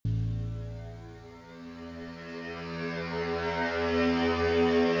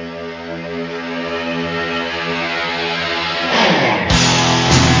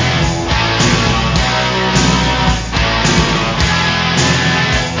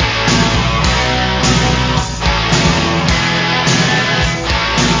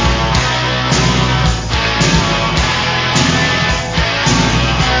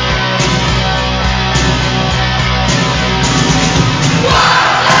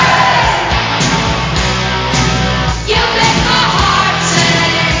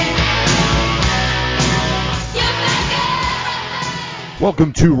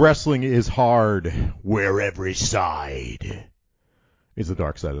Welcome to Wrestling is Hard, where every side is the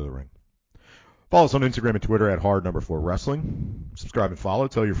dark side of the ring. Follow us on Instagram and Twitter at hard4wrestling. Subscribe and follow.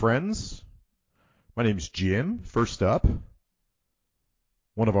 Tell your friends. My name is Jim. First up,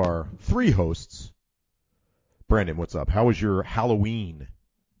 one of our three hosts, Brandon. What's up? How was your Halloween?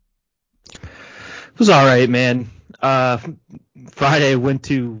 It was all right, man. Friday I went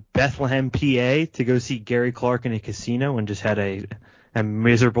to Bethlehem, PA to go see Gary Clark in a casino and just had a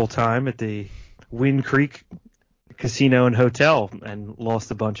miserable time at the Wind Creek Casino and Hotel and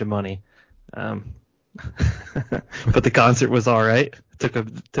lost a bunch of money. But the concert was all right. Took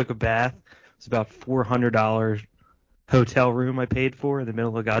a bath. It was about $400 hotel room I paid for in the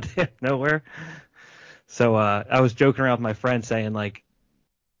middle of goddamn nowhere. So I was joking around with my friend saying, like,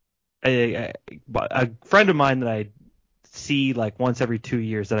 a friend of mine that I see like once every 2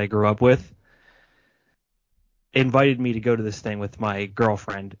 years that I grew up with invited me to go to this thing with my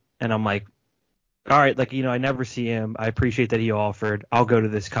girlfriend, and I'm like, all right, like, I never see him. I appreciate that he offered. I'll go to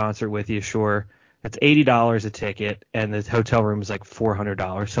this concert with you, sure. It's $80 a ticket, and the hotel room is like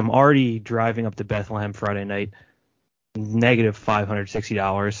 $400. So I'm already driving up to Bethlehem Friday night, negative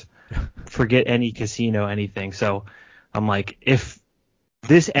 $560. Forget any casino, anything. So I'm like, if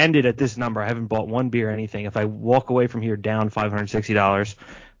this ended at this number, I haven't bought one beer or anything. If I walk away from here down $560,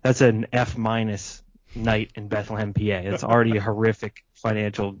 that's an F- night in Bethlehem, PA. It's already a horrific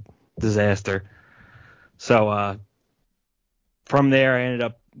financial disaster. So from there, I ended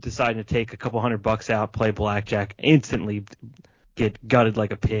up deciding to take a couple $100 out, play blackjack, instantly get gutted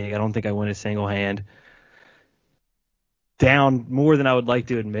like a pig. I don't think I win a single hand. Down more than I would like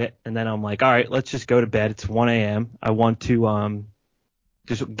to admit. And then I'm like, all right, let's just go to bed. It's 1 a.m. I want to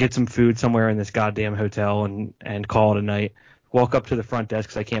just get some food somewhere in this goddamn hotel and call it a night. Walk up to the front desk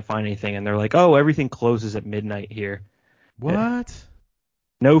because I can't find anything, and they're like, oh, everything closes at midnight here. What?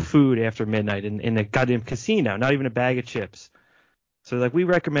 No food after midnight in the goddamn casino, not even a bag of chips. So like, we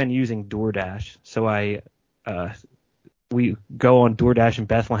recommend using DoorDash. So we go on DoorDash in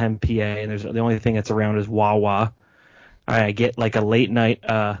Bethlehem, PA, and there's the only thing that's around is Wawa. I get like a late night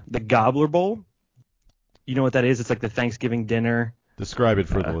the Gobbler Bowl. You know what that is? It's like the Thanksgiving dinner. Describe it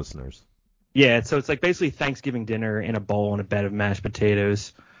for the listeners. Yeah, so it's like basically Thanksgiving dinner in a bowl and a bed of mashed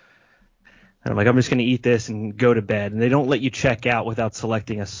potatoes. And I'm like, I'm just going to eat this and go to bed. And they don't let you check out without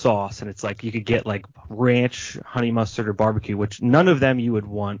selecting a sauce. And it's like you could get like ranch, honey mustard, or barbecue, which none of them you would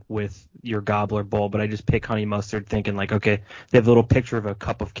want with your Gobbler Bowl. But I just pick honey mustard thinking like, okay, they have a little picture of a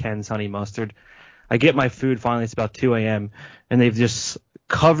cup of Ken's honey mustard. I get my food finally. It's about 2 a.m. and they've just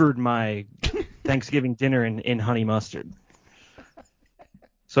covered my Thanksgiving dinner in honey mustard.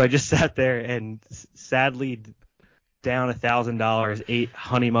 So I just sat there and sadly down $1,000, ate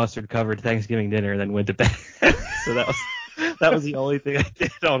honey mustard covered Thanksgiving dinner, and then went to bed. So that was the only thing I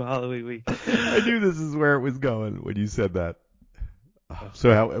did on Halloween week. I knew this is where it was going when you said that.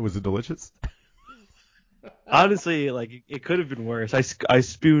 So how was it delicious? Honestly, like, it could have been worse. I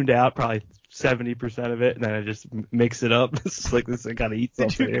spooned out probably 70% of it, and then I just mixed it up. It's just like this. I gotta eat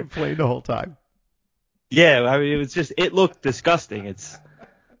something. Did you complain the whole time? Yeah, I mean, it looked disgusting.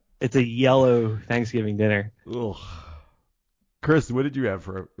 It's a yellow Thanksgiving dinner. Ugh. Chris, what did you have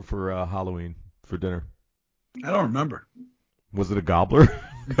for Halloween for dinner? I don't remember. Was it a gobbler?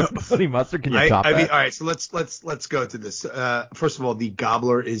 Honey mustard? Can you top that? All right, so let's go to this. First of all, the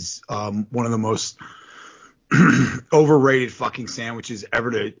gobbler is one of the most overrated fucking sandwiches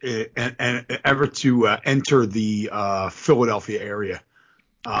ever to enter the Philadelphia area.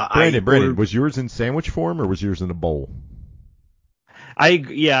 Brandon, was yours in sandwich form or was yours in a bowl? I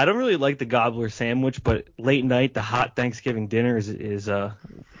don't really like the gobbler sandwich, but late night the hot Thanksgiving dinner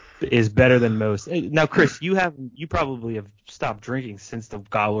is better than most. Now, Chris, you probably have stopped drinking since the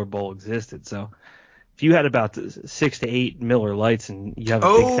Gobbler Bowl existed. So if you had about 6 to 8 Miller Lights and you have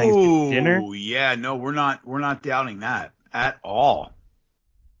a big Thanksgiving dinner, yeah, no, we're not doubting that at all.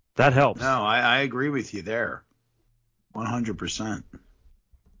 That helps. No, I agree with you there, 100%.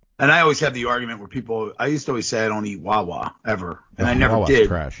 And I always have the argument where I used to always say I don't eat Wawa ever, and I never Wawa's did.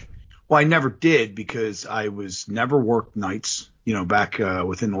 Trash. Well, I never did because I was never worked nights. Back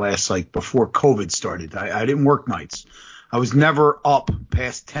within the last, like, before COVID started, I didn't work nights. I was never up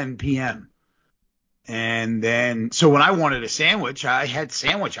past 10 p.m. And then, so when I wanted a sandwich, I had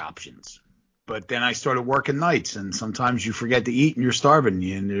sandwich options. But then I started working nights, and sometimes you forget to eat and you're starving,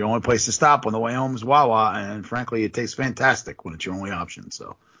 and the only place to stop on the way home is Wawa. And frankly, it tastes fantastic when it's your only option.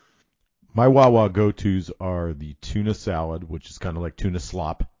 So. My Wawa go-tos are the tuna salad, which is kind of like tuna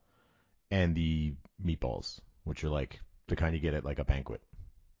slop, and the meatballs, which are like the kind you get at like a banquet.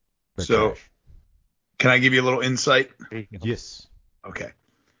 They're So, trash. Can I give you a little insight? Yes. Okay.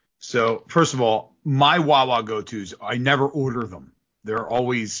 So first of all, my Wawa go-tos, I never order them. They're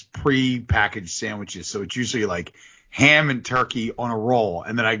always pre-packaged sandwiches. So it's usually like ham and turkey on a roll.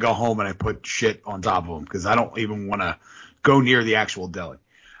 And then I go home and I put shit on top of them because I don't even want to go near the actual deli.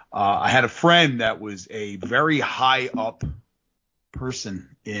 I had a friend that was a very high up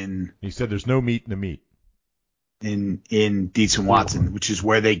person in He said there's no meat in the meat. in Dietz and Watson, which is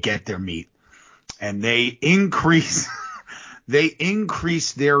where they get their meat. And they increase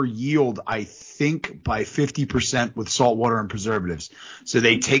their yield, I think, by 50% with salt water and preservatives. So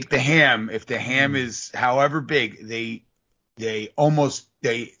they take the ham. If the ham is however big, they almost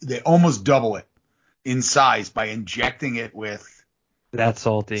double it in size by injecting it with That's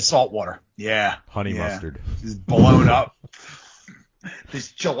salty. salt water. Yeah. Honey mustard. Just blown up.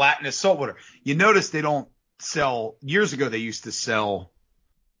 This gelatinous salt water. You notice they don't sell. Years ago, they used to sell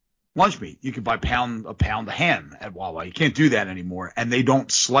lunch meat. You could buy a pound of ham at Wawa. You can't do that anymore. And they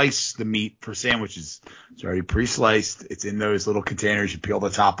don't slice the meat for sandwiches. It's already pre-sliced. It's in those little containers. You peel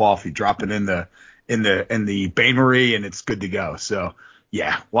the top off. You drop it in the bain-marie, and it's good to go. So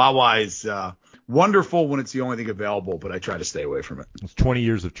yeah, Wawa is wonderful when it's the only thing available, but I try to stay away from it. It's 20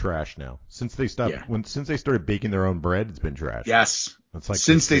 years of trash now. Since they stopped, Yeah. since they started baking their own bread, it's been trash. Yes. It's like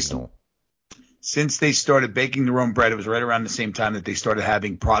Since the they signal. Since they started baking their own bread, it was right around the same time that they started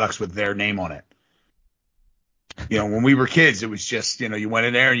having products with their name on it. You know, when we were kids, it was just, you went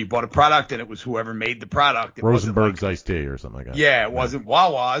in there and you bought a product and it was whoever made the product. It wasn't Rosenberg's like, iced tea or something like that. yeah, it wasn't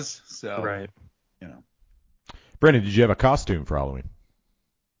Wawa's. So, Right. Brendan, did you have a costume for Halloween?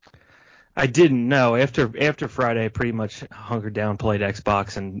 I didn't know. After Friday, I pretty much hunkered down, played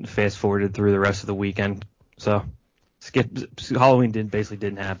Xbox, and fast forwarded through the rest of the weekend. So Halloween basically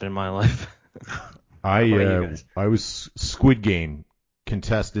didn't happen in my life. How about you guys? I was Squid Game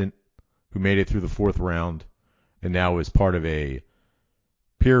contestant who made it through the fourth round, and now is part of a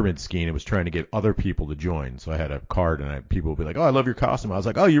pyramid scheme and was trying to get other people to join. So I had a card, and people would be like, "Oh, I love your costume." I was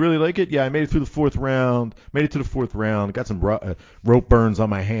like, "Oh, you really like it?" "Yeah, I made it through the fourth round. Made it to the fourth round. Got some rope burns on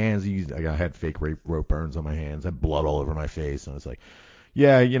my hands. I had fake rope burns on my hands. I had blood all over my face." And I was like,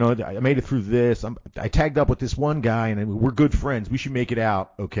 "Yeah, I made it through this. I tagged up with this one guy, and we're good friends. We should make it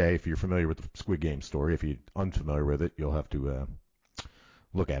out." Okay, if you're familiar with the Squid Game story. If you're unfamiliar with it, you'll have to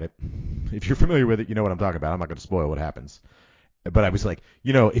look at it. If you're familiar with it, you know what I'm talking about. I'm not going to spoil what happens. But I was like,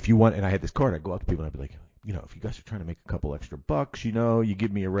 if you want, and I had this card, I'd go up to people and I'd be like, if you guys are trying to make a couple extra bucks, you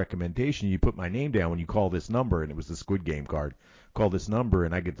give me a recommendation, you put my name down when you call this number, and it was the Squid Game card. Call this number,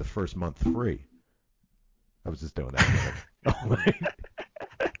 and I get the first month free. I was just doing that.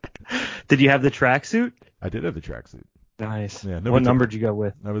 Did you have the tracksuit? I did have the tracksuit. Nice. Yeah. What number did you go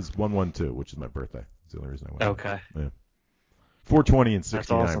with? I was 112, which is my birthday. That's the only reason I went. Okay. Yeah. 420 and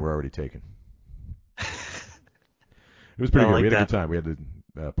 69 awesome. were already taken. It was pretty good. like We had a that. good time. We had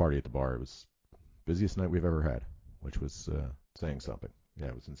the party at the bar. It was the busiest night we've ever had, which was saying something. Yeah,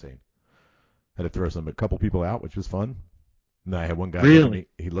 it was insane. Had to throw a couple people out, which was fun. And I had one guy look at me.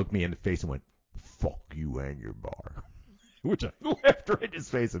 He looked me in the face and went, "Fuck you and your bar," which I laughed right in his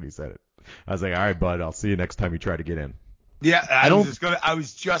face when he said it. I was like, "All right, bud. I'll see you next time you try to get in." Yeah, I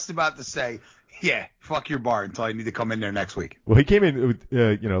was just about to say, yeah, fuck your bar until I need to come in there next week. Well, he came in with,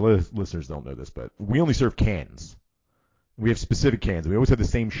 listeners don't know this, but we only serve cans. We have specific cans. We always have the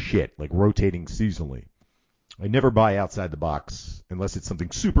same shit, like rotating seasonally. I never buy outside the box unless it's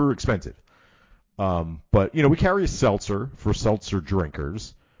something super expensive. But, we carry a seltzer for seltzer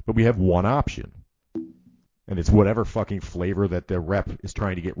drinkers, but we have one option. And it's whatever fucking flavor that the rep is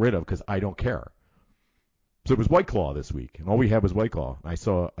trying to get rid of, because I don't care. So it was White Claw this week, and all we had was White Claw. I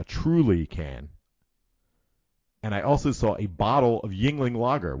saw a Truly can, and I also saw a bottle of Yuengling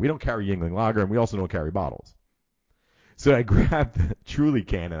Lager. We don't carry Yuengling Lager, and we also don't carry bottles. So I grabbed the Truly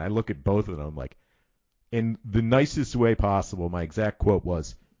can, and I look at both of them like, in the nicest way possible, my exact quote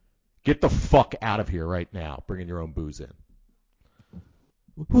was, "Get the fuck out of here right now, bringing your own booze in."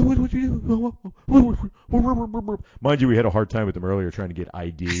 What you do? Mind you, we had a hard time with them earlier trying to get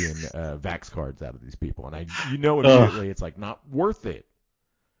ID and Vax cards out of these people, and immediately it's like, not worth it.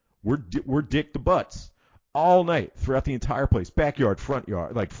 We're dick to butts all night throughout the entire place, backyard, front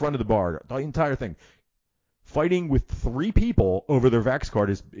yard, like front of the bar, the entire thing. Fighting with 3 people over their Vax card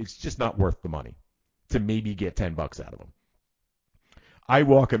it's just not worth the money to maybe get $10 out of them. I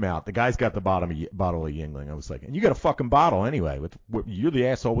walk him out. The guy's got the bottle of Yuengling. I was like, "And you got a fucking bottle anyway. You're the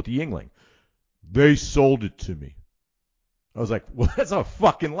asshole with the Yuengling." "They sold it to me." I was like, "Well, that's a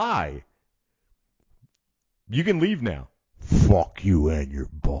fucking lie. You can leave now." "Fuck you and your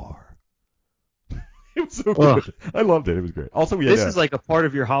bar." It was so Ugh. good. I loved it. It was great. Also, we had This is like a part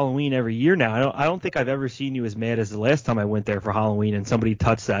of your Halloween every year now. I don't think I've ever seen you as mad as the last time I went there for Halloween and somebody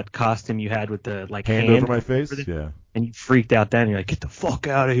touched that costume you had with the like hand over my face. Yeah. And you freaked out then. You're like, get the fuck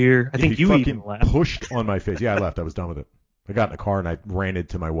out of here. I think he you fucking even laughed. pushed on my face. Yeah, I left. I was done with it. I got in the car and I ranted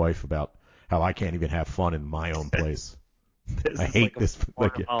to my wife about how I can't even have fun in my own place. I hate this.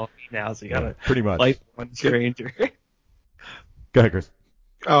 Like Halloween now, so you gotta pretty much. like one stranger. Go ahead, Chris.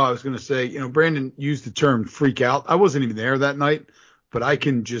 Oh, I was going to say, Brandon used the term freak out. I wasn't even there that night, but I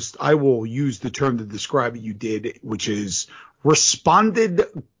will use the term to describe what you did, which is responded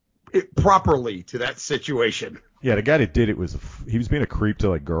properly to that situation. Yeah, the guy that did it he was being a creep to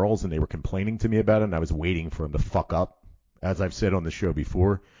like girls and they were complaining to me about it and I was waiting for him to fuck up. As I've said on the show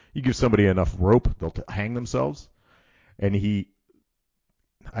before, you give somebody enough rope, they'll hang themselves. And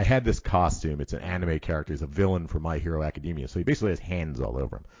I had this costume. It's an anime character. He's a villain from My Hero Academia. So he basically has hands all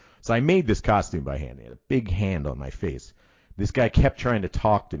over him. So I made this costume by hand. He had a big hand on my face. This guy kept trying to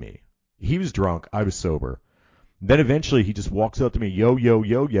talk to me. He was drunk. I was sober. Then eventually he just walks up to me, yo, yo,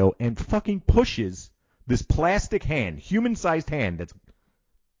 yo, yo, and fucking pushes this plastic hand, human-sized hand that's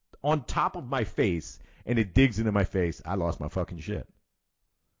on top of my face, and it digs into my face. I lost my fucking shit.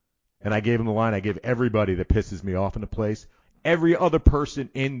 And I gave him the line I give everybody that pisses me off in the place. Every other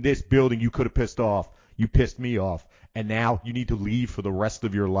person in this building you could have pissed off, you pissed me off, and now you need to leave for the rest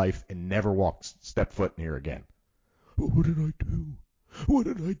of your life and never step foot in here again. What did I do? What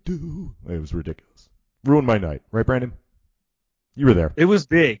did I do? It was ridiculous. Ruined my night, right, Brandon? You were there. It was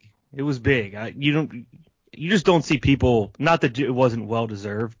big. It was big. You just don't see people. Not that it wasn't well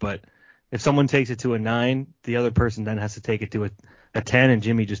deserved, but if someone takes it to a 9, the other person then has to take it to a 10, and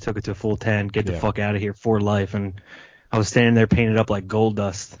Jimmy just took it to a full 10. Get the fuck out of here for life. And I was standing there painted up like gold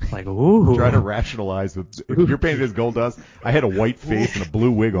dust. Like, ooh. Trying to rationalize it. If you're painted as gold dust, I had a white face and a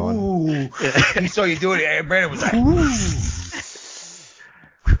blue wig on. Ooh. He saw you do it, and Brandon was like,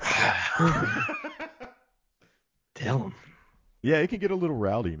 Tell him. Yeah, it can get a little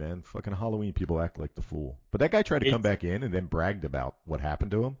rowdy, man. Fucking Halloween people act like the fool. But that guy tried to come back in and then bragged about what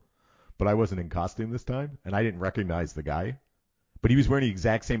happened to him. But I wasn't in costume this time, and I didn't recognize the guy. But he was wearing the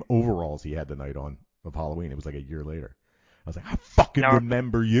exact same overalls he had the night of Halloween. It was like a year later. I was like, I fucking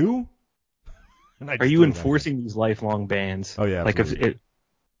remember you. Are you enforcing these lifelong bans? Oh, yeah, absolutely. Like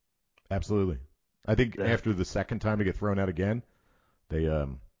Absolutely. I think after the second time to get thrown out again, they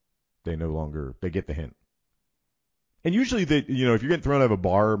no longer they get the hint. And usually, if you're getting thrown out of a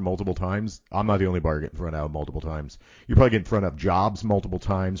bar multiple times, I'm not the only bar getting thrown out of multiple times. You're probably getting thrown out of jobs multiple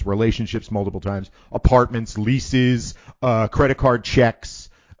times, relationships multiple times, apartments, leases, credit card checks.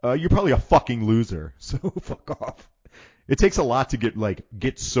 You're probably a fucking loser. So fuck off. It takes a lot to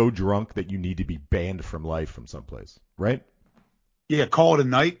get so drunk that you need to be banned from life from someplace, right? Yeah, call it a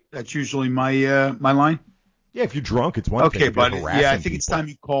night. That's usually my my line. Yeah, if you're drunk, it's one thing. Okay, but I think it's time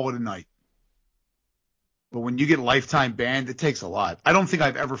you call it a night. But when you get lifetime banned, it takes a lot. I don't think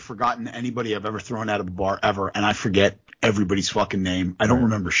I've ever forgotten anybody I've ever thrown out of a bar ever, and I forget everybody's fucking name. I don't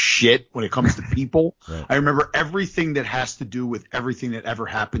remember shit when it comes to people. Right. I remember everything that has to do with everything that ever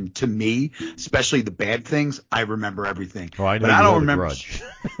happened to me, especially the bad things. I remember everything. Oh, I know. But I don't remember.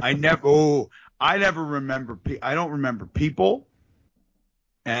 I never remember. I don't remember people.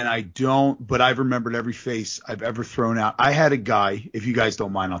 And but I've remembered every face I've ever thrown out. I had a guy, if you guys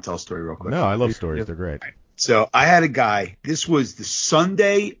don't mind, I'll tell a story real quick. No, I love stories. They're great. So I had a guy, this was the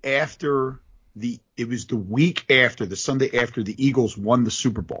Sunday after it was the week after, the Sunday after the Eagles won the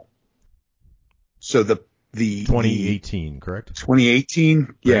Super Bowl. So the 2018, correct?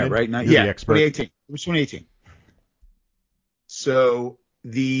 2018. Yeah, right. You're the expert. 2018. It was 2018. So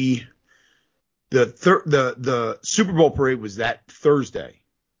the Super Bowl parade was that Thursday.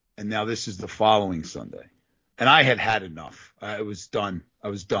 And now this is the following Sunday. And I had enough. I was done.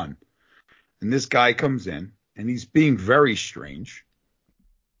 And this guy comes in, and he's being very strange.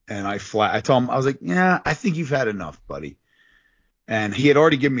 And I told him, I was like, yeah, I think you've had enough, buddy. And he had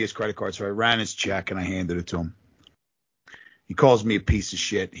already given me his credit card, so I ran his check, and I handed it to him. He calls me a piece of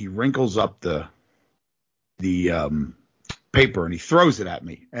shit. He wrinkles up the paper, and he throws it at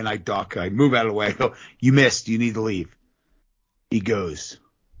me. And I duck. I move out of the way. I go, you missed. You need to leave. He goes,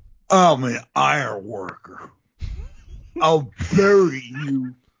 I'm an iron worker. I'll bury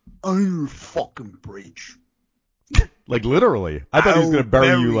you under a fucking bridge. Like literally. I thought he was going to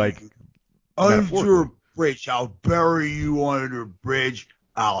bury you like under a bridge. I'll bury you under a bridge.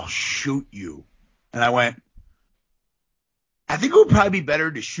 I'll shoot you. And I went, I think it would probably be better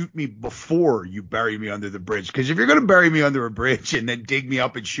to shoot me before you bury me under the bridge. Because if you're going to bury me under a bridge and then dig me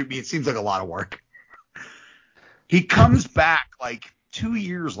up and shoot me, it seems like a lot of work. He comes back like 2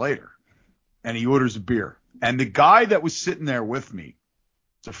 years later. and he orders a beer. And the guy that was sitting there with me,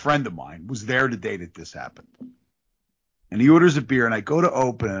 it's a friend of mine, was there the day that this happened. And he orders a beer, and I go to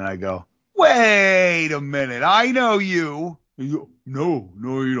open it, and I go, wait a minute, I know you. And he goes, no,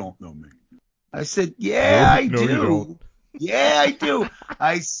 you don't know me. I said, yeah, I No, you do. don't. Yeah, I do.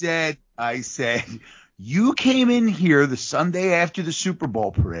 I said, you came in here the Sunday after the Super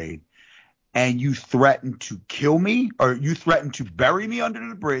Bowl parade, and you threatened to kill me, or you threatened to bury me under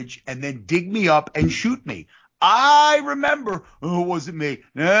the bridge and then dig me up and shoot me. I remember. Oh, it wasn't me.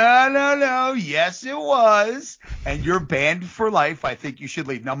 No. Yes, it was. And you're banned for life. I think you should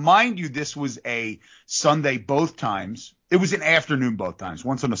leave. Now, mind you, this was a Sunday both times. It was an afternoon both times.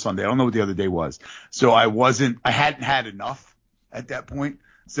 Once on a Sunday. I don't know what the other day was. So I hadn't had enough at that point.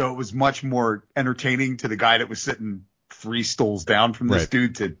 So it was much more entertaining to the guy that was sitting 3 stools down from this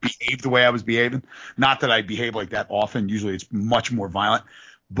dude to behave the way I was behaving. Not that I behave like that often. Usually it's much more violent.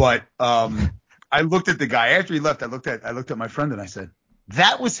 But I looked at the guy after he left. I looked at my friend and I said,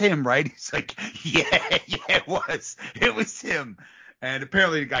 "That was him, right?" He's like, "Yeah, it was. It was him." And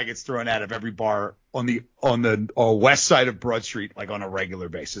apparently the guy gets thrown out of every bar on the west side of Broad Street, like on a regular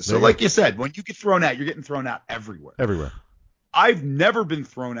basis. So like you said, when you get thrown out, you're getting thrown out everywhere. Everywhere. I've never been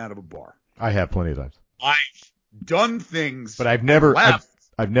thrown out of a bar. I have plenty of times. I've done things, but I've never left.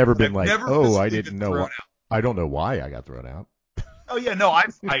 I've never been like, oh, I physically didn't been know. thrown out. I don't know why I got thrown out. Oh yeah, no, I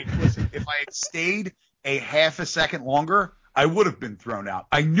listen. If I had stayed a half a second longer, I would have been thrown out.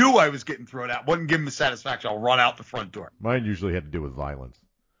 I knew I was getting thrown out. Wouldn't give him the satisfaction. I'll run out the front door. Mine usually had to do with violence.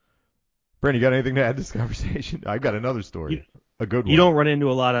 Brandon, you got anything to add to this conversation? I've got another story, a good one. You don't run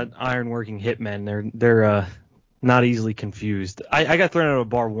into a lot of iron-working hitmen. They're not easily confused. I got thrown out of a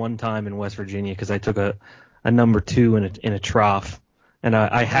bar one time in West Virginia because I took a number 2 in a trough. And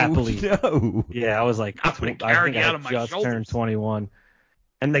I happily, yeah, I was like, I think I had just turned 21,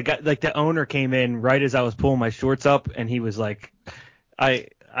 and the owner came in right as I was pulling my shorts up, and he was like, I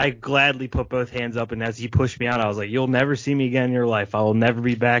gladly put both hands up, and as he pushed me out, I was like, you'll never see me again in your life. I will never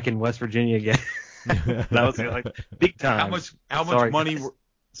be back in West Virginia again. That was like big time. How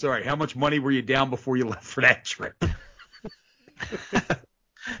much money were you down before you left for that trip?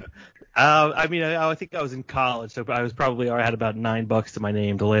 I mean, I think I was in college, so I had about $9 to my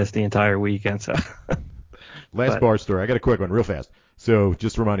name to last the entire weekend. So, bar story. I got a quick one, real fast. So,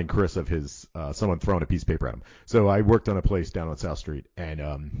 just reminding Chris of his someone throwing a piece of paper at him. So, I worked on a place down on South Street,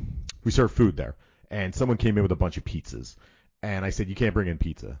 and we served food there. And someone came in with a bunch of pizzas, and I said, "You can't bring in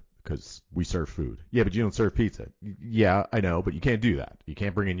pizza because we serve food." "Yeah, but you don't serve pizza." "Yeah, I know, but you can't do that. You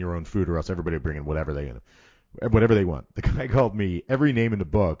can't bring in your own food, or else everybody will bring in whatever they want." The guy called me every name in the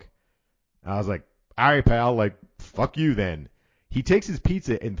book. I was like, all right, pal, like, fuck you then. He takes his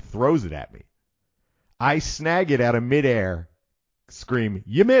pizza and throws it at me. I snag it out of midair, scream,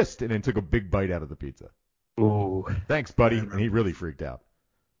 "You missed," and then took a big bite out of the pizza. Ooh. Thanks, buddy. And he really freaked out.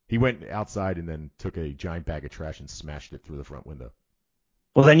 He went outside and then took a giant bag of trash and smashed it through the front window.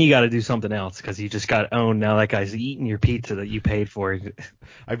 Well, then you got to do something else because you just got owned. Now that guy's eating your pizza that you paid for.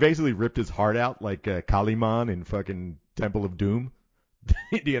 I basically ripped his heart out like Kaliman in fucking Temple of Doom.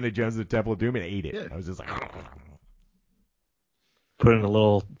 Indiana Jones and the Temple of Doom, and ate it. Yeah. I was just like, put it in a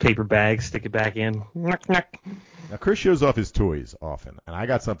little paper bag, stick it back in. Now Chris shows off his toys often, and I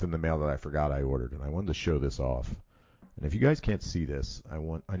got something in the mail that I forgot I ordered, and I wanted to show this off. And if you guys can't see this, I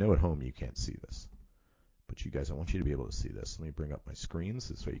know at home you can't see this, but you guys, I want you to be able to see this. Let me bring up my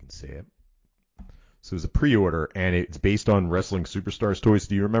screens so you can see it. So it's a pre-order, and it's based on Wrestling Superstars toys.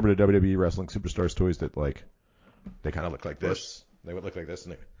 Do you remember the WWE Wrestling Superstars toys that they kind of look like this? They would look like this,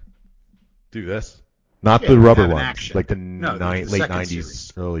 and they do this. Not the rubber ones, action. Like the late 90s,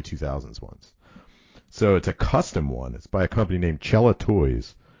 series. Early 2000s ones. So it's a custom one. It's by a company named Cella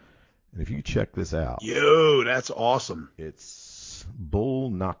Toys. And if you check this out. Yo, that's awesome. It's Bull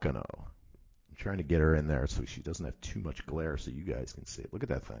Nakano. I'm trying to get her in there so she doesn't have too much glare so you guys can see it. Look at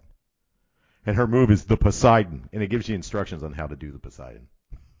that thing. And her move is the Poseidon, and it gives you instructions on how to do the Poseidon.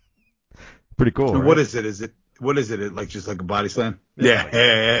 Pretty cool, right? What is it? What is it? Like just like a body slam? Yeah.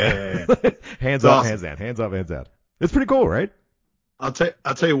 Hands up, hands down. Hands up, hands down. It's pretty cool, right? I'll tell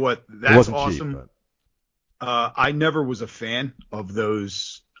you what. That's awesome. Cheap, I never was a fan of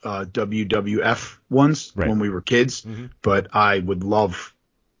those WWF ones when we were kids, but I would love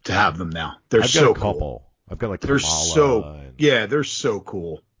to have them now. They're so cool. I've got like they're so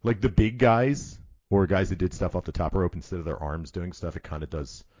cool. Like the big guys or guys that did stuff off the top rope instead of their arms doing stuff. It kind of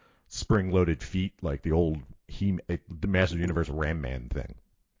does spring-loaded feet like the old the Master Universe Ram Man thing.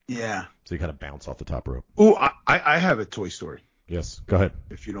 Yeah. So you kind of bounce off the top rope. Ooh, I have a toy story. Yes, go ahead.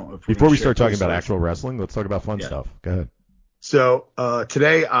 If you don't. Before we start talking about actual wrestling, let's talk about fun stuff. Go ahead. So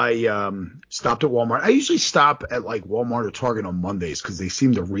today I stopped at Walmart. I usually stop at like Walmart or Target on Mondays because they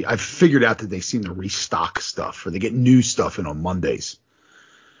seem to I've figured out that they seem to restock stuff or they get new stuff in on Mondays.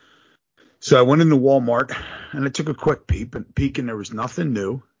 So I went into Walmart and I took a quick peek and there was nothing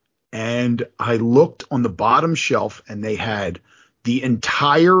new. And I looked on the bottom shelf and they had the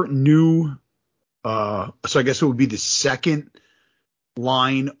entire new so I guess it would be the second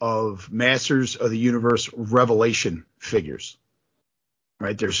line of Masters of the Universe Revelation figures.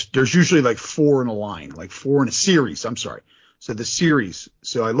 Right? There's usually like 4 in a line, like 4 in a series. I'm sorry. So the series.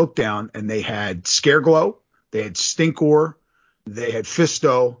 So I looked down and they had Scareglow, they had Stinkor, they had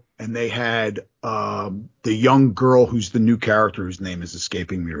Fisto, and they had the young girl who's the new character whose name is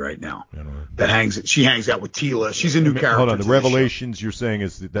escaping me right now. She hangs out with Tila. She's a new character. Hold on, the Revelations you're saying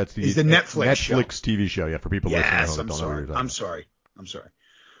is the Netflix TV show. Yeah, for people listening. Yes, I'm sorry.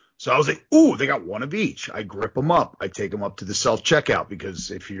 So I was like, ooh, they got one of each. I grip them up. I take them up to the self-checkout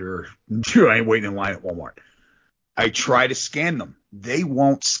because if you ain't waiting in line at Walmart. I try to scan them. They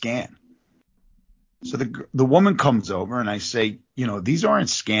won't scan. So the woman comes over and I say, these aren't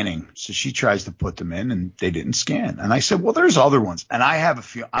scanning. So she tries to put them in and they didn't scan. And I said, well, there's other ones. And I have a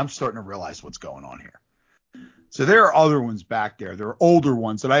few. I'm starting to realize what's going on here. So there are other ones back there. There are older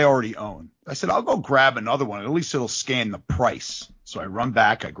ones that I already own. I said, I'll go grab another one. At least it'll scan the price. So I run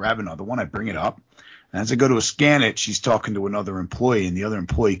back. I grab another one. I bring it up. And as I go to scan it, she's talking to another employee. And the other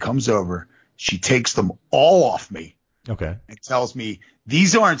employee comes over. She takes them all off me. Okay. And tells me,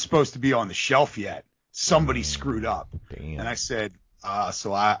 these aren't supposed to be on the shelf yet. Somebody screwed up. Damn. And I said,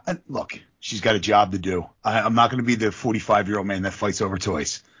 look, she's got a job to do. I'm not going to be the 45-year-old man that fights over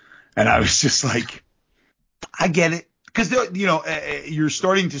toys. And I was just like, I get it. Because, you're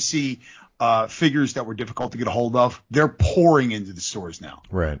starting to see figures that were difficult to get a hold of. They're pouring into the stores now.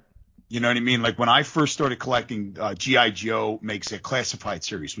 Right. You know what I mean? Like when I first started collecting, G.I. Joe makes a classified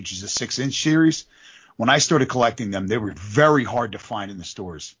series, which is a 6-inch series. When I started collecting them, they were very hard to find in the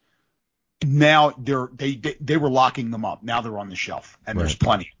stores. Now they were locking them up. Now they're on the shelf and there's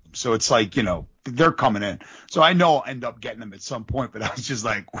plenty of them. So it's like, they're coming in. So I know I'll end up getting them at some point, but I was just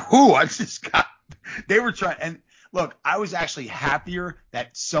like, they were trying. And look, I was actually happier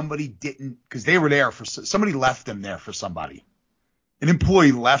that somebody didn't, because they were there somebody left them there for somebody. An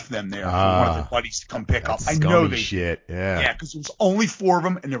employee left them there for one of their buddies to come pick up. I know they shit. Yeah. Yeah. Cause there was only 4 of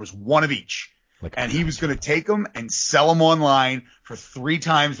them and there was one of each. And he was going to take them and sell them online for 3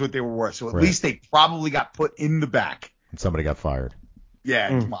 times what they were worth. So at least they probably got put in the back. And somebody got fired.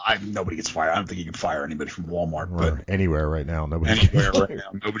 Yeah, nobody gets fired. I don't think you can fire anybody from Walmart. But anywhere right now.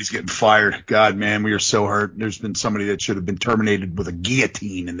 Nobody's getting fired. God, man, we are so hurt. There's been somebody that should have been terminated with a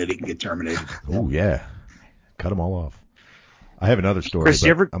guillotine and they didn't get terminated. Oh, yeah. Cut them all off. I have another story, Chris,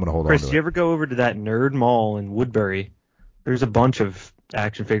 I'm going to hold on to it. Chris, you ever go over to that Nerd Mall in Woodbury? There's a bunch of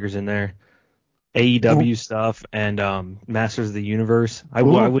action figures in there. AEW stuff and Masters of the Universe. I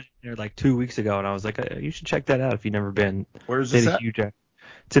went there like 2 weeks ago and I was like, you should check that out if you've never been. Where's this at?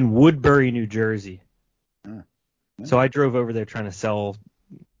 It's in Woodbury, New Jersey. Yeah. So I drove over there trying to sell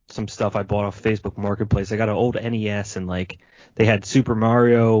some stuff I bought off Facebook Marketplace. I got an old NES and like they had Super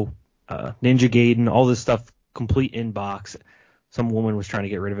Mario, Ninja Gaiden, all this stuff complete in box. Some woman was trying to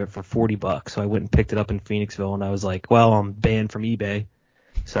get rid of it for $40. So I went and picked it up in Phoenixville and I was like, well, I'm banned from eBay.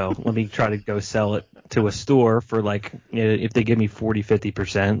 So let me try to go sell it to a store for like, if they give me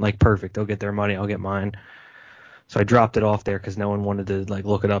 40-50%, like perfect, they'll get their money, I'll get mine. So I dropped it off there because no one wanted to like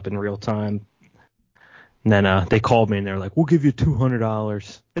look it up in real time. And then they called me and they were like, we'll give you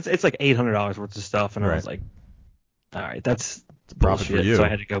 $200. It's like $800 worth of stuff. And I was like, all right, that's profit for you. So I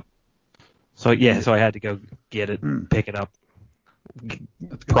had to go. So I had to go get it, pick it up,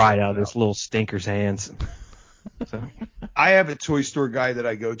 pry it out of this little stinker's hands. So. I have a toy store guy that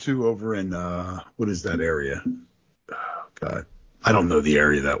I go to over in what is that area? Oh, God, I don't know the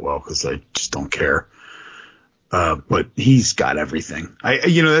area that well because I just don't care. But he's got everything.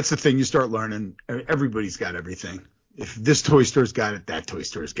 That's the thing. You start learning. Everybody's got everything. If this toy store's got it, that toy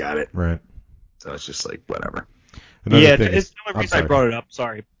store's got it. Right. So it's just like whatever. It's the only reason I brought it up.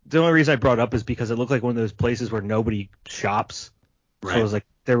 Sorry. The only reason I brought it up is because it looked like one of those places where nobody shops. Right. So it was like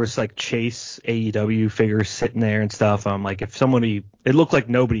there was like Chase AEW figures sitting there and stuff. Like if somebody, it looked like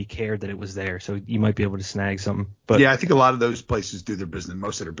nobody cared that it was there. So you might be able to snag something. But yeah, I think a lot of those places do their business,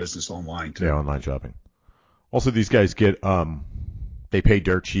 most of their business online too. Yeah, online shopping. Also, these guys get they pay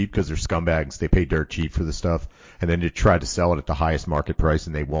dirt cheap because they're scumbags. They pay dirt cheap for the stuff, and then they try to sell it at the highest market price,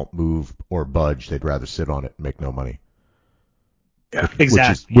 and they won't move or budge. They'd rather sit on it and make no money. Yeah,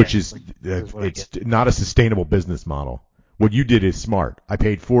 exactly. Which is it's not a sustainable business model. What you did is smart. I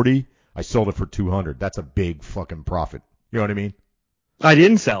paid $40. I sold it for $200. That's a big fucking profit. You know what I mean? I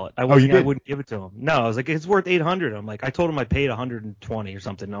didn't sell it. I you didn't? wouldn't give it to him. No, I was like, it's worth 800. I'm like, I told him I paid 120 or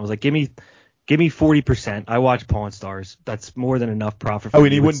something. And I was like, give me 40%. I watch Pawn Stars. That's more than enough profit for Oh,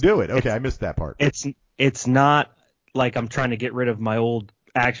 and he you. wouldn't do it. Okay, I missed that part. It's not like I'm trying to get rid of my old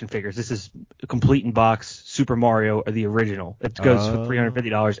action figures. This is a complete in box Super Mario or the original. It goes for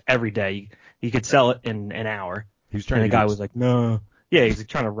 $350 every day. You could sell it in an hour. He was trying and to the guy was like, no. Yeah, he's like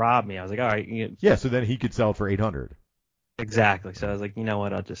trying to rob me. I was like, all right. Yeah, so then he could sell it for 800. Exactly. So I was like, you know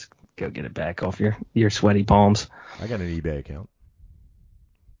what? I'll just go get it back off your sweaty palms. I got an eBay account.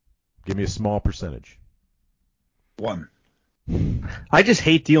 Give me a small percentage. 1. I just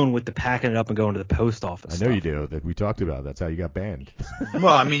hate dealing with the packing it up and going to the post office. I know you do. That we talked about. That's how you got banned. Well,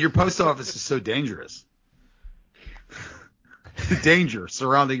 I mean, your post office is so dangerous. The danger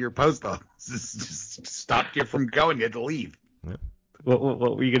surrounding your post office just stopped you from going. You had to leave. Yeah. What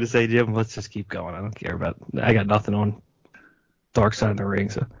were you going to say, Jim? Let's just keep going. I don't care about. I got nothing on Dark Side of the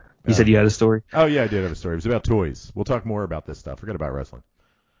Ring. So you said you had a story. Oh yeah, I did have a story. It was about toys. We'll talk more about this stuff. Forget about wrestling.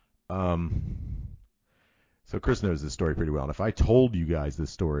 So Chris knows this story pretty well. And if I told you guys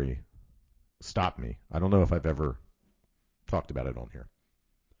this story, stop me. I don't know if I've ever talked about it on here.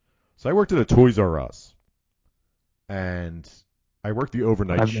 So I worked at a Toys R Us, and I worked the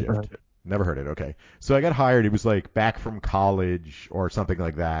overnight shift. Never heard it. Okay. So I got hired. It was like back from college or something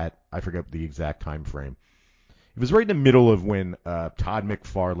like that. I forget the exact time frame. It was right in the middle of when Todd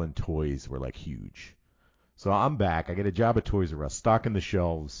McFarlane toys were like huge. So I'm back. I get a job at Toys R Us, stocking the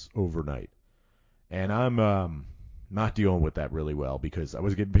shelves overnight. And I'm not dealing with that really well because I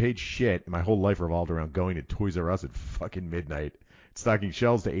was getting paid shit. And my whole life revolved around going to Toys R Us at fucking midnight, stocking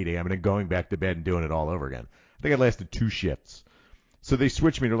shelves to 8 a.m. and then going back to bed and doing it all over again. I think I lasted 2 shifts. So they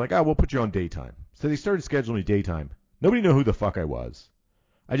switched me. They're like, oh, we'll put you on daytime. So they started scheduling me daytime. Nobody knew who the fuck I was.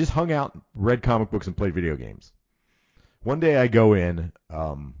 I just hung out, read comic books, and played video games. One day I go in.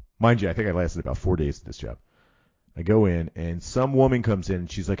 Mind you, I think I lasted about 4 days at this job. I go in, and some woman comes in,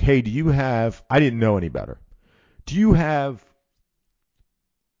 and she's like, hey, do you have... I didn't know any better. Do you have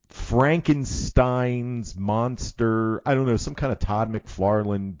Frankenstein's monster, I don't know, some kind of Todd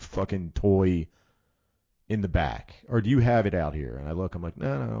McFarlane fucking toy in the back? Or do you have it out here? And I look, I'm like,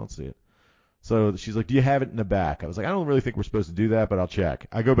 no, I don't see it. So she's like, do you have it in the back? I was like, I don't really think we're supposed to do that, but I'll check.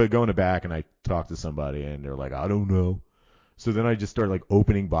 I go in the back, and I talk to somebody, and they're like, I don't know. So then I just start like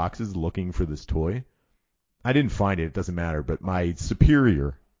opening boxes looking for this toy. I didn't find it. It doesn't matter. But my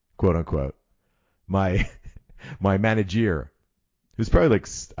superior, quote unquote, my manager, who's probably like,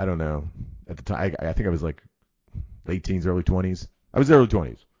 I don't know, at the time, I think I was like late teens, early 20s. I was early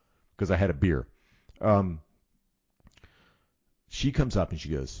 20s because I had a beer. She comes up and she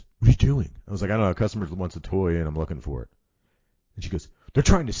goes, what are you doing? I was like, I don't know. A customer wants a toy and I'm looking for it. And she goes, they're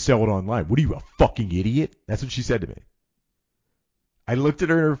trying to sell it online. What are you, a fucking idiot? That's what she said to me. I looked at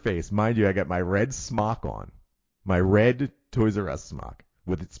her in her face. Mind you, I got my red smock on. My red Toys R Us smock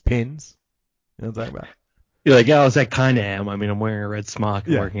with its pins. You know what I'm talking about? You're like, yeah, I kind of am. I mean, I'm wearing a red smock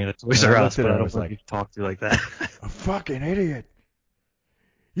and working at a Toys R Us, but I don't want to talk to you like that. A fucking idiot.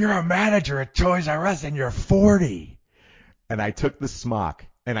 You're a manager at Toys R Us and you're 40. And I took the smock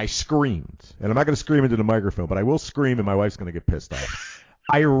and I screamed. And I'm not going to scream into the microphone, but I will scream and my wife's going to get pissed off.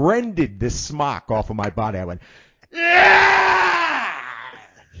 I rended this smock off of my body. I went, yeah!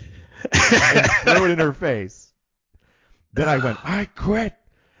 And threw it in her face. Then I went, I quit.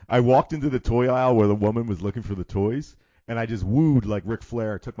 I walked into the toy aisle where the woman was looking for the toys, and I just wooed like Ric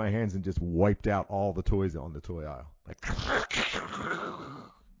Flair, took my hands and just wiped out all the toys on the toy aisle. Like,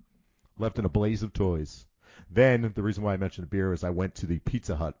 left in a blaze of toys. Then, the reason why I mentioned a beer is I went to the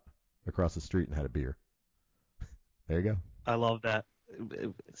Pizza Hut across the street and had a beer. There you go. I love that.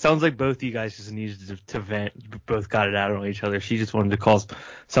 It sounds like both of you guys just needed to vent. You both got it out on each other. She just wanted to call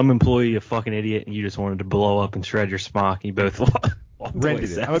some employee a fucking idiot, and you just wanted to blow up and shred your smock. And you both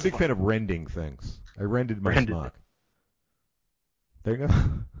rended it. I'm a big fan of rending things. I rended my smock. There you go.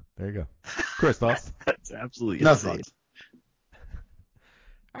 There you go. Chris, thoughts? That's absolutely no insane. Thoughts.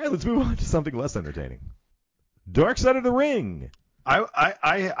 All right, let's move on to something less entertaining. Dark Side of the Ring.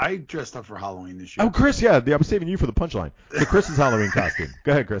 I dressed up for Halloween this year. Oh, Chris, yeah, I was saving you for the punchline. So Chris's Halloween costume.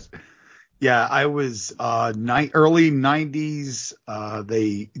 Go ahead, Chris. Yeah, I was early 90s.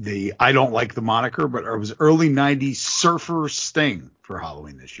 I don't like the moniker, but I was early 90s Surfer Sting for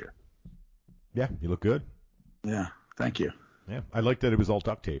Halloween this year. Yeah, you look good. Yeah, thank you. Yeah, I like that it was all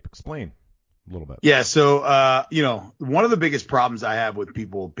duct tape. Explain a little bit. Yeah, so one of the biggest problems I have with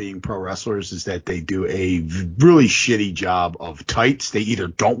people being pro wrestlers is that they do a really shitty job of tights. They either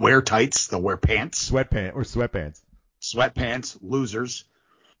don't wear tights, they'll wear pants. Sweatpants. Sweatpants, losers.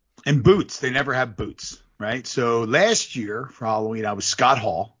 And boots. They never have boots. right? So last year for Halloween, I was Scott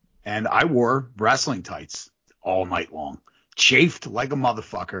Hall, and I wore wrestling tights all night long. Chafed like a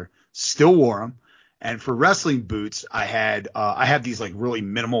motherfucker, still wore them. And for wrestling boots, I have these like really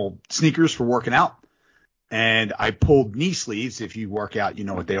minimal sneakers for working out. And I pulled knee sleeves. If you work out, you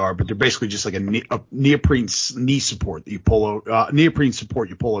know what they are, but they're basically just like a neoprene knee support that you pull neoprene support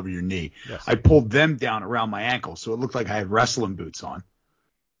you pull over your knee. Yes. I pulled them down around my ankle, so it looked like I had wrestling boots on,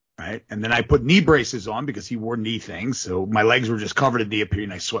 right? And then I put knee braces on because he wore knee things, so my legs were just covered in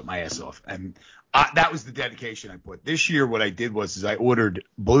neoprene. I sweat my ass off, and that was the dedication I put. This year, what I did was I ordered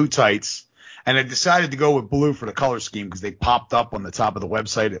blue tights. And I decided to go with blue for the color scheme because they popped up on the top of the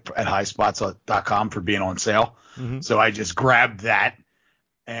website at highspots.com for being on sale. Mm-hmm. So I just grabbed that.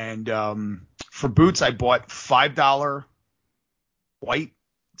 And for boots, I bought $5 white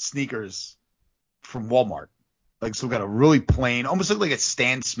sneakers from Walmart. Like, so we got a really plain, almost look like a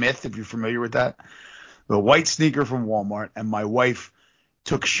Stan Smith, if you're familiar with that. The white sneaker from Walmart. And my wife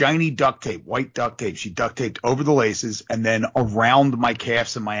took shiny duct tape, white duct tape. She duct taped over the laces and then around my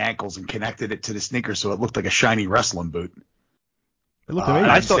calves and my ankles and connected it to the sneaker so it looked like a shiny wrestling boot. It looked amazing.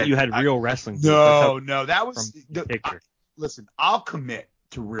 I thought you had real wrestling boots. No, that was the picture. Listen, I'll commit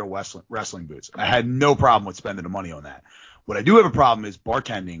to real wrestling boots. I had no problem with spending the money on that. What I do have a problem is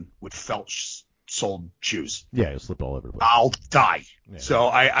bartending with felt soled shoes. Yeah, it'll slip all over the place. I'll die. Yeah. So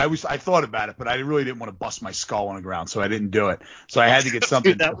I thought about it, but I really didn't want to bust my skull on the ground, so I didn't do it. So I had to get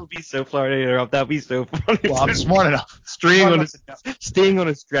something. Dude, that would be so funny. That would be so funny. Well, I'm smart enough. Staying on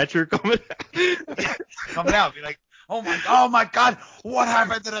a stretcher coming out. Be like, oh my God, what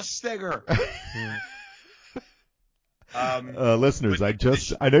happened to the Stinger? Listeners, I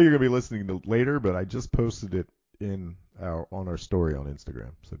know you're gonna be listening later, but I just posted it on our story on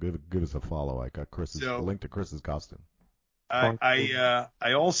Instagram. So give us a follow. I got the link to Chris's costume. I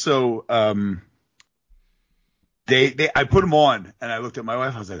also I put them on and I looked at my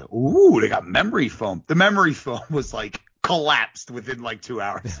wife. I was like, ooh, they got memory foam. The memory foam was like collapsed within like 2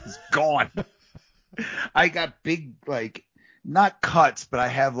 hours. It's gone. I got big, like, not cuts, but I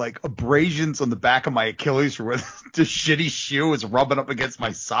have like abrasions on the back of my Achilles where the shitty shoe was rubbing up against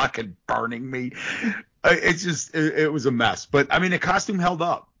my sock and burning me. It was a mess. But I mean, the costume held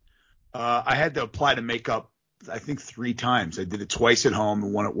up. I had to apply the makeup, I think 3 times. I did it twice at home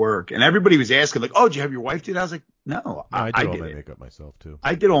and one at work. And everybody was asking, like, oh, did you have your wife do it? I was like, no, I did all did my it. makeup myself, too.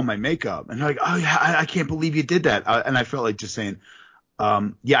 I did all my makeup. And they're like, oh, yeah, I can't believe you did that. And I felt like just saying,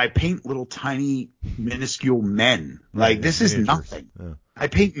 yeah, I paint little tiny minuscule men. Like, this is nothing. Yeah. I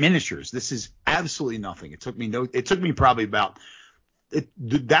paint miniatures. This is absolutely nothing. It took me probably about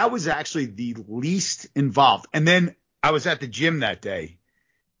that was actually the least involved. And then I was at the gym that day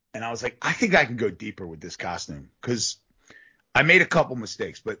and I was like, I think I can go deeper with this costume because I made a couple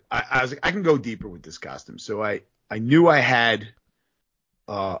mistakes, but I was like, I can go deeper with this costume. So I knew I had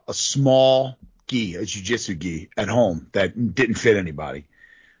a small gi, a jiu-jitsu gi at home that didn't fit anybody.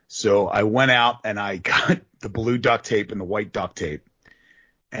 So I went out and I got the blue duct tape and the white duct tape.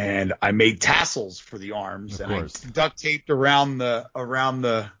 And I made tassels for the arms and I duct taped around the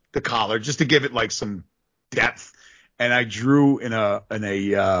collar just to give it like some depth. And I drew in a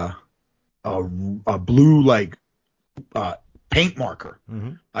blue like paint marker.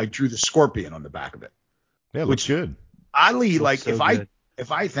 Mm-hmm. I drew the scorpion on the back of it. Yeah, it looks good. Oddly, like so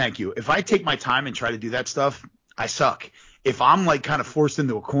if I take my time and try to do that stuff, I suck. If I'm like kind of forced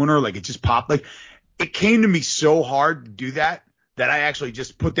into a corner, like it just popped, like it came to me so hard to do that I actually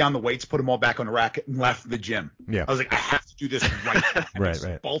just put down the weights, put them all back on the rack, and left the gym. Yeah. I was like, I have to do this right now.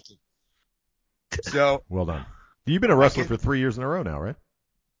 Right. Bolted. So well done. You've been a wrestler for 3 years in a row now, right?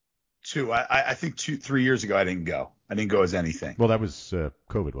 2. I think 3 years ago I didn't go. I didn't go as anything. Well, that was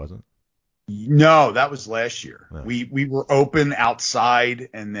COVID, wasn't it? No, that was last year. No. We were open outside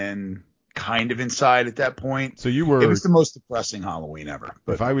and then kind of inside at that point. So you were. It was the most depressing Halloween ever.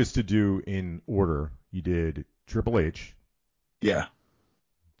 But if I was to do in order, you did Triple H. Yeah.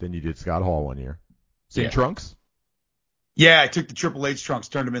 Then you did Scott Hall one year. Same trunks? Yeah, I took the Triple H trunks,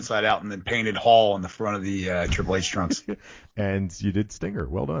 turned them inside out, and then painted Hall on the front of the Triple H trunks. And you did Stinger.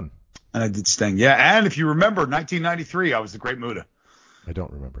 Well done. And I did Sting. Yeah, and if you remember, 1993, I was the Great Muta. I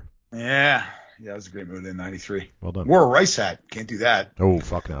don't remember. Yeah, I was the Great Muta in 93. Well done. Wore a rice hat. Can't do that. Oh,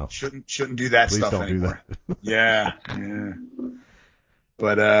 fuck no. Shouldn't do that Please stuff don't anymore. Do that. Yeah.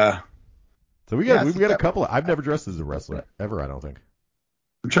 But so we got a couple. I've never dressed as a wrestler ever. I don't think.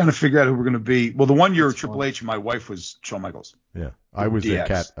 I'm trying to figure out who we're going to be. Well, the one year of Triple H, my wife was Shawn Michaels. Yeah, I was DX. a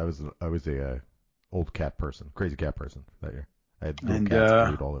cat. I was a old cat person, crazy cat person that year. I had little cats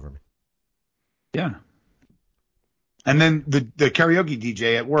glued all over me. Yeah. And then the karaoke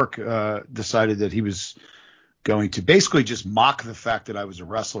DJ at work decided that he was going to basically just mock the fact that I was a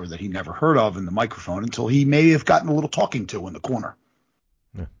wrestler that he never heard of in the microphone until he may have gotten a little talking to in the corner.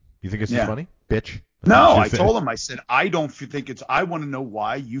 Yeah. You think it's funny? Bitch. No, I told him, I said, I don't think I want to know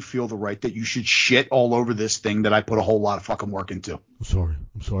why you feel the right that you should shit all over this thing that I put a whole lot of fucking work into. I'm sorry.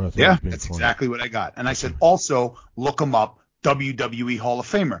 Yeah, that's exactly what I got. And I said, also look him up. WWE Hall of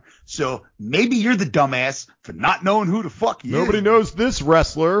Famer. So maybe you're the dumbass for not knowing who the fuck he is. Nobody knows this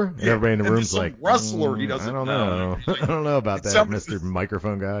wrestler. And everybody in the room's like, wrestler he doesn't know. I don't know about that, Mr.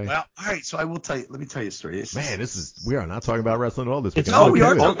 Microphone guy. Well, all right, so I will tell you. Let me tell you a story. We are not talking about wrestling at all this week. We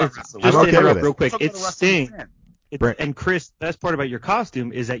are talking about wrestling. Just to interrupt real quick. It's Sting. And Chris, the best part about your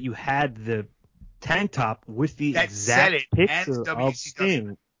costume is that you had the tank top with the exact picture of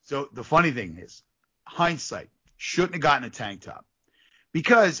Sting. So the funny thing is, hindsight. Shouldn't have gotten a tank top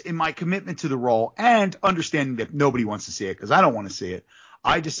because in my commitment to the role and understanding that nobody wants to see it because I don't want to see it,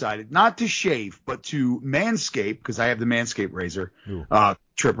 I decided not to shave but to manscape because I have the Manscaped razor,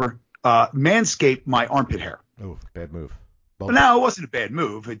 Tripper, manscape my armpit hair. Oh, bad move. But no, it wasn't a bad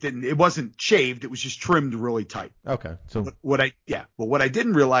move. It wasn't shaved. It was just trimmed really tight. Okay. So what I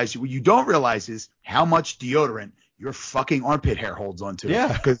didn't realize, what you don't realize is how much deodorant your fucking armpit hair holds onto.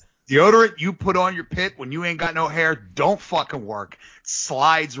 Yeah. Because deodorant you put on your pit when you ain't got no hair don't fucking work. It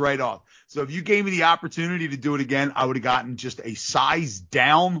slides right off. So if you gave me the opportunity to do it again, I would have gotten just a size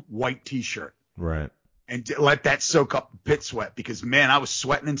down white t-shirt. Right. And let that soak up pit sweat because, man, I was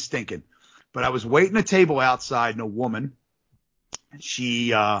sweating and stinking. But I was waiting a table outside and a woman,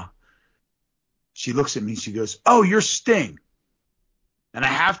 she looks at me. She goes, "Oh, you're Sting." And I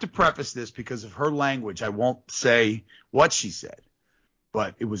have to preface this because of her language. I won't say what she said.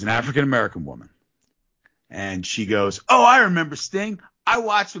 But it was an African-American woman. And she goes, "Oh, I remember Sting. I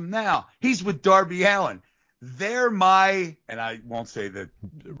watch him now. He's with Darby Allin. They're my," and I won't say the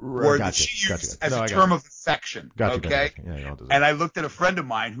word that she used as a term of affection. Okay? Yeah, and I looked at a friend of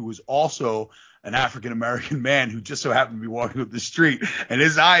mine who was also an African-American man who just so happened to be walking up the street. And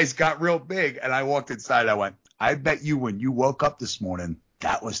his eyes got real big. And I walked inside. I went, "I bet you when you woke up this morning,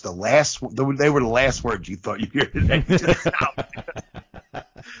 that was the last – they were the last words you thought you'd hear today."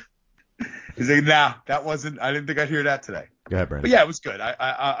 He's like, "Nah, that wasn't. I didn't think I'd hear that today." Go ahead, Brandon. But yeah, it was good.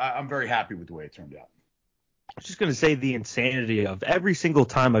 I'm very happy with the way it turned out. I was just gonna say the insanity of every single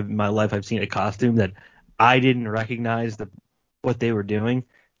time in my life I've seen a costume that I didn't recognize what they were doing.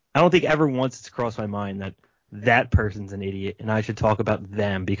 I don't think ever once it's crossed my mind that person's an idiot and I should talk about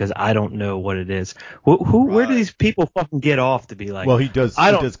them because I don't know what it is. Where do these people fucking get off to be like? Well, he does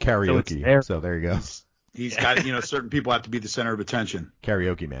karaoke, so there you go. He's got, certain people have to be the center of attention.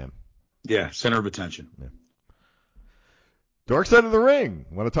 Karaoke man. Yeah, center of attention. Yeah. Dark Side of the Ring.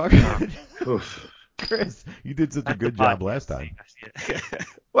 Want to talk about it? Chris, you did such a good job last time.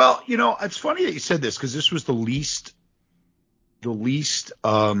 Well, it's funny that you said this because this was the least,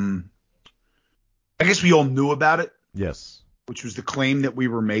 I guess we all knew about it. Yes. Which was the claim that we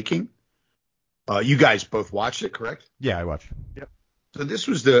were making. You guys both watched it, correct? Yeah, I watched it. Yep. So this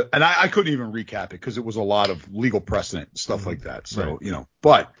was and I couldn't even recap it because it was a lot of legal precedent and stuff like that. So,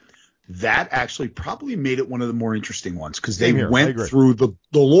 but that actually probably made it one of the more interesting ones because they went through the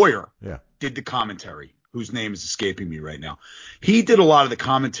lawyer, did the commentary, whose name is escaping me right now. He did a lot of the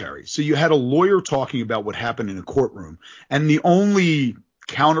commentary. So you had a lawyer talking about what happened in a courtroom, and the only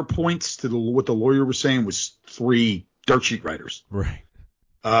counterpoints to what the lawyer was saying was 3 dirt sheet writers. Right.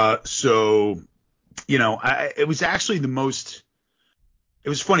 So, it was actually the most. It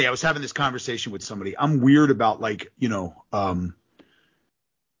was funny. I was having this conversation with somebody. I'm weird about wanting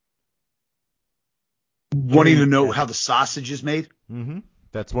to know how the sausage is made. Mm-hmm.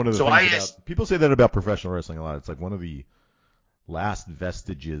 That's one of the things people say that about professional wrestling a lot. It's like one of the last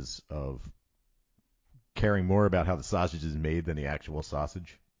vestiges of caring more about how the sausage is made than the actual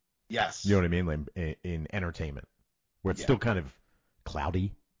sausage. Yes. You know what I mean? Like in entertainment, where it's still kind of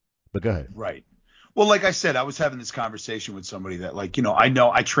cloudy. But go ahead. Right. Well, like I said, I was having this conversation with somebody that, I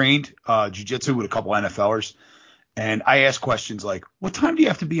trained jiu-jitsu with a couple NFLers, and I asked questions like, "What time do you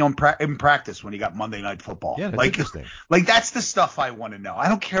have to be in practice when you got Monday Night Football?" Yeah, that's interesting. Like that's the stuff I want to know. I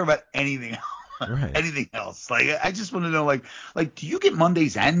don't care about anything Right. anything else. Like, I just want to know, like, do you get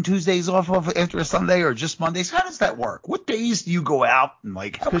Mondays and Tuesdays off after a Sunday, or just Mondays? How does that work? What days do you go out and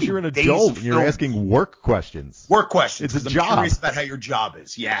because you're an adult and you're asking work questions. Work questions. It's a job. I'm curious about how your job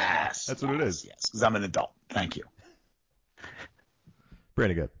is. Yes, that's what it is. Yes, because I'm an adult. Thank you.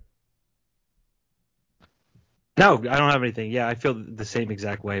 Pretty good. No, I don't have anything. Yeah, I feel the same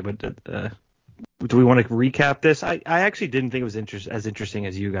exact way. But do we want to recap this? I actually didn't think it was as interesting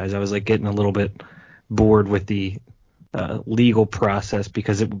as you guys. I was getting a little bit bored with the legal process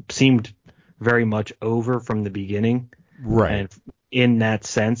because it seemed very much over from the beginning. Right. And in that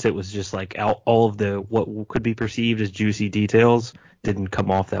sense, it was just like all of the what could be perceived as juicy details didn't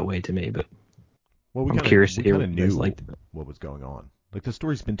come off that way to me. But Well, I'm curious to hear we what knew you guys liked. what was going on. Like, the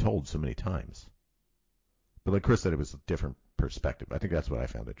story's been told so many times. But like Chris said, it was a different perspective. I think that's what I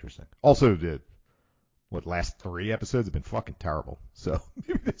found interesting. Also, the last 3 episodes have been fucking terrible. So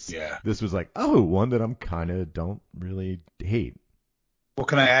maybe this was like, one that I'm kind of don't really hate. Well,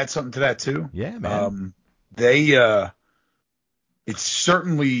 can I add something to that too? Yeah, man. It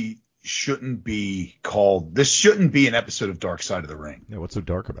certainly shouldn't be called. This shouldn't be an episode of Dark Side of the Ring. Yeah, what's so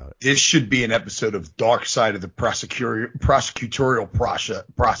dark about it? This should be an episode of Dark Side of the prosecutorial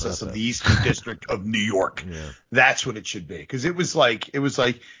process of the Eastern District of New York. Yeah. That's what it should be. Because it was like,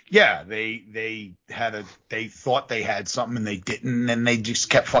 yeah, they thought they had something and they didn't, and they just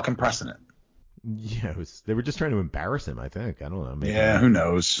kept fucking pressing it. Yeah, they were just trying to embarrass him, I think. I don't know. Maybe. Yeah, who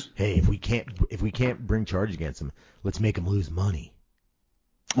knows? Hey, if we can't bring charges against him, let's make him lose money.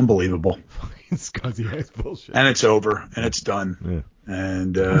 Unbelievable. Fucking scuzzy ass bullshit. And it's over, and it's done. Yeah.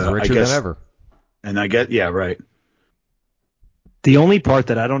 And He's richer than ever. And I get, yeah, right. The only part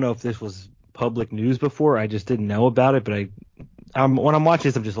that I don't know if this was public news before, I just didn't know about it, but when I'm watching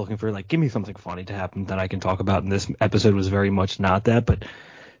this, I'm just looking for, like, give me something funny to happen that I can talk about, and this episode was very much not that, but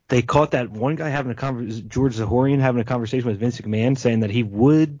they caught that one guy George Zahorian having a conversation with Vince McMahon saying that he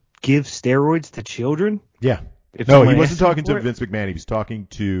would give steroids to children. Yeah. If No, he someone wasn't asked him talking to for it. Vince McMahon. He was talking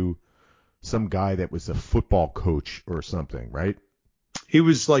to some guy that was a football coach or something, right? He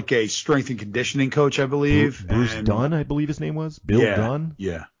was like a strength and conditioning coach, I believe. Bruce Dunn, I believe his name was. Bill Dunn?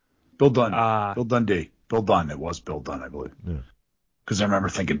 Yeah. Bill Dunn. Bill Dundee. Bill Dunn. It was Bill Dunn, I believe. Yeah. Because I remember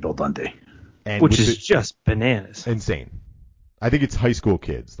thinking Bill Dundee. And which is just bananas. Insane. I think it's high school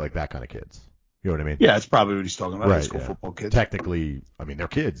kids, like that kind of kids. You know what I mean? Yeah, that's probably what he's talking about. Right, High school football kids. Technically, I mean, they're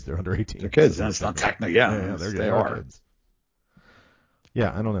kids. They're under 18. They're kids. So That's not technically. Yeah, they are kids. Yeah,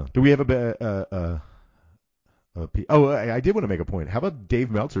 I don't know. Do we have I did want to make a point. How about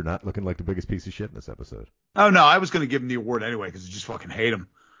Dave Meltzer not looking like the biggest piece of shit in this episode? Oh, no, I was going to give him the award anyway because I just fucking hate him.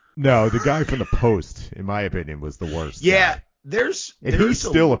 No, the guy from the Post, in my opinion, was the worst. Yeah, guy. there's he's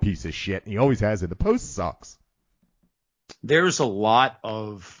still a piece of shit, and he always has it. The Post sucks. There's a lot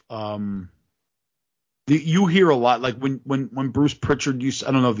of you hear a lot, like when Bruce Pritchard used,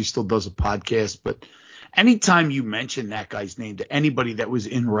 I don't know if he still does a podcast, but anytime you mention that guy's name to anybody that was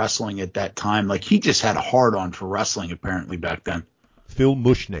in wrestling at that time, like he just had a hard on for wrestling apparently back then. Phil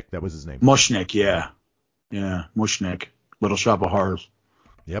Mushnick, that was his name. Mushnick, yeah, Mushnick, Little Shop of Horrors.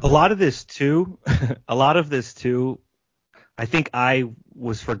 Yep. A lot of this too, I think I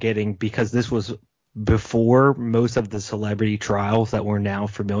was forgetting because this was before most of the celebrity trials that we're now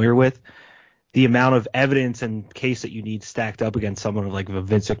familiar with. The amount of evidence and case that you need stacked up against someone of like a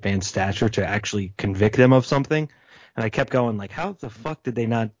Vince McMahon stature to actually convict them of something. And I kept going like, how the fuck did they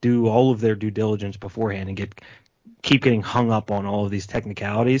not do all of their due diligence beforehand and keep getting hung up on all of these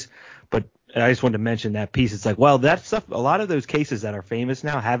technicalities? But I just wanted to mention that piece. It's like, well, that stuff, a lot of those cases that are famous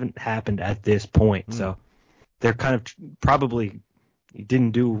now haven't happened at this point. So they're kind of probably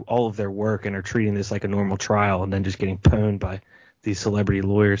didn't do all of their work and are treating this like a normal trial and then just getting pwned by these celebrity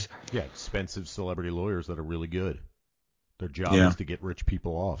lawyers. Yeah, expensive celebrity lawyers that are really good. Their job is to get rich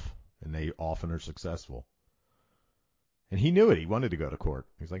people off, and they often are successful. And he knew it. He wanted to go to court.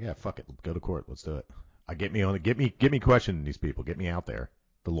 He's like, yeah, fuck it, go to court. Let's do it. Get me questioning these people. Get me out there.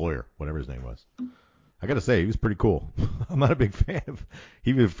 The lawyer, whatever his name was. I gotta say, he was pretty cool. I'm not a big fan of.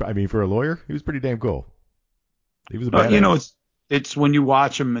 For a lawyer, he was pretty damn cool. He was a badass. It's when you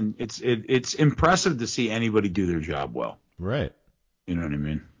watch him, and it's impressive to see anybody do their job well. Right. You know what I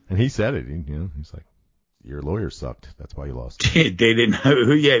mean? And he said it. He's like, your lawyer sucked. That's why you lost. They didn't.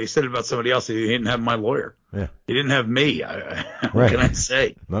 He said it about somebody else. He didn't have my lawyer. Yeah. He didn't have me. What can I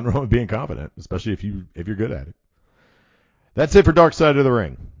say? Nothing wrong with being confident, especially if you're good at it. That's it for Dark Side of the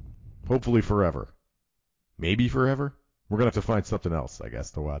Ring. Hopefully forever. Maybe forever. We're gonna have to find something else, I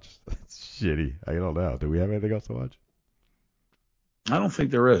guess, to watch. That's shitty. I don't know. Do we have anything else to watch? I don't think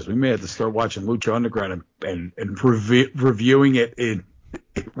there is. We may have to start watching Lucha Underground and reviewing it in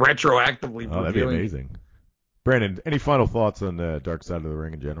retroactively. Oh, that'd be amazing. Brandon, any final thoughts on Dark Side of the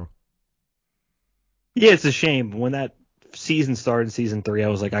Ring in general? Yeah, it's a shame. When that season started, season 3, I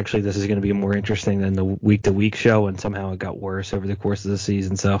was like, actually, this is going to be more interesting than the week-to-week show, and somehow it got worse over the course of the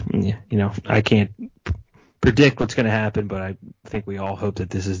season. So, I can't predict what's going to happen, but I think we all hope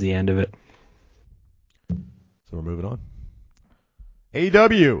that this is the end of it. So we're moving on.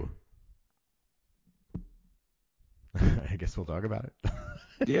 AEW. I guess we'll talk about it.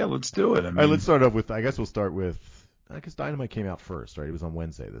 Yeah, let's do it. All right, let's start off with, I guess we'll start with Because Dynamite came out first, right? It was on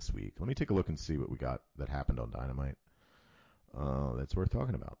Wednesday this week. Let me take a look and see what we got that happened on Dynamite. That's worth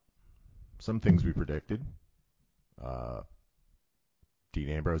talking about. Some things we predicted. Dean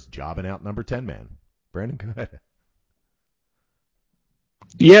Ambrose jobbing out number 10 man. Brandon, go ahead.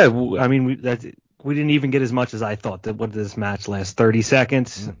 Yeah, I mean, we didn't even get as much as I thought. What did this match last? 30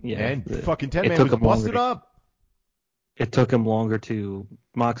 seconds? Yeah. And fucking 10 man was busted up. It took him longer to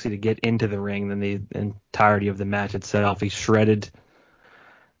Moxley to get into the ring than the entirety of the match itself. He shredded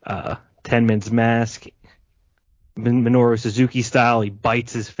 10 Man's mask, Minoru Suzuki style. He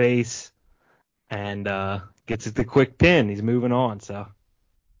bites his face and gets the quick pin. He's moving on. So,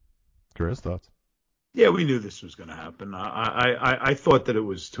 Chris, thoughts? Yeah, we knew this was going to happen. I thought that it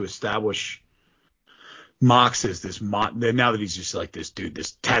was to establish Mox as this now that he's just like this dude,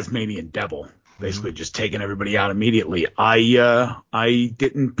 this Tasmanian devil, basically just taking everybody out immediately. I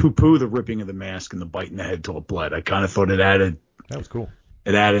didn't poo-poo the ripping of the mask and the bite in the head till it bled. I kind of thought that was cool.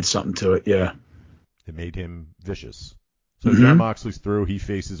 It added something to it, yeah. It made him vicious. So Jon Moxley's through. He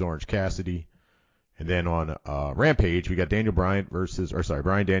faces Orange Cassidy. And then on Rampage, we got Bryan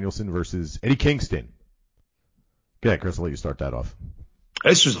Danielson versus Eddie Kingston. Go ahead, Chris. I'll let you start that off.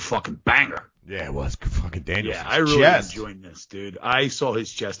 This was a fucking banger. Yeah, it was fucking Danielson's Yeah, I really chest. enjoyed this, dude. I saw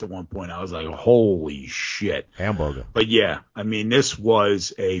his chest at one point. I was like, holy shit. Hamburger. But yeah, I mean, this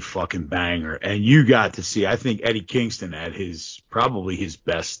was a fucking banger. And you got to see, I think Eddie Kingston at probably his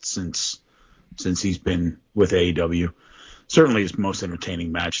best since he's been with AEW. Certainly his most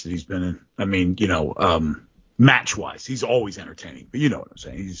entertaining match that he's been in. I mean, match-wise, he's always entertaining. But you know what I'm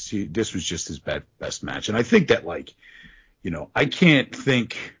saying. This was just his best match. And I think that, I can't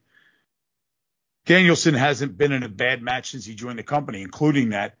think Danielson hasn't been in a bad match since he joined the company, including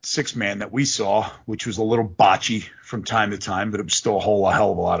that 6-man that we saw, which was a little botchy from time to time, but it was still a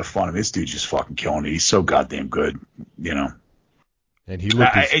hell of a lot of fun. I mean, this dude's just fucking killing it. He's so goddamn good, And he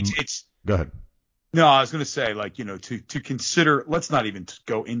looked Go ahead. No, I was going to say, to consider, let's not even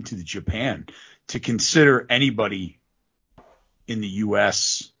go into the Japan, to consider anybody in the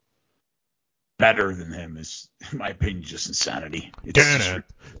U.S. better than him is, in my opinion, just insanity.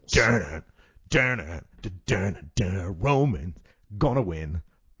 Roman gonna win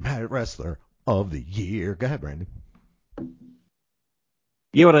Wrestler of the Year. Go ahead, Brandon.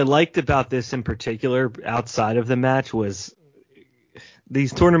 Yeah, what I liked about this in particular, outside of the match, was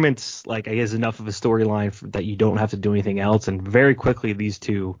these tournaments, I guess, enough of a storyline that you don't have to do anything else. And very quickly, these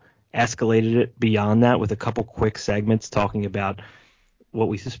two escalated it beyond that with a couple quick segments talking about what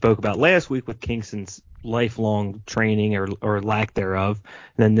we spoke about last week with Kingston's lifelong training or lack thereof.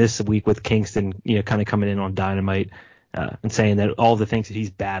 And then this week with Kingston, kind of coming in on Dynamite and saying that all the things that he's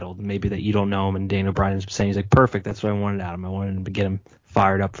battled, maybe that you don't know him. And Daniel Bryan's saying, he's like, perfect. That's what I wanted out of him. I wanted him to get him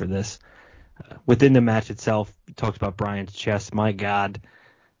fired up for this. Within the match itself, talked about Bryan's chest. My God,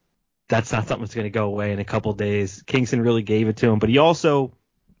 that's not something that's going to go away in a couple days. Kingston really gave it to him, but he also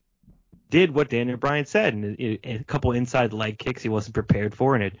did what Daniel Bryan said, and a couple inside leg kicks he wasn't prepared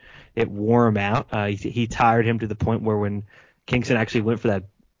for, and it wore him out. He tired him to the point where when Kingston actually went for that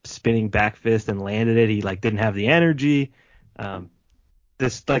spinning back fist and landed it, he didn't have the energy. The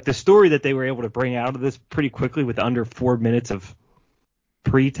story that they were able to bring out of this pretty quickly with under 4 minutes of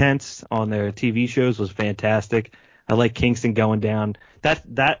pretense on their TV shows was fantastic. I like Kingston going down.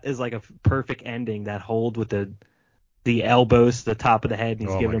 That is like a perfect ending. That hold with the elbows to the top of the head, and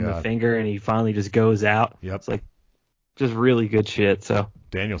he's giving him the finger, and he finally just goes out. Yep. It's just really good shit. So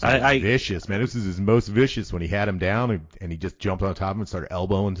Danielson was vicious, man. This is his most vicious when he had him down and he just jumped on top of him and started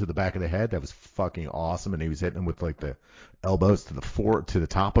elbowing to the back of the head. That was fucking awesome. And he was hitting him with the elbows to the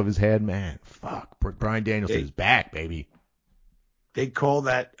top of his head. Man, fuck. Bryan Danielson is back, baby. They call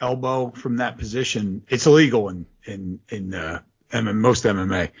that elbow from that position. It's illegal in most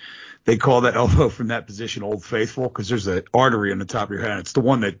MMA. They call that elbow from that position Old Faithful because there's an artery on the top of your head. It's the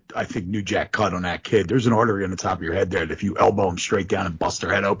one that I think New Jack cut on that kid. There's an artery on the top of your head there that if you elbow him straight down and bust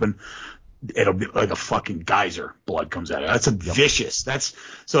their head open, it'll be like a fucking geyser. Blood comes out of it. That's vicious. That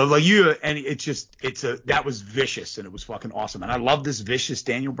was vicious, and it was fucking awesome. And I love this vicious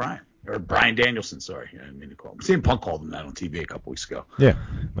Daniel Bryan. Or Bryan Danielson, sorry. I didn't mean to call him. CM Punk called him that on TV a couple weeks ago. Yeah.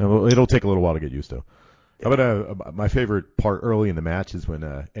 Well, it'll take a little while to get used to. How about my favorite part early in the match is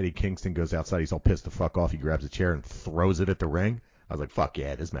when Eddie Kingston goes outside. He's all pissed the fuck off. He grabs a chair and throws it at the ring. I was like, fuck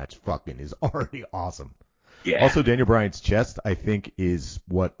yeah, this match fucking is already awesome. Yeah. Also, Daniel Bryan's chest, I think, is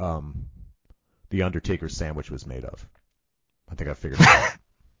what the Undertaker's sandwich was made of. I think I figured it out.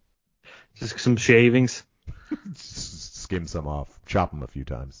 Just some shavings. Skim some off. Chop them a few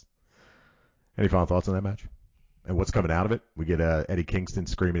times. Any final thoughts on that match? And what's coming out of it? We get Eddie Kingston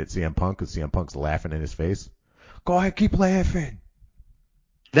screaming at CM Punk because CM Punk's laughing in his face. Go ahead, keep laughing.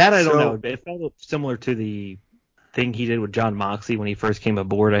 That I don't know. It felt similar to the thing he did with John Moxley when he first came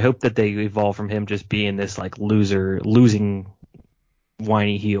aboard. I hope that they evolve from him just being this like losing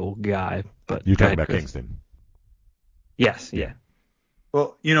whiny heel guy. But You're talking about Kingston. Yes, yeah.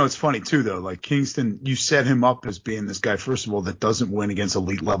 Well, it's funny too though. Like Kingston, you set him up as being this guy, first of all, that doesn't win against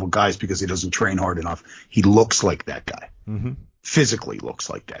elite level guys because he doesn't train hard enough. He looks like that guy. Mm-hmm. Physically looks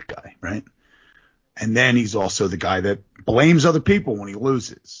like that guy, right? And then he's also the guy that blames other people when he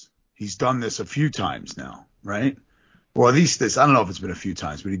loses. He's done this a few times now, right? Or at least I don't know if it's been a few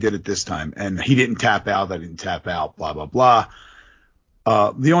times, but he did it this time. And he didn't tap out. I didn't tap out, blah, blah, blah.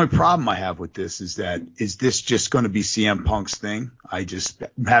 The only problem I have with this is this just going to be CM Punk's thing? I just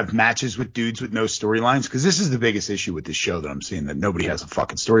have matches with dudes with no storylines? Because this is the biggest issue with this show that I'm seeing, that nobody has a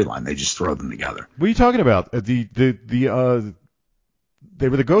fucking storyline. They just throw them together. What are you talking about? They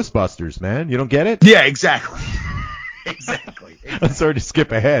were the Ghostbusters, man. You don't get it? Yeah, exactly. Exactly. I'm sorry to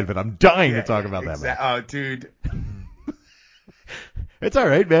skip ahead, but I'm dying to talk about that, man. Oh, dude. It's all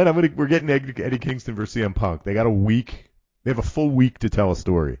right, man. We're getting Eddie Kingston versus CM Punk. They got a week. They have a full week to tell a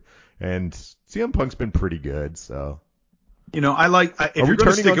story, and CM Punk's been pretty good. So, I like. If are we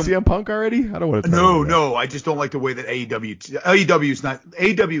turning on CM Punk already? I don't want to. No. I just don't like the way that AEW's not.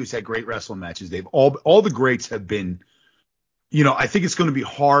 AEW's had great wrestling matches. They've all the greats have been. I think it's going to be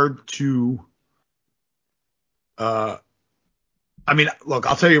hard to. Look,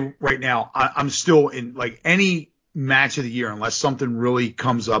 I'll tell you right now, I'm still in like any match of the year, unless something really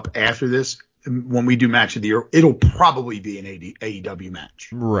comes up after this. When we do match of the year, it'll probably be an AEW match.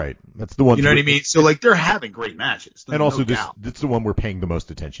 Right. That's the one. You know what I mean? So like they're having great matches. And also this the one we're paying the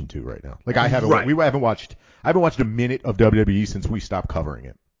most attention to right now. Like I haven't watched a minute of WWE since we stopped covering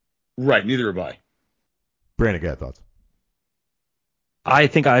it. Right. Neither have I. Brandon, got thoughts? I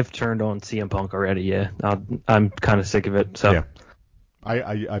think I've turned on CM Punk already. Yeah. I'm kind of sick of it. So. Yeah.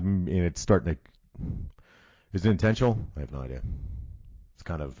 I mean, it's starting to. Is it intentional? I have no idea. It's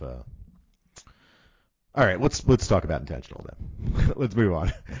kind of. All right, let's talk about intentional then. Let's move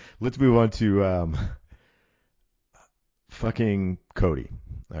on. Let's move on to fucking Cody.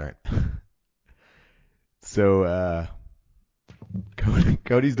 All right. So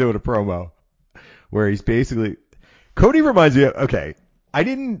Cody's doing a promo where he's basically Cody reminds me of I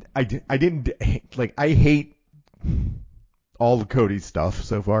hate all the Cody stuff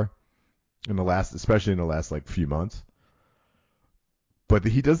so far especially in the last like few months. But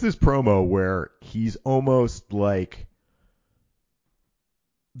he does this promo where he's almost like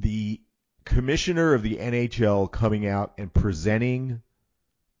the commissioner of the NHL coming out and presenting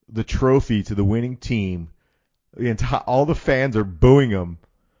the trophy to the winning team. All the fans are booing him,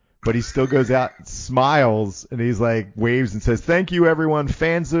 but he still goes out and smiles, and he's like waves and says, "Thank you, everyone,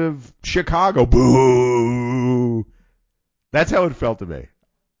 fans of Chicago." Boo! That's how it felt to me.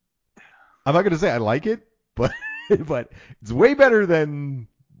 I'm not going to say I like it, but it's way better than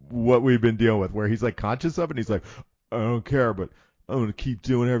what we've been dealing with, where he's like conscious of it, and he's like, "I don't care, but I'm going to keep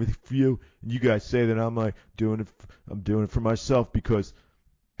doing everything for you." And you guys say that I'm like I'm doing it for myself because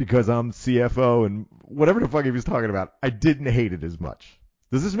I'm CFO and whatever the fuck he was talking about. I didn't hate it as much.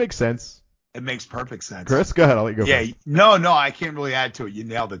 Does this make sense? It makes perfect sense. Chris, go ahead. I'll let you go. Yeah, first. no, I can't really add to it. You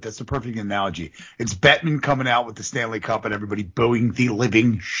nailed it. That's the perfect analogy. It's Bettman coming out with the Stanley Cup and everybody booing the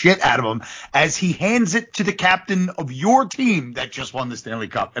living shit out of him as he hands it to the captain of your team that just won the Stanley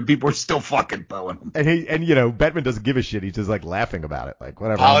Cup, and people are still fucking booing him. And Bettman doesn't give a shit. He's just like laughing about it, like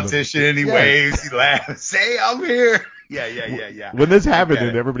whatever. Politician, he waves, he laughs. Say, I'm here. Yeah. When this happened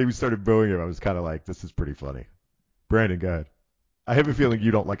and everybody started booing him, I was kind of like, this is pretty funny. Brandon, go ahead. I have a feeling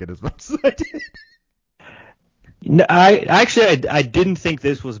you don't like it as much as I did. No, I didn't think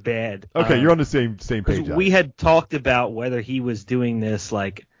this was bad. Okay, you're on the same page. We had talked about whether he was doing this,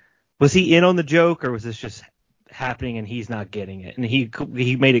 like, was he in on the joke or was this just happening and he's not getting it? And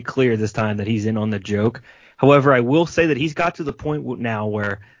he made it clear this time that he's in on the joke. However, I will say that he's got to the point now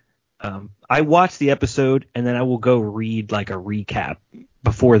where I watch the episode and then I will go read like a recap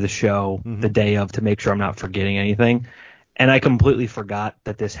before the show the day of to make sure I'm not forgetting anything. And I completely forgot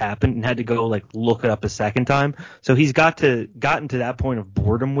that this happened and had to go like look it up a second time. So he's gotten to that point of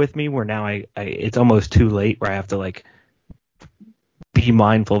boredom with me where now it's almost too late where I have to like be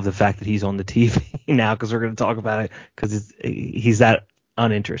mindful of the fact that he's on the TV now because we're going to talk about it because he's that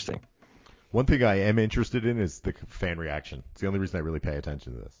uninteresting. One thing I am interested in is the fan reaction. It's the only reason I really pay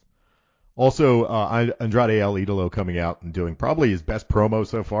attention to this. Also, Andrade El Idolo coming out and doing probably his best promo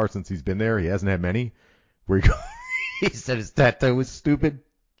so far since he's been there. He hasn't had many. Where he said his tattoo was stupid.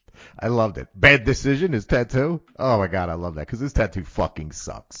 I loved it. Bad decision, his tattoo. Oh my god, I love that because his tattoo fucking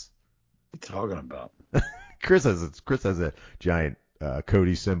sucks. What are you talking about? Chris has a giant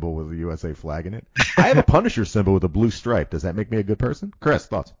Cody symbol with the USA flag in it. I have a Punisher symbol with a blue stripe. Does that make me a good person? Chris,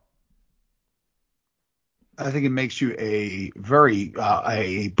 thoughts? I think it makes you a very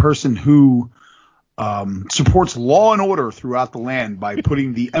a person who supports law and order throughout the land by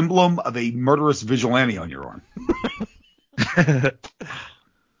putting the emblem of a murderous vigilante on your arm.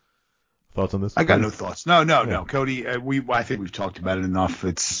 Thoughts on this? I got no thoughts. No. Cody, I think we've talked about it enough.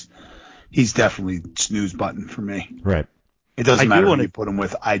 He's definitely snooze button for me. Right. It doesn't matter who you put him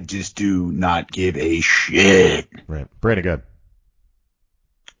with. I just do not give a shit. Right. Brandon, good.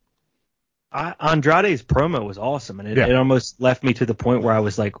 Andrade's promo was awesome, and it almost left me to the point where I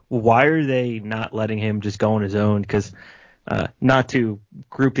was like, why are they not letting him just go on his own? Because not to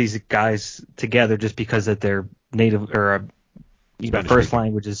group these guys together just because that they're native or first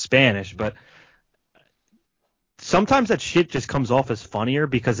language is Spanish, but sometimes that shit just comes off as funnier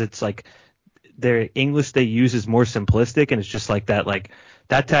because it's like their English they use is more simplistic, and it's just like that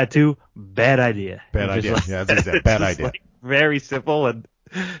tattoo, bad idea. Bad idea. Yeah, that's exactly. Bad idea. Like, very simple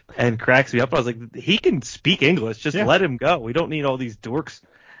and cracks me up. I was like, he can speak English. Just let him go. We don't need all these dorks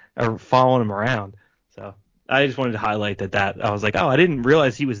following him around. So I just wanted to highlight that. I was like, oh, I didn't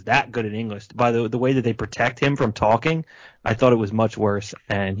realize he was that good at English. By the way that they protect him from talking, I thought it was much worse,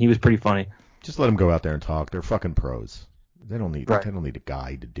 and he was pretty funny. Just let him go out there and talk. They're fucking pros. They don't need a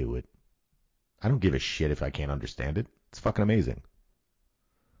guy to do it. I don't give a shit if I can't understand it. It's fucking amazing.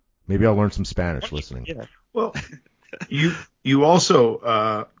 Maybe I'll learn some Spanish listening. Yeah. Well, you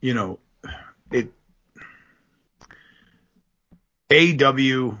also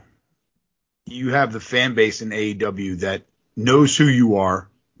AEW, you have the fan base in AEW that knows who you are,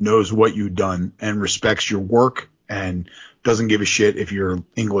 knows what you've done, and respects your work, and doesn't give a shit if you're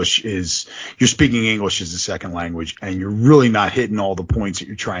speaking English as a second language and you're really not hitting all the points that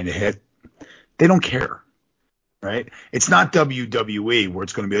you're trying to hit. They don't care, right? It's not WWE where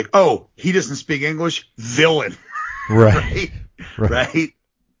it's going to be like, oh, he doesn't speak English, villain. Right. Right.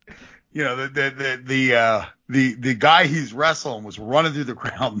 You know, the guy he's wrestling was running through the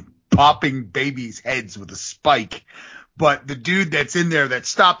crowd, popping babies' heads with a spike. But the dude that's in there that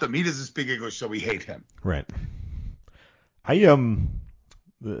stopped him, he doesn't speak English, so we hate him. Right. The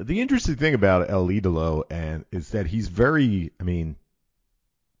interesting thing about El Idolo is that he's very,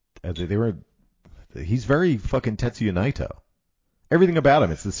 he's very fucking Tetsuya Naito. Everything about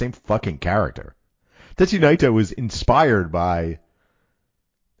him, it's the same fucking character. Tetsuya Naito was inspired by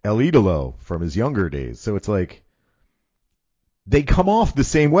El Idolo from his younger days, so it's like they come off the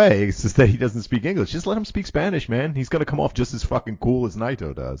same way. It's just that he doesn't speak English. Just let him speak Spanish, man. He's gonna come off just as fucking cool as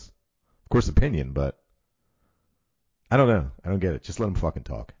Naito does. Of course, opinion, but I don't know. I don't get it. Just let him fucking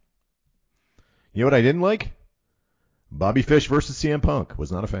talk. You know what I didn't like? Bobby Fish versus CM Punk.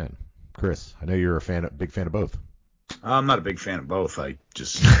 Was not a fan. Chris, I know you're a big fan of both. I'm not a big fan of both. I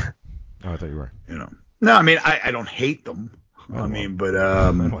just oh, I thought you were. No, I don't hate them. I don't hate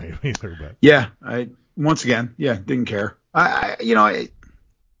either, but yeah, didn't care. The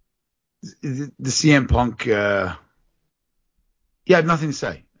CM Punk, I have nothing to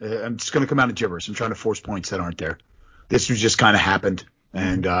say. I'm just going to come out of gibberish. I'm trying to force points that aren't there. This was just kind of happened,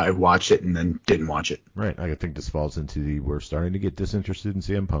 and I watched it and then didn't watch it. Right. I think this falls into we're starting to get disinterested in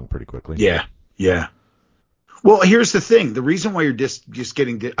CM Punk pretty quickly. Yeah. Well, here's the thing. The reason why you're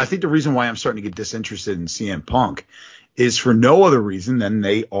I think the reason why I'm starting to get disinterested in CM Punk is for no other reason than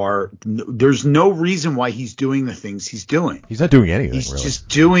there's no reason why he's doing the things he's doing. He's not doing anything, he's really.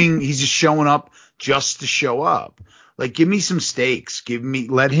 He's just showing up just to show up. Like, give me some stakes.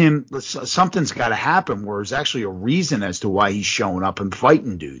 Something's got to happen where there's actually a reason as to why he's showing up and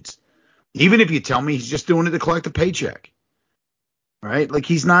fighting dudes. Even if you tell me he's just doing it to collect a paycheck. Right? Like,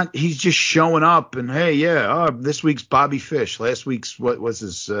 he's just showing up and, hey, this week's Bobby Fish. Last week's, what was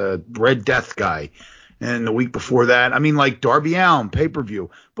his, Red Death guy. And the week before that, like Darby Allin, pay-per-view.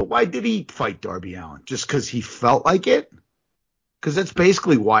 But why did he fight Darby Allin? Just because he felt like it? Because that's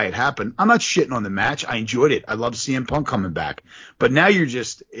basically why it happened. I'm not shitting on the match. I enjoyed it. I love CM Punk coming back. But now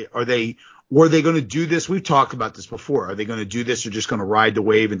are they going to do this? We've talked about this before. Are they going to do this or just going to ride the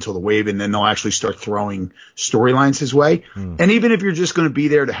wave until the wave and then they'll actually start throwing storylines his way? And even if you're just going to be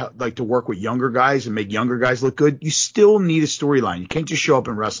there to help, to work with younger guys and make younger guys look good, you still need a storyline. You can't just show up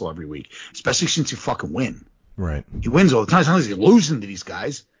and wrestle every week, especially since you fucking win. Right. He wins all the time. As long as he's losing to these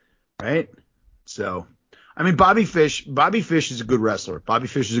guys. Right. So, Bobby Fish is a good wrestler. Bobby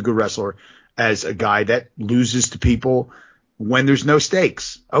Fish is a good wrestler as a guy that loses to people when there's no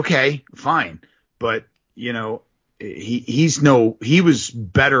stakes. Okay, fine. But, he was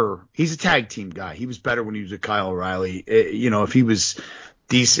better. He's a tag team guy. He was better when he was with Kyle O'Reilly. If he was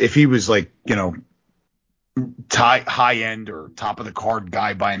high end or top of the card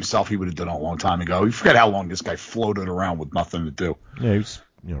guy by himself, he would have done it a long time ago. You forget how long this guy floated around with nothing to do. Yeah, he was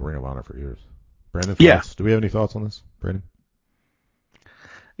Ring of Honor for years. Brandon, thoughts? Yeah. Do we have any thoughts on this, Brandon?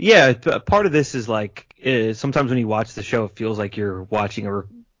 Yeah, part of this is like sometimes when you watch the show, it feels like you're watching a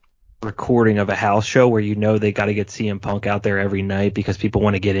recording of a house show where they got to get CM Punk out there every night because people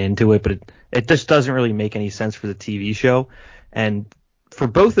want to get into it, but it just doesn't really make any sense for the TV show. And for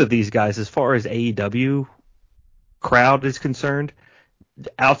both of these guys, as far as AEW crowd is concerned,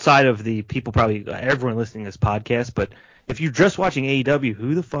 outside of the people, probably everyone listening to this podcast, but if you're just watching AEW,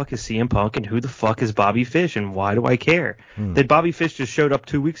 who the fuck is CM Punk and who the fuck is Bobby Fish and why do I care? That Bobby Fish just showed up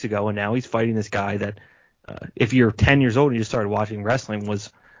 2 weeks ago and now he's fighting this guy that if you're 10 years old and you just started watching wrestling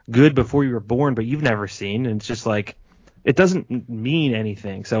was good before you were born, but you've never seen. And it's just like, it doesn't mean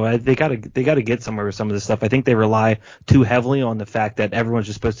anything. So they gotta get somewhere with some of this stuff. I think they rely too heavily on the fact that everyone's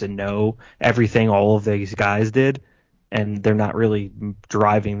just supposed to know everything all of these guys did, and they're not really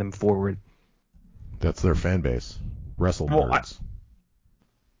driving them forward. That's their fan base. Wrestle nerds.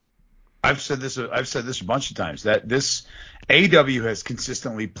 I've said this a bunch of times that this AEW has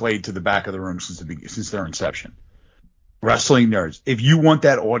consistently played to the back of the room since their inception. Wrestling nerds. If you want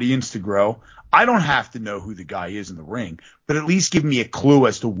that audience to grow, I don't have to know who the guy is in the ring, but at least give me a clue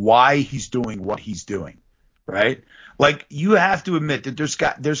as to why he's doing what he's doing, right? Like, you have to admit that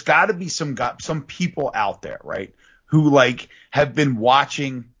there's got to be some people out there, right, who like have been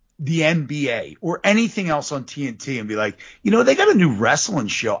watching the NBA or anything else on TNT and be like, they got a new wrestling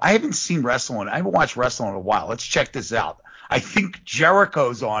show. I haven't seen wrestling. I haven't watched wrestling in a while. Let's check this out. I think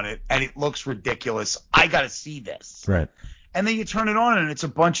Jericho's on it, and it looks ridiculous. I got to see this. Right. And then you turn it on, and it's a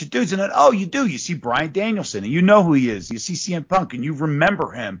bunch of dudes. And then, you do. You see Bryan Danielson, and you know who he is. You see CM Punk, and you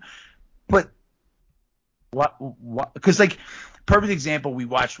remember him. But what? Because, like, perfect example, we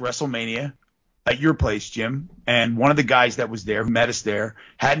watched WrestleMania at your place, Jim, and one of the guys that was there, who met us there,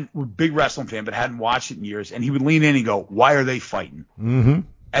 big wrestling fan, but hadn't watched it in years, and he would lean in and go, "Why are they fighting?" Mm-hmm.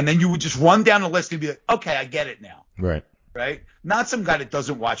 And then you would just run down the list and be like, "Okay, I get it now." Right. Right? Not some guy that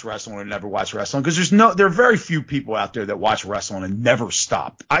doesn't watch wrestling or never watch wrestling, because there are very few people out there that watch wrestling and never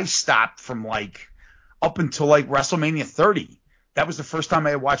stopped. I stopped from up until WrestleMania 30. That was the first time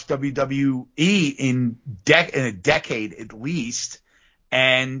I had watched WWE in a decade at least,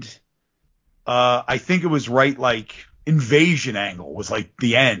 and I think it was Invasion Angle was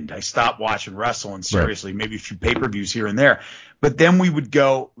the end. I stopped watching wrestling seriously, maybe a few pay-per-views here and there. But then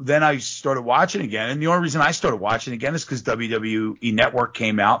then I started watching again. And the only reason I started watching again is because WWE Network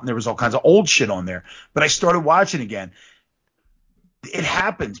came out and there was all kinds of old shit on there. But I started watching again. It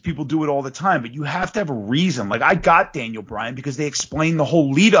happens. People do it all the time, but you have to have a reason. I got Daniel Bryan because they explained the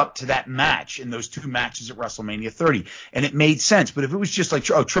whole lead up to that match in those two matches at WrestleMania 30, and it made sense. But if it was just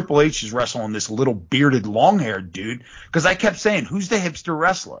Triple H is wrestling this little bearded, long-haired dude, because I kept saying, who's the hipster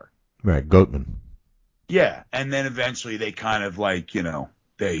wrestler? Right, Goatman. Yeah, and then eventually they kind of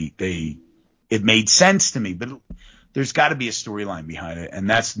it made sense to me, but there's got to be a storyline behind it, and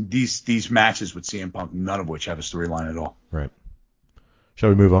that's these matches with CM Punk, none of which have a storyline at all. Right. Shall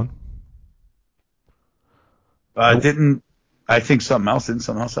we move on? I think something else.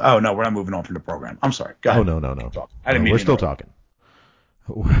 Oh, no, we're not moving on from the program. I'm sorry. Go ahead. Oh, no. I didn't mean we're still talking.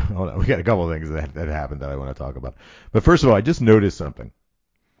 Hold on. We got a couple of things that happened that I want to talk about. But first of all, I just noticed something.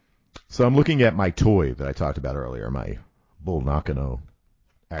 So I'm looking at my toy that I talked about earlier, my Bull Nakano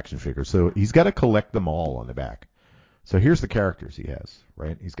action figure. So he's got to collect them all on the back. So here's the characters he has,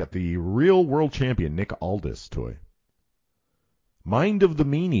 right? He's got the real world champion Nick Aldis toy. Mind of the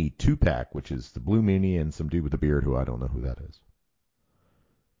Meanie 2-pack, which is the Blue Meanie and some dude with a beard who I don't know who that is.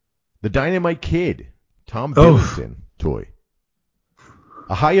 The Dynamite Kid, Tom Billington toy.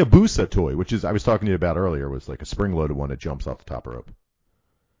 A Hayabusa toy, which is I was talking to you about earlier, was like a spring-loaded one that jumps off the top rope.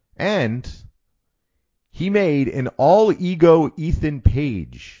 And he made an all-ego Ethan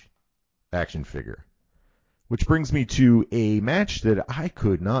Page action figure, which brings me to a match that I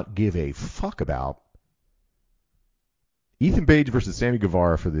could not give a fuck about. Ethan Page versus Sammy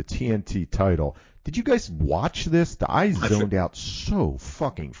Guevara for the TNT title. Did you guys watch this? I zoned out so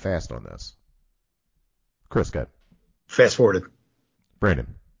fucking fast on this. Chris, go ahead. Fast forwarded.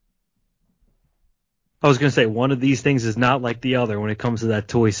 Brandon. I was going to say one of these things is not like the other when it comes to that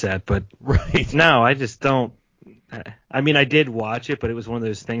toy set, but right. No, I just don't. I mean, I did watch it, but it was one of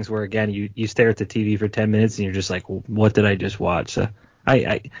those things where, again, you stare at the TV for 10 minutes and you're just like, what did I just watch? So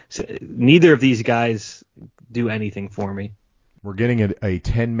neither of these guys do anything for me. We're getting a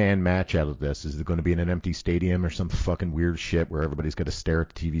 10-man match out of this. Is it going to be in an empty stadium or some fucking weird shit where everybody's got to stare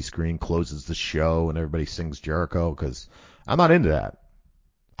at the TV screen, closes the show, and everybody sings Jericho? Because I'm not into that.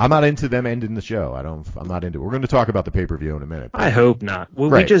 I'm not into them ending the show. I'm not into it. We're going to talk about the pay-per-view in a minute. I hope not.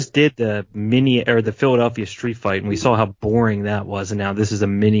 Well, Right. we just did the the Philadelphia street fight, and we saw how boring that was. And now this is a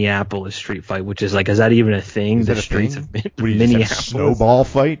Minneapolis street fight, which is like, is that even a thing? Is The that a streets thing? of What do you Minneapolis. just have snowball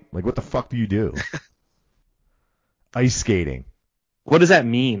fight? Like, what the fuck do you do? Ice skating. What does that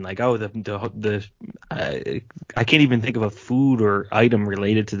mean? Like, oh, I can't even think of a food or item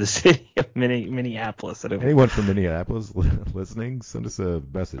related to the city of Minneapolis. Anyone from Minneapolis listening, send us a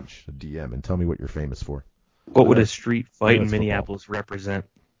message, a DM, and tell me what you're famous for. What would a street fight in that's Minneapolis represent?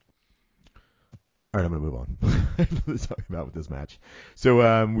 All right, I'm going to move on. Let's talk about with this match.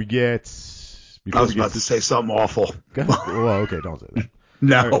 So we get... I was about to say something awful. Well, okay, don't say that.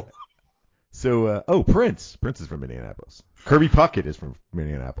 No. Right. So, Prince. Prince is from Minneapolis. Kirby Puckett is from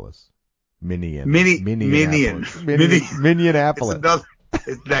Minneapolis. Minneapolis.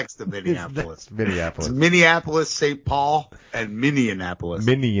 It's next to Minneapolis. Minneapolis. It's Minneapolis, St. Paul, and Minneapolis.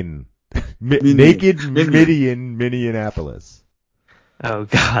 Naked Midian, Minneapolis. Oh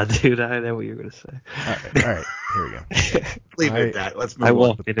God, dude, I know what you're gonna say. All right, here we go. Leave it at that. Let's move I on.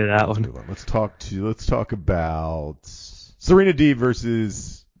 won't get it out. Let's move on. Let's talk about Serena Deeb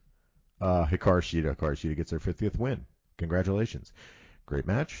versus Hikaru Shida. Hikaru Shida gets her 50th win. Congratulations. Great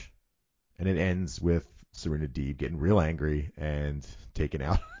match. And it ends with Serena Deeb getting real angry and taking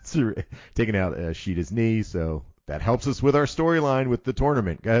out Shida's knee. So that helps us with our storyline with the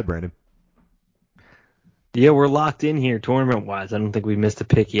tournament. Go ahead, Brandon. Yeah, we're locked in here tournament-wise. I don't think we missed a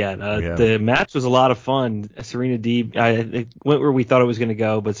pick yet. The match was a lot of fun. Serena Deeb, it went where we thought it was going to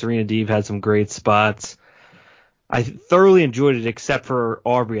go, but Serena Deeb had some great spots. I thoroughly enjoyed it, except for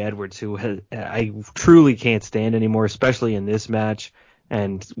Aubrey Edwards, who I truly can't stand anymore, especially in this match.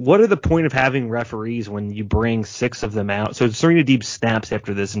 And what are the point of having referees when you bring 6 of them out? So Serena Deeb snaps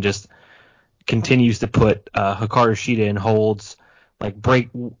after this and just continues to put Hikaru Shida in holds. Like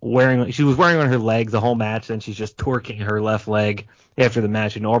she was wearing on her leg the whole match, then she's just torquing her left leg after the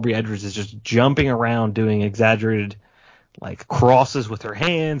match, and Aubrey Edwards is just jumping around doing exaggerated like crosses with her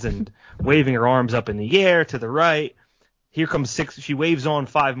hands and waving her arms up in the air to the right. Here comes 6. She waves on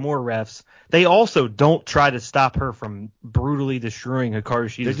 5 more refs. They also don't try to stop her from brutally destroying Hikaru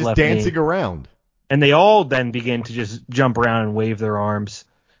Shida's left knee. They're just dancing around. And they all then begin to just jump around and wave their arms.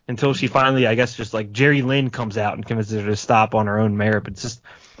 Until she finally, I guess, just like Jerry Lynn comes out and convinces her to stop on her own merit. But it's just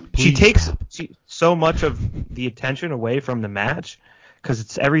she takes so much of the attention away from the match because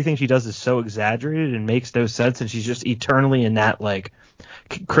it's everything she does is so exaggerated and makes no sense. And she's just eternally in that, like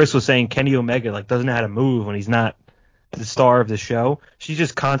Chris was saying, Kenny Omega like doesn't know how to move when he's not the star of the show. She's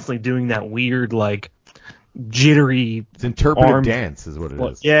just constantly doing that weird like jittery. It's interpretive dance is what it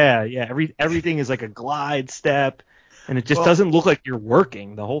is. Yeah. Everything is like a glide step. And it just doesn't look like you're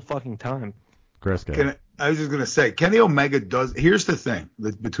working the whole fucking time. Chris, I was just going to say, Kenny Omega does – here's the thing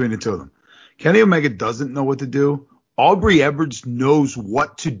between the two of them. Kenny Omega doesn't know what to do. Aubrey Edwards knows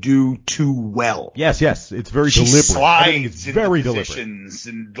what to do too well. Yes. It's very deliberate. Slides it's very deliberate.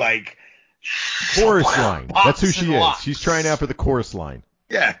 And like – chorus line. That's who she is. She's trying out for the chorus line.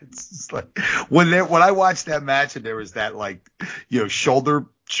 Yeah. It's just like when I watched that match and there was that like, shoulder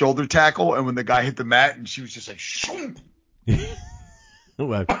tackle, and when the guy hit the mat and she was just like, shoom.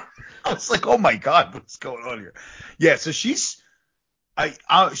 I was like, oh my God, what's going on here? Yeah, so she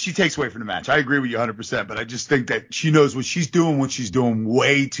takes away from the match. I agree with you 100%, but I just think that she knows what she's doing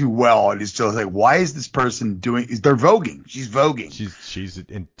way too well, and it's just like, why is this person they're voguing? She's voguing. She's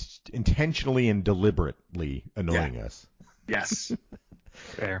intentionally and deliberately annoying us. Yes.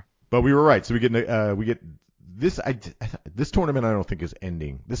 Fair. But we were right. So we get this. This tournament I don't think is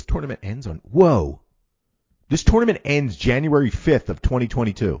ending. This tournament ends on. Whoa. This tournament ends January 5th of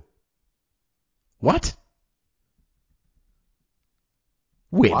 2022. What?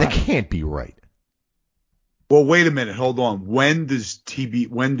 Wait, Why? that can't be right. Well, wait a minute. Hold on. When do they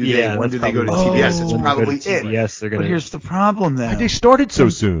go to TBS? It's probably it. But here's the problem then. They started so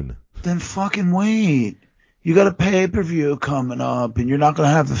soon. Then fucking wait. You got a pay-per-view coming up, and you're not going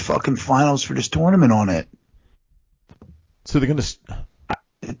to have the fucking finals for this tournament on it. So they're going to...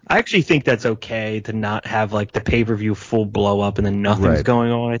 I actually think that's okay to not have like the pay-per-view full blow up and then nothing's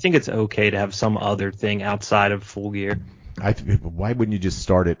going on. I think it's okay to have some other thing outside of Full Gear. Why wouldn't you just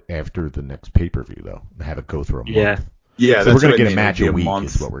start it after the next pay-per-view, though? Have it go through a month. Yeah, so we're going to get a match a week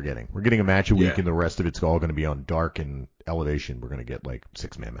is what we're getting. We're getting a match a week, and the rest of it's all going to be on Dark and Elevation. We're going to get like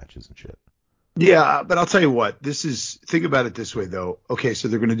 6-man matches and shit. Yeah, but I'll tell you what. Think about it this way, though. Okay, so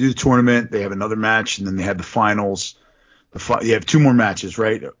they're going to do the tournament. They have another match, and then they have the finals. You have 2 more matches,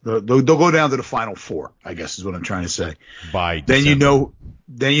 right? They'll go down to the final 4, I guess is what I'm trying to say. By then December.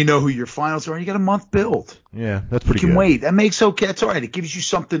 then you know who your finals are, and you got a month build. Yeah, that's pretty You can good. wait. That makes okay. That's all right. It gives you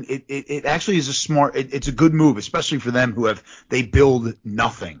something. It actually is a smart. It's a good move, especially for them they build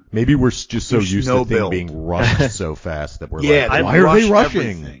nothing. Maybe we're just so There's used no to things build. being rushed so fast that we're Yeah, like, they why are they rush rushing?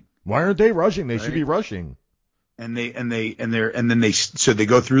 everything. Why aren't they rushing? They should Right. be rushing. And they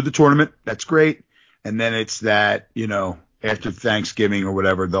go through the tournament. That's great. And then it's that, after Thanksgiving or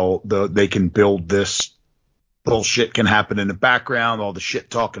whatever, they can build this. Little shit can happen in the background, all the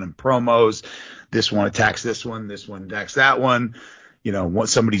shit talking and promos. This one attacks this one attacks that one.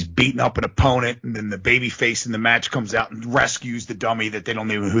 Once somebody's beating up an opponent, and then the baby face in the match comes out and rescues the dummy that they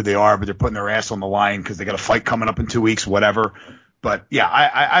don't even know who they are, but they're putting their ass on the line because they got a fight coming up in 2 weeks, whatever. But yeah,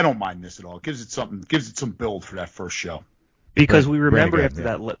 I don't mind this at all. It gives it some build for that first show. Because we remember Brandon,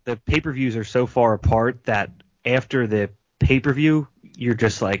 after that, the pay-per-views are so far apart that after the pay-per-view, you're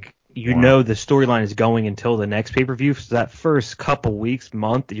just like, know the storyline is going until the next pay-per-view. So that first couple weeks,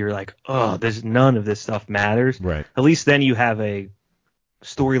 month, you're like, oh, there's none of this stuff matters. Right. At least then you have a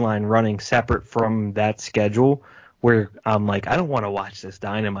storyline running separate from that schedule where I'm like, I don't want to watch this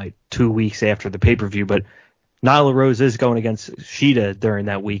Dynamite 2 weeks after the pay-per-view, but Nyla Rose is going against Shida during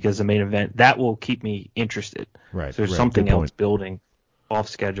that week as a main event. That will keep me interested. Right. So there's right. something Good else point. building off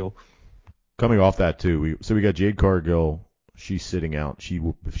schedule. Coming off that too, we got Jade Cargill. She's sitting out.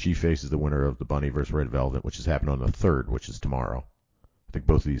 She faces the winner of the Bunny versus Red Velvet, which is happening on the 3rd, which is tomorrow. I think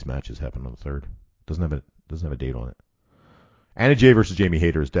both of these matches happen on the 3rd. Doesn't have a date on it. Anna Jay versus Jamie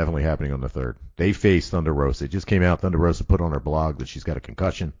Hayter is definitely happening on the 3rd. They face Thunder Rosa. It just came out. Thunder Rosa put on her blog that she's got a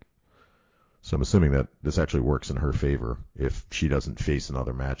concussion. So I'm assuming that this actually works in her favor if she doesn't face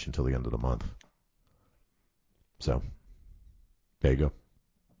another match until the end of the month. So there you go.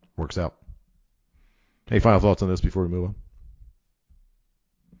 Works out. Any final thoughts on this before we move on?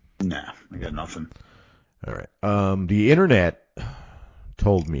 Nah, I got nothing. All right. The internet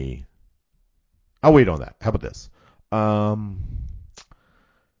told me. I'll wait on that. How about this? MJF.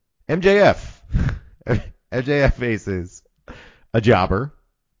 MJF faces a jobber,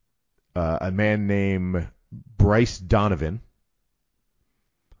 a man named Bryce Donovan,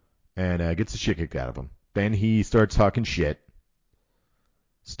 and gets the shit kicked out of him. Then he starts talking shit.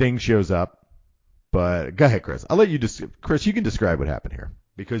 Sting shows up, but go ahead, Chris. I'll let you Chris, you can describe what happened here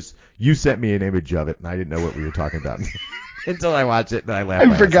because you sent me an image of it, and I didn't know what we were talking about until I watched it, and I laughed.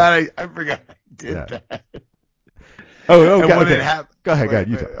 I forgot I did that. Oh, okay. And when Okay. it happened, Go ahead.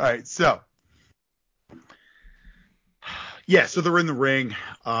 You talk. all right, so. Yeah, so they're in the ring.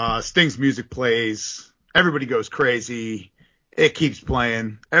 Sting's music plays. Everybody goes crazy. It keeps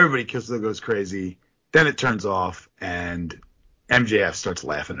playing. Everybody goes crazy. Then it turns off, and MJF starts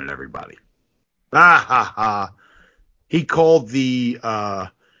laughing at everybody. Ha ha ha. He called the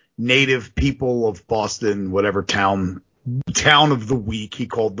native people of Boston, whatever town of the week, he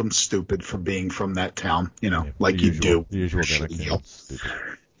called them stupid for being from that town, like you do. The usual gimmick.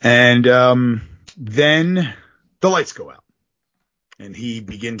 And then the lights go out. And he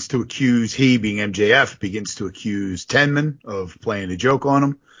being MJF, begins to accuse Tenman of playing a joke on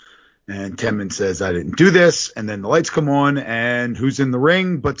him. And Tenman says, I didn't do this. And then the lights come on, and who's in the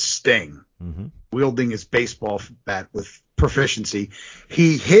ring but Sting, wielding his baseball bat with proficiency.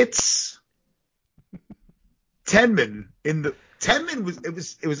 He hits Tenman Tenman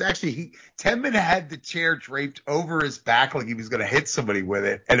had the chair draped over his back like he was going to hit somebody with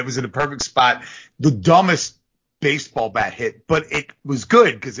it. And it was in a perfect spot. The dumbest baseball bat hit, but it was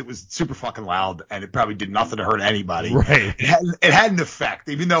good because it was super fucking loud and it probably did nothing to hurt anybody. Right. It had an effect,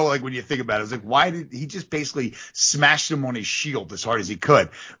 even though, like, when you think about it, it's like, why did he just basically smashed him on his shield as hard as he could?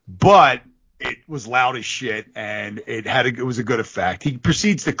 But it was loud as shit, and it was a good effect. He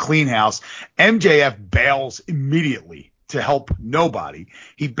proceeds to clean house. MJF bails immediately to help nobody.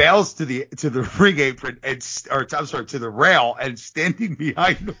 He bails to the ring apron to the rail, and standing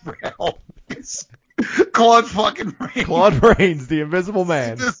behind the rail is Claude fucking Rains. Claude Rains, the Invisible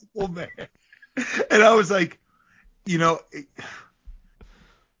Man. Invisible Man. And I was like, I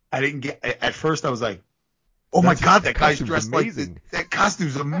didn't get. At first, I was like, "Oh my god, that guy's dressed amazing. That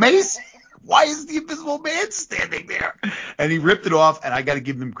costume's amazing. Why is the Invisible Man standing there?" And he ripped it off, and I got to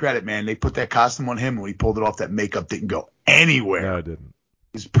give them credit, man. They put that costume on him, and when he pulled it off, that makeup didn't go anywhere. No, it didn't.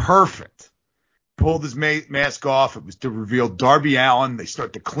 It was perfect. Pulled his mask off. It was to reveal Darby Allin. They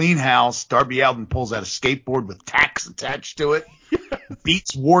start to clean house. Darby Allin pulls out a skateboard with tacks attached to it.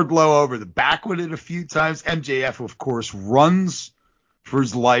 Beats Wardlow over the back with it a few times. MJF, of course, runs for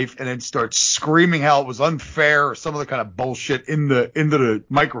his life and then starts screaming how it was unfair or some other kind of bullshit into the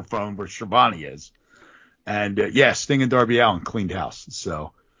microphone where Schiavone is. And Sting and Darby Allin cleaned house.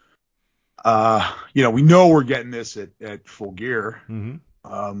 So, we know we're getting this at Full Gear. Mm-hmm.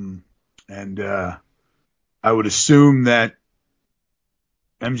 And I would assume that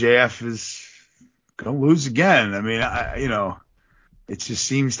MJF is going to lose again. I mean, it just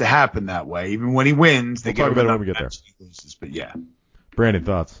seems to happen that way. Even when he wins, they We'll talk about it when we get there. He loses, but yeah. Brandon,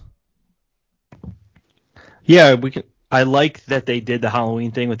 thoughts? Yeah, I like that they did the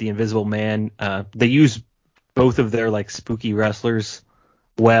Halloween thing with the Invisible Man. They use both of their like spooky wrestlers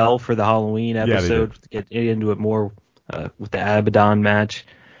well for the Halloween episode to get into it more with the Abaddon match.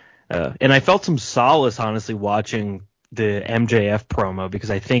 And I felt some solace, honestly, watching the MJF promo,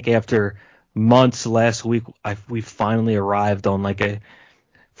 because I think after months last week, we finally arrived on like a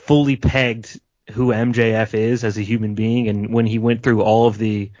fully pegged who MJF is as a human being. And when he went through all of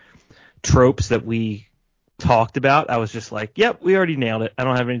the tropes that we talked about, I was just like, yep, we already nailed it. I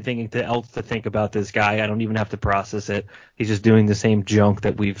don't have anything else to think about this guy. I don't even have to process it. He's just doing the same junk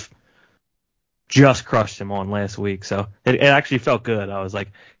that we've just crushed him on last week. So it actually felt good. I was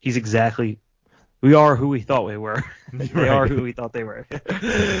like, we are who we thought we were. They are who we thought they were.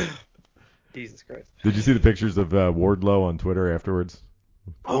 Jesus Christ. Did you see the pictures of Wardlow on Twitter afterwards?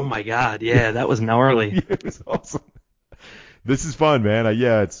 Oh my God. Yeah, that was gnarly. Yeah, it was awesome. This is fun, man.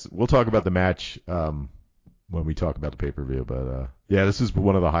 We'll talk about the match when we talk about the pay-per-view, but this is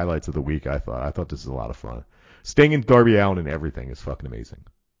one of the highlights of the week. I thought this is a lot of fun. Sting and Darby Allin and everything is fucking amazing.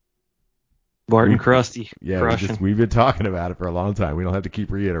 Barton Krusty. Yeah, we've been talking about it for a long time. We don't have to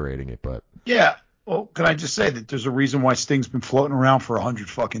keep reiterating it, but yeah. Well, can I just say that there's a reason why Sting's been floating around for 100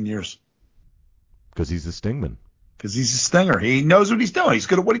 fucking years? Because he's a Stingman. Because he's a stinger. He knows what he's doing. He's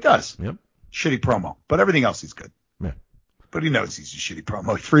good at what he does. Yep. Shitty promo, but everything else he's good. Yeah. But he knows he's a shitty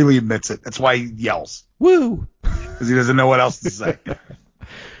promo. He freely admits it. That's why he yells. Woo! Because he doesn't know what else to say.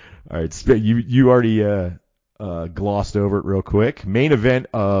 All right, you already glossed over it real quick. Main event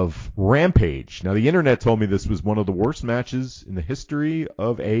of Rampage. Now, the internet told me this was one of the worst matches in the history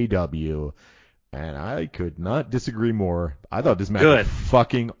of AEW, and I could not disagree more. I thought this match was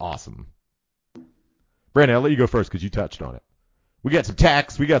fucking awesome. Brandon, I'll let you go first because you touched on it. We got some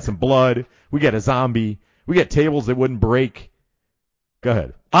tacks, we got some blood, we got a zombie, we got tables that wouldn't break. Go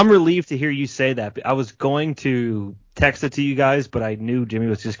ahead. I'm relieved to hear you say that. I was going to text it to you guys, but I knew Jimmy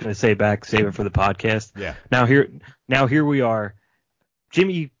was just going to say back, save it for the podcast. Yeah. Now here we are.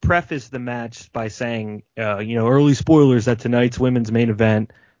 Jimmy prefaced the match by saying, early spoilers that tonight's women's main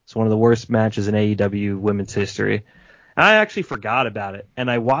event is one of the worst matches in AEW women's history. And I actually forgot about it,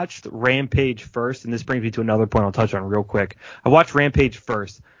 and I watched Rampage first, and this brings me to another point I'll touch on real quick. I watched Rampage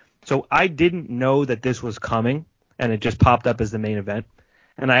first, so I didn't know that this was coming, and it just popped up as the main event.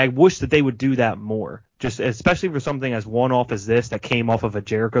 And I wish that they would do that more, just especially for something as one-off as this that came off of a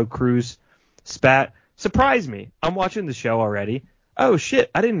Jericho Cruise spat. Surprised me. I'm watching the show already. Oh,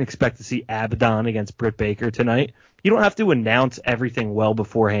 shit, I didn't expect to see Abaddon against Britt Baker tonight. You don't have to announce everything well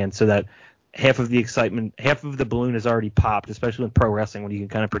beforehand so that half of the excitement, half of the balloon is already popped, especially in pro wrestling when you can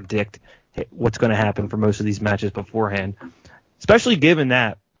kind of predict what's going to happen for most of these matches beforehand. Especially given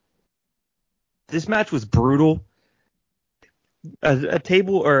that this match was brutal. A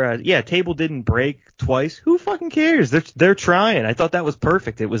table didn't break twice. Who fucking cares? They're trying. I thought that was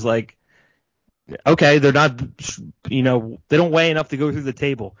perfect. It was like, okay, they're not, they don't weigh enough to go through the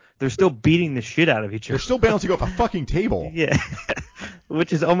table. They're still beating the shit out of each other. They're still bouncing off a fucking table. Yeah,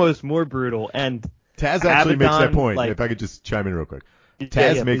 which is almost more brutal. And Taz actually makes that point. Like, if I could just chime in real quick,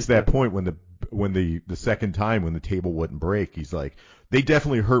 Taz makes that point when the second time when the table wouldn't break. He's like, they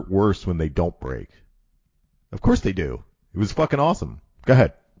definitely hurt worse when they don't break. Of course they do. It was fucking awesome. Go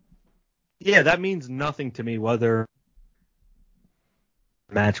ahead. Yeah, that means nothing to me whether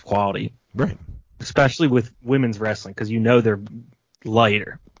match quality. Right. Especially with women's wrestling, because they're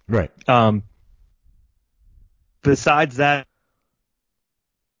lighter. Right. Besides that,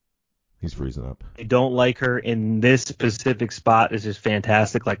 he's freezing up. I don't like her in this specific spot. Is just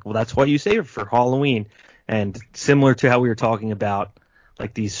fantastic. Like, well, that's why you save her for Halloween. And similar to how we were talking about,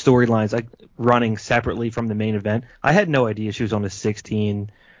 like, these storylines, like, running separately from the main event. I had no idea she was on a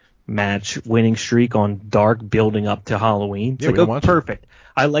 16-match winning streak on Dark building up to Halloween. It's perfect.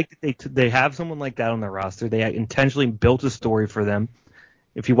 I like that they have someone like that on their roster. They intentionally built a story for them.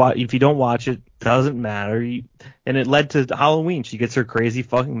 If you don't watch it, doesn't matter. And it led to Halloween. She gets her crazy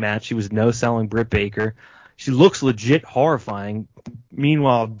fucking match. She was no-selling Britt Baker. She looks legit horrifying.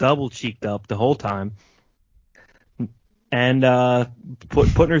 Meanwhile, double cheeked up the whole time. And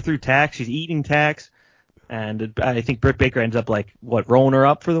putting her through tacks. She's eating tacks. And I think Britt Baker ends up rolling her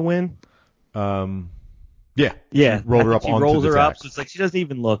up for the win. Yeah. Yeah. Rolled her up onto the rolls her up, tacks. so it's like she doesn't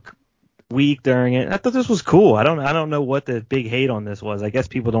even look weak during it. I thought this was cool. I don't know what the big hate on this was. I guess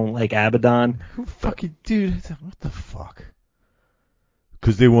people don't like Abaddon. Who fucking dude? What the fuck?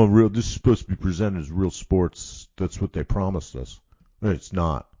 Because they want real. This is supposed to be presented as real sports. That's what they promised us. No, it's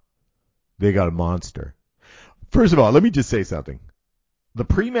not. They got a monster. First of all, let me just say something. The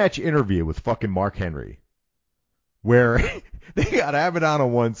pre-match interview with fucking Mark Henry, where they got Abaddon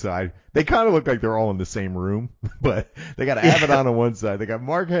on one side. They kind of look like they're all in the same room, but they got Abaddon on one side. They got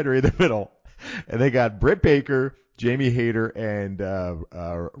Mark Henry in the middle, and they got Britt Baker, Jamie Hayter, and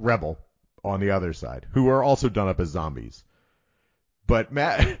Rebel on the other side, who are also done up as zombies. But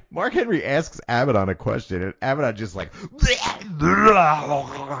Mark Henry asks Abaddon a question, and Abaddon just like,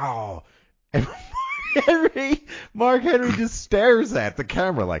 and Mark Henry just stares at the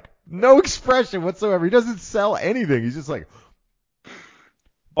camera like no expression whatsoever. He doesn't sell anything. He's just like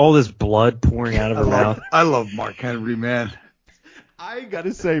all this blood pouring out of her mouth. I love Mark Henry, man. I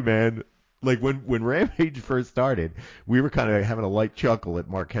gotta say, man, like when Rampage first started, we were kind of having a light chuckle at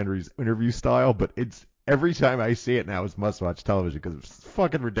Mark Henry's interview style, but it's every time I see it now, it's must-watch television because it's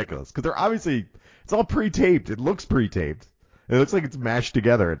fucking ridiculous. Because they're obviously, it's all pre-taped. It looks pre-taped. It looks like it's mashed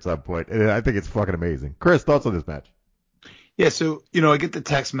together at some point, and I think it's fucking amazing. Chris, thoughts on this match? Yeah, so, I get the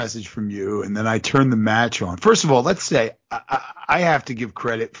text message from you, and then I turn the match on. First of all, let's say I have to give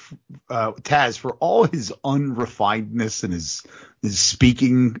credit Taz for all his unrefinedness and his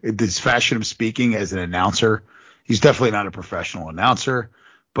speaking, his fashion of speaking as an announcer. He's definitely not a professional announcer.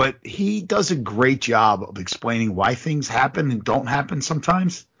 But he does a great job of explaining why things happen and don't happen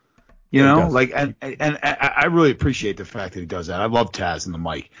sometimes. And I really appreciate the fact that he does that. I love Taz and the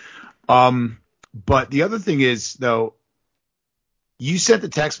mic. But the other thing is, though, you sent the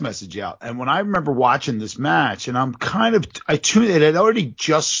text message out. And when I remember watching this match, and I tuned it, it had already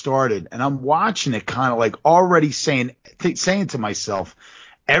just started, and I'm watching it kind of like already saying to myself,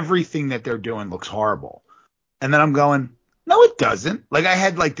 everything that they're doing looks horrible. And then I'm going, no, it doesn't. Like I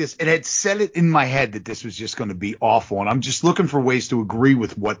had like this, it had set it in my head that this was just going to be awful. And I'm just looking for ways to agree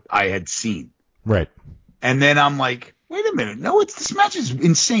with what I had seen. Right. And then I'm like, wait a minute. No, this match is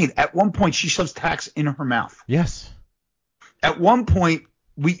insane. At one point, she shoves tacks in her mouth. Yes. At one point,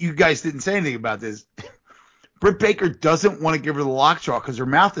 you guys didn't say anything about this. Britt Baker doesn't want to give her the lockjaw because her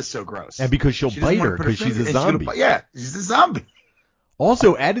mouth is so gross. And because she'll bite her because she's a zombie. She's a zombie.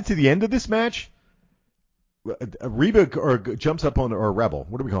 Also, added to the end of this match, Reba jumps up on, or Rebel.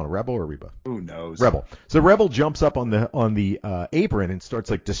 What are we calling it? Rebel or Reba? Who knows? Rebel. So Rebel jumps up on the apron and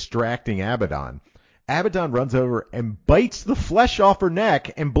starts like distracting Abaddon. Abaddon runs over and bites the flesh off her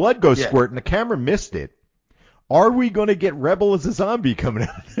neck, and blood goes squirting. The camera missed it. Are we going to get Rebel as a zombie coming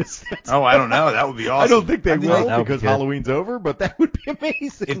out of this? I don't know. That would be awesome. I don't think they will because Halloween's over, but that would be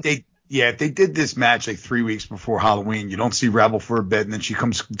amazing. If they did this match like 3 weeks before Halloween, you don't see Rebel for a bit, and then she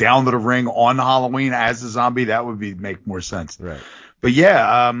comes down to the ring on Halloween as a zombie, that would make more sense. Right. But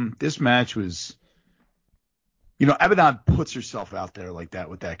yeah, this match was, Abaddon puts herself out there like that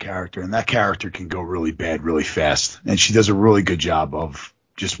with that character, and that character can go really bad really fast, and she does a really good job of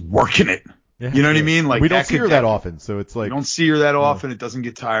just working it. Yeah, you know what I mean? Like we don't see her that often, so it's like you don't see her that often. It doesn't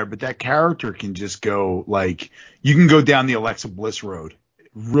get tired, but that character can just go like you can go down the Alexa Bliss road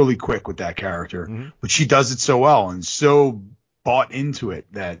really quick with that character, but she does it so well and so bought into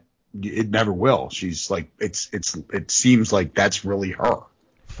it that it never will. She's like it seems like that's really her.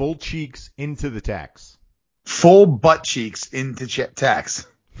 Full cheeks into the tacks. Full butt cheeks into tacks.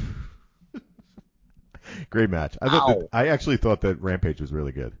 Great match. I actually thought that Rampage was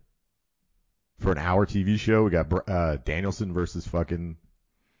really good. For an hour TV show, we got Danielson versus fucking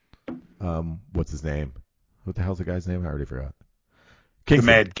what's his name? What the hell's the guy's name? I already forgot. Kingston.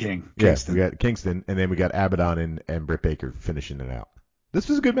 The Mad King. Kingston. Yeah, we got Kingston, and then we got Abaddon and Britt Baker finishing it out. This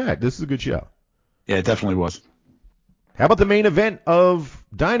was a good match. This is a good show. Yeah, it definitely was. How about the main event of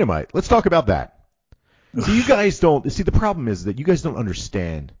Dynamite? Let's talk about that. So you guys don't see, the problem is that you guys don't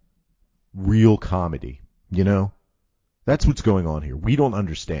understand real comedy. That's what's going on here. We don't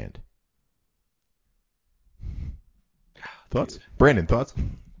understand. Thoughts? Brandon, thoughts?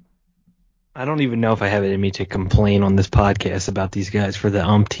 I don't even know if I have it in me to complain on this podcast about these guys for the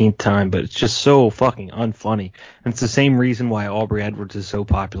umpteenth time, but it's just so fucking unfunny. And it's the same reason why Aubrey Edwards is so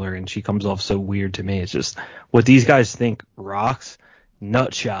popular and she comes off so weird to me. It's just what these guys think rocks,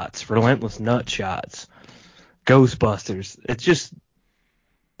 nut shots, relentless nut shots, Ghostbusters. It's just,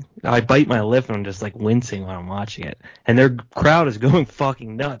 I bite my lip and I'm just like wincing when I'm watching it. And their crowd is going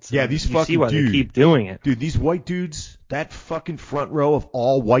fucking nuts. Yeah, these you fucking see why dudes. They keep doing it. Dude, these white dudes, that fucking front row of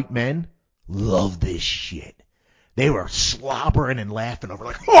all white men, love this shit. They were slobbering and laughing over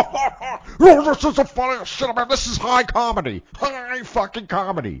like, oh, this is the funniest shit about. This is high comedy. High fucking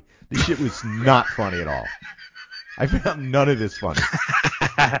comedy. This shit was not funny at all. I found none of this funny.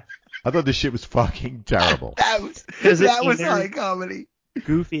 I thought this shit was fucking terrible. That was high comedy.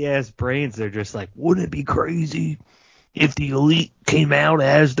 goofy ass brains. They're just like, wouldn't it be crazy if the Elite came out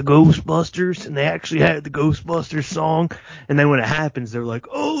as the Ghostbusters and they actually had the Ghostbusters song, and then when it happens, they're like,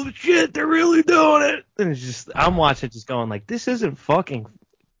 oh shit, they're really doing it. And it's just, I'm watching it just going like, this isn't fucking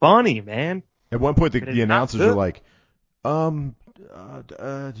funny, man. At one point, the announcers are like, John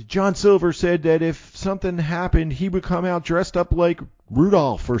Silver said that if something happened, he would come out dressed up like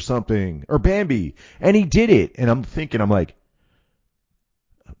Rudolph or something, or Bambi, and he did it. And I'm like,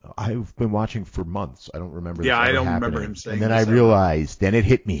 I've been watching for months. I don't remember this ever I don't happening. remember him saying And then this I ever. realized, then it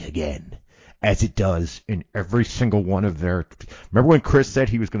hit me again, as it does in every single one of their... Remember when Chris said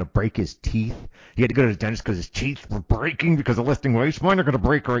he was going to break his teeth? He had to go to the dentist because his teeth were breaking because of lifting weights. Mine are going to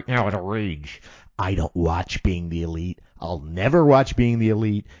break right now at a rage. I don't watch Being the Elite. I'll never watch Being the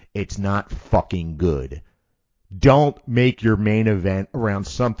Elite. It's not fucking good. Don't make your main event around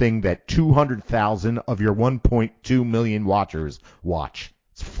something that 200,000 of your 1.2 million watchers watch.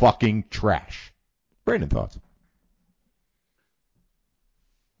 It's fucking trash. Brandon, thoughts?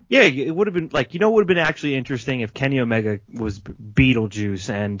 Yeah, it would have been like, it would have been actually interesting if Kenny Omega was Beetlejuice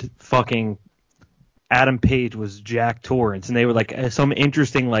and fucking Adam Page was Jack Torrance, and they were like some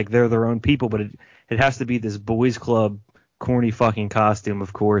interesting, like they're their own people, but it has to be this boys club corny fucking costume,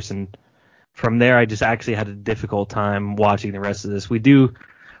 of course. And from there, I just actually had a difficult time watching the rest of this.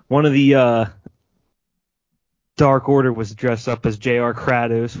 One of the Dark Order was dressed up as J.R.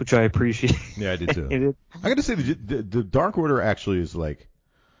 Kratos, which I appreciate. Yeah, I did too. I got to say, the Dark Order actually is like,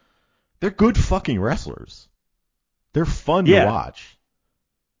 they're good fucking wrestlers. They're fun to watch.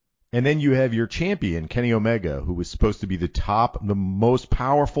 And then you have your champion, Kenny Omega, who was supposed to be the most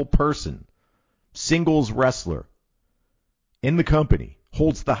powerful person, singles wrestler in the company,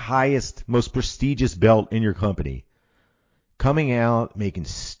 holds the highest, most prestigious belt in your company, coming out, making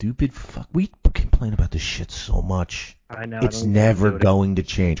stupid we complain about this shit so much. I know. It's never going to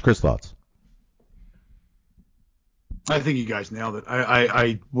change. Chris, thoughts? I think you guys nailed it. What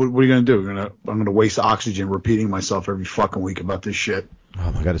are you gonna do? I'm gonna waste oxygen repeating myself every fucking week about this shit.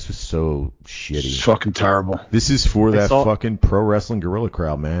 Oh my god, it's just so shitty. It's fucking terrible. This is for that fucking pro wrestling gorilla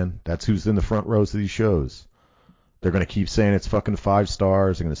crowd, man. That's who's in the front rows of these shows. They're gonna keep saying it's fucking 5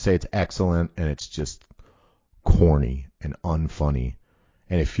 stars. They're gonna say it's excellent, and it's just corny and unfunny.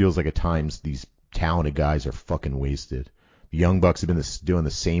 And it feels like at times these talented guys are fucking wasted. The Young Bucks have been doing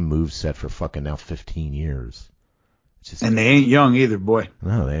the same move set for fucking now 15 years. And they ain't young either, boy.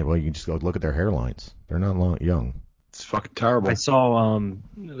 No, you can just go look at their hairlines. They're not young. It's fucking terrible. I saw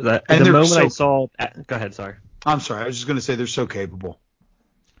the moment I saw. Go ahead, sorry. I'm sorry. I was just gonna say they're so capable.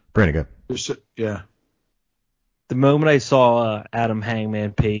 Brandon, go. Yeah. The moment I saw Adam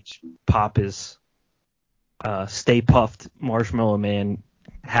Hangman Page pop his Stay Puffed Marshmallow Man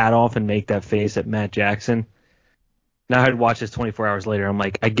hat off and make that face at Matt Jackson. Now I'd watch this 24 hours later. I'm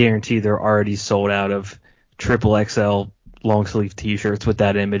like, I guarantee they're already sold out of triple XL long sleeve T-shirts with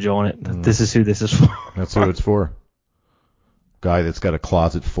that image on it. This is who this is for. That's who it's for. Guy that's got a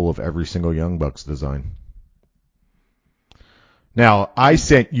closet full of every single Young Bucks design. Now, I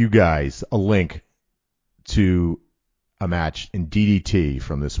sent you guys a link to a match in DDT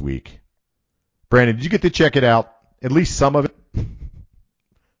from this week. Brandon, did you get to check it out? At least some of it?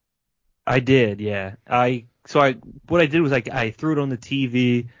 I did, yeah. What I did was I threw it on the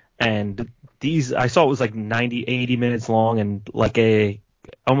TV, and I saw it was like 90, 80 minutes long, and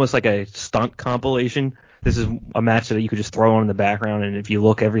almost like a stunt compilation. This is a match that you could just throw on in the background, and if you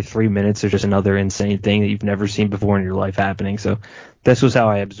look every 3 minutes, there's just another insane thing that you've never seen before in your life happening. So this was how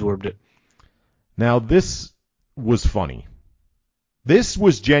I absorbed it. Now, this was funny. This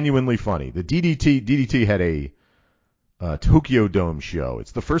was genuinely funny. The DDT had a Tokyo Dome show.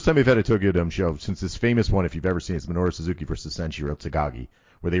 It's the first time they've had a Tokyo Dome show since this famous one, if you've ever seen it, it's Minoru Suzuki versus Senshiro Takagi,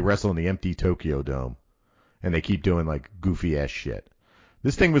 where they wrestle in the empty Tokyo Dome, and they keep doing like goofy ass shit.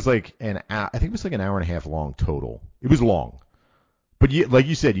 This thing was like I think it was like an hour and a half long total. It was long, but like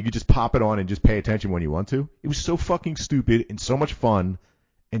you said, you could just pop it on and just pay attention when you want to. It was so fucking stupid and so much fun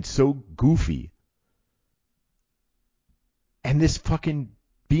and so goofy. And this fucking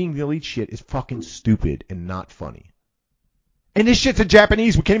Being the Elite shit is fucking stupid and not funny. And this shit's in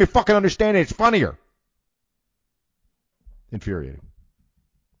Japanese. We can't even fucking understand it. It's funnier. Infuriating.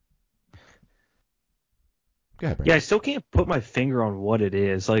 Go ahead, Brandon. Yeah, I still can't put my finger on what it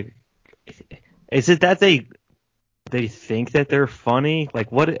is. Like, is it that they think that they're funny?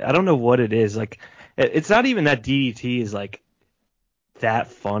 Like, what? I don't know what it is. Like, it's not even that DDT is like that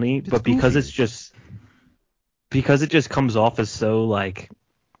funny, but because it just comes off as so like,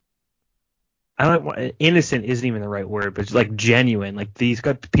 innocent isn't even the right word, but it's like genuine. Like these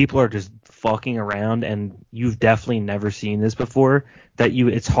people are just fucking around, and you've definitely never seen this before, that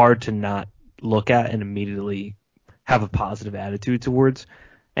it's hard to not look at and immediately have a positive attitude towards.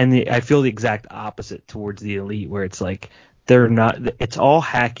 And I feel the exact opposite towards the Elite, where it's like they're not. It's all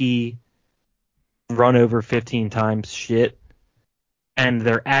hacky, run over 15 times shit, and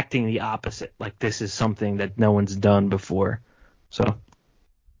they're acting the opposite. Like this is something that no one's done before. So,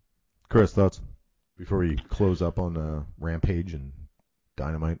 Chris, thoughts before we close up on Rampage and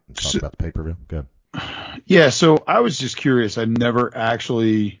Dynamite and talk about the pay-per-view? Go ahead. Yeah, so I was just curious. I've never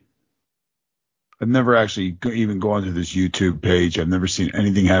actually even gone to this YouTube page. I've never seen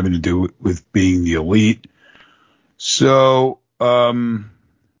anything having to do with being the Elite. So I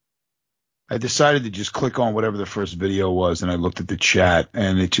decided to just click on whatever the first video was, and I looked at the chat,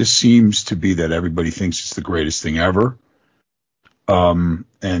 and it just seems to be that everybody thinks it's the greatest thing ever. And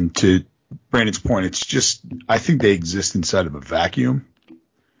to Brandon's point, it's just, I think they exist inside of a vacuum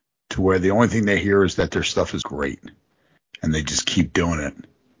to where the only thing they hear is that their stuff is great, and they just keep doing it.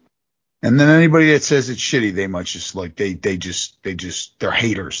 And then anybody that says it's shitty, they might just like, they're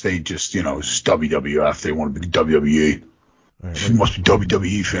haters. They just, it's WWF. They want to be WWE. Right, They must be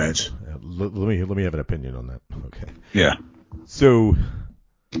WWE fans. let me have an opinion on that. Okay. Yeah. So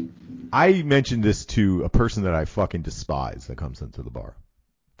I mentioned this to a person that I fucking despise that comes into the bar,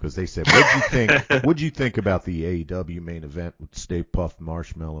 because they said, what'd you think about the AEW main event with Stay Puft,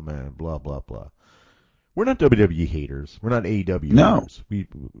 Marshmallow Man, blah, blah, blah. We're not WWE haters. We're not AEW haters.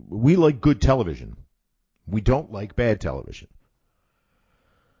 We like good television. We don't like bad television.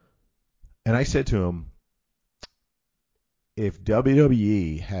 And I said to him, if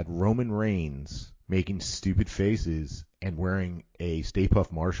WWE had Roman Reigns making stupid faces and wearing a Stay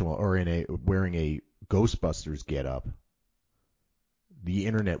Puft Marshmallow or wearing a Ghostbusters getup, the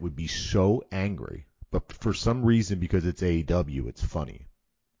internet would be so angry. But for some reason, because it's AEW, it's funny.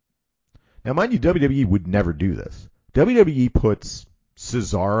 Now, mind you, WWE would never do this. WWE puts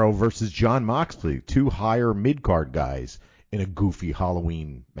Cesaro versus Jon Moxley, two higher mid-card guys, in a goofy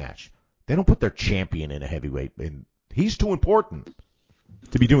Halloween match. They don't put their champion in a heavyweight. And he's too important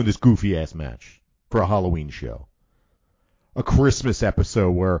to be doing this goofy-ass match for a Halloween show. A Christmas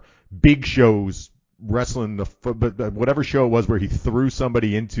episode where Big Show's wrestling whatever show it was where he threw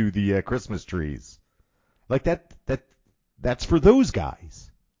somebody into the Christmas trees. Like that's for those guys.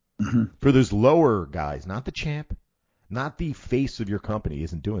 Mm-hmm. For those lower guys, not the champ, not the face of your company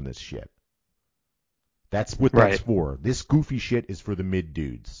isn't doing this shit. That's what that's for. This goofy shit is for the mid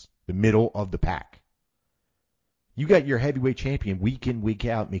dudes, the middle of the pack. You got your heavyweight champion week in, week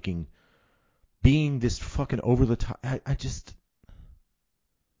out being this fucking over the top.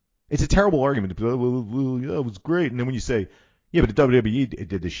 It's a terrible argument. It was great. And then when you say, yeah, but the WWE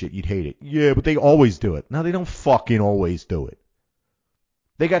did this shit, you'd hate it. Yeah, but they always do it. No, they don't fucking always do it.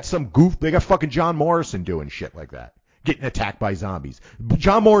 They got they got fucking John Morrison doing shit like that, getting attacked by zombies.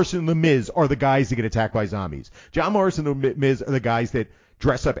 John Morrison and The Miz are the guys that get attacked by zombies. John Morrison and The Miz are the guys that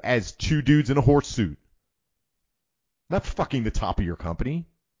dress up as two dudes in a horse suit. Not fucking the top of your company.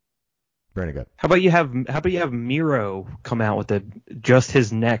 Very good. How about you have Miro come out with just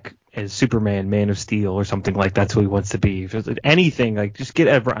his neck as Superman, Man of Steel, or something like that's who he wants to be. If it's anything, like just get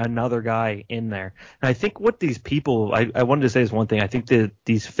another guy in there. And I think what these people, I wanted to say is one thing. I think that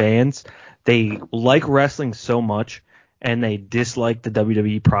these fans, they like wrestling so much and they dislike the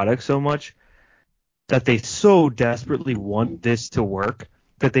WWE product so much that they so desperately want this to work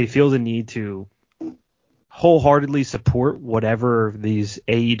that they feel the need to wholeheartedly support whatever these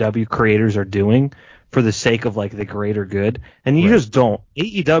AEW creators are doing for the sake of like the greater good. And you just don't.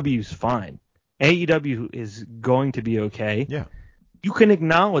 AEW's fine. AEW is going to be okay. Yeah. You can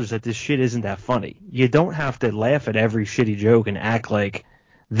acknowledge that this shit isn't that funny. You don't have to laugh at every shitty joke and act like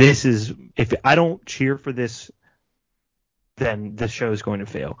this is, if I don't cheer for this, then the show is going to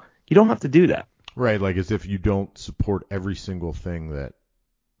fail. You don't have to do that. Right. Like as if you don't support every single thing that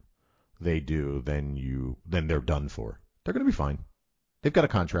they do, then they're done for. They're going to be fine. They've got a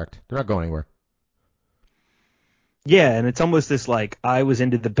contract. They're not going anywhere. Yeah, and it's almost this like I was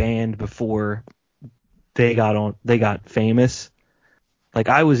into the band before they got famous. Like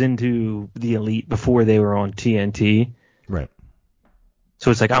I was into the Elite before they were on TNT. Right.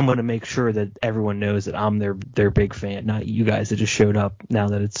 So it's like I'm going to make sure that everyone knows that I'm their big fan, not you guys that just showed up now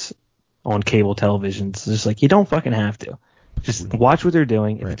that it's on cable television. It's just like you don't fucking have to. Just watch what they're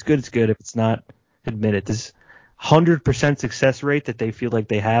doing. If it's good, it's good. If it's not, admit it. This 100% success rate that they feel like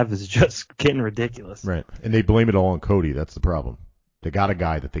they have is just getting ridiculous. Right. And they blame it all on Cody. That's the problem. They got a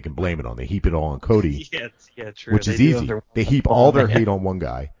guy that they can blame it on. They heap it all on Cody. Yeah, true. Which is easy. They heap all their hate on one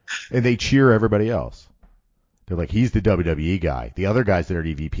guy, and they cheer everybody else. They're like, he's the WWE guy. The other guys that are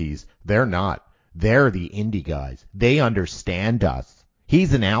EVPs, they're not. They're the indie guys. They understand us.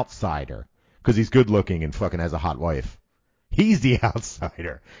 He's an outsider because he's good looking and fucking has a hot wife. He's the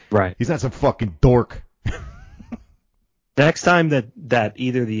outsider. Right. He's not some fucking dork. Next time that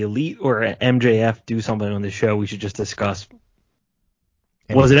either the Elite or MJF do something on the show, we should just discuss.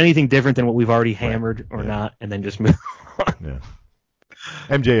 Was it anything different than what we've already hammered or not, and then just move on? Yeah.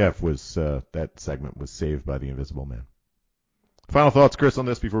 MJF was that segment was saved by the Invisible Man. Final thoughts, Chris, on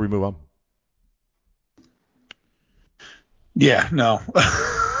this before we move on? Yeah, no.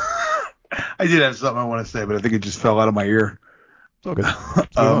 I did have something I want to say, but I think it just fell out of my ear. It's all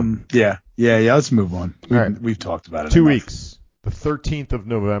good. Yeah. Let's move on. We've talked about it. 2 enough. weeks, the 13th of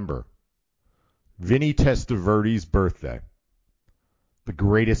November, Vinny Testaverde's birthday. The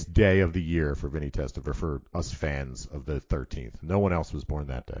greatest day of the year for Vinny Testaverde, for us fans of the 13th. No one else was born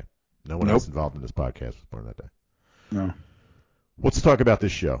that day. No one else involved in this podcast was born that day. No. Let's talk about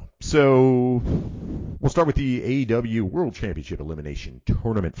this show. So we'll start with the AEW World Championship Elimination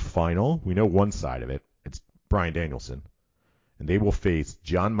Tournament Final. We know one side of it. It's Bryan Danielson. And they will face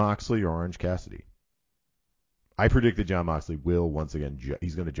Jon Moxley or Orange Cassidy. I predict that Jon Moxley will, once again,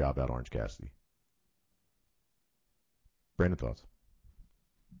 he's going to job out Orange Cassidy. Brandon, thoughts?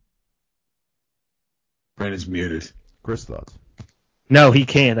 Brandon's muted. Chris, thoughts? No, he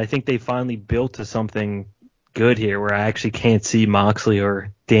can't. I think they finally built to something good here where I actually can't see Moxley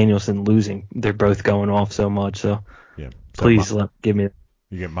or Danielson losing. They're both going off so much. So, yeah. Please give me.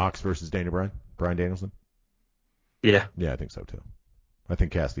 You get Mox versus Bryan Danielson? Yeah. Yeah, I think so too. I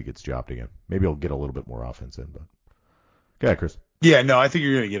think Cassidy gets jobbed again. Maybe he'll get a little bit more offense in, but go ahead, Chris. Yeah, no, I think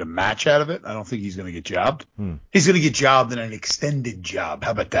you're going to get a match out of it. I don't think he's going to get jobbed. He's going to get jobbed in an extended job.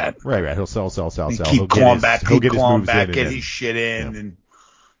 How about that? Right. He'll sell. Keep clawing back, get his shit in, and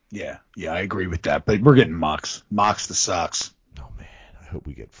yeah, I agree with that. But we're getting Mox the socks. Oh man, I hope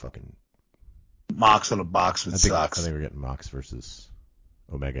we get fucking Mox on a box with socks. I think we're getting Mox versus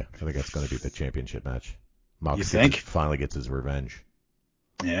Omega. I think that's going to be the championship match. Mox You think? Finally gets his revenge.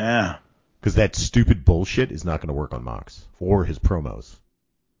 Yeah. Because that stupid bullshit is not going to work on Mox or his promos.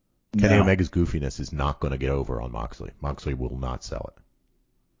 Kenny Omega's goofiness is not going to get over on Moxley. Moxley will not sell it.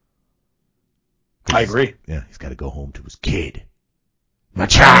 I agree. Yeah, he's got to go home to his kid. My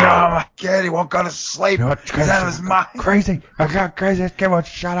child. My kid, he won't go to sleep. He's out of his mind. Crazy. I got crazy. This kid won't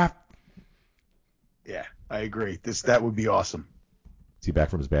shut up. Yeah, I agree. That would be awesome. Is he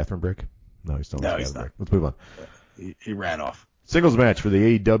back from his bathroom break? No, he's still in his bathroom break. Let's move on. He ran off. Singles match for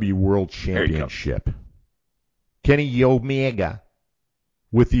the AEW World Championship. Kenny Omega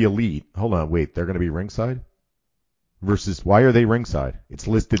with the Elite. Hold on, wait. They're going to be ringside? Versus, why are they ringside? It's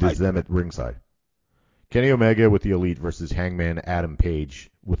listed as them at ringside. Kenny Omega with the Elite versus Hangman Adam Page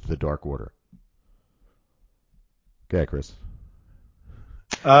with the Dark Order. Okay, Chris.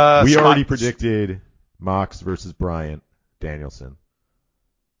 We already predicted Mox versus Bryan Danielson.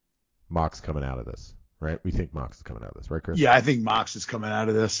 Mox coming out of this. Right? We think Mox is coming out of this, right, Chris? Yeah, I think Mox is coming out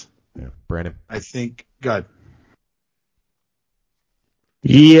of this. Yeah. Brandon? I think, good.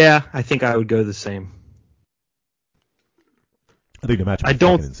 Yeah, I think I would go the same. I think the match is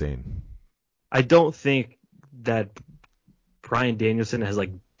fucking insane. I don't think that Bryan Danielson has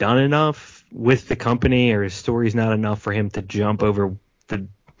done enough with the company, or his story's not enough for him to jump over the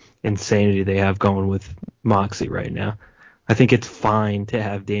insanity they have going with Moxley right now. I think it's fine to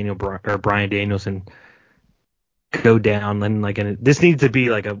have Bryan Danielson go down, and this needs to be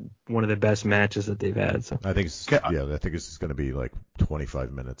one of the best matches that they've had. So I think it's going to be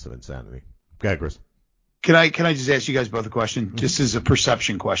 25 minutes of insanity. Go ahead, Chris. Can I just ask you guys both a question? Mm-hmm. Just as a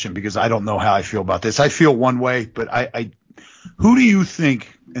perception question, because I don't know how I feel about this. I feel one way, but who do you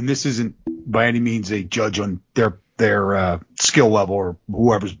think? And this isn't by any means a judge on their skill level or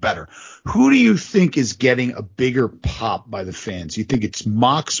whoever's better. Who do you think is getting a bigger pop by the fans? You think it's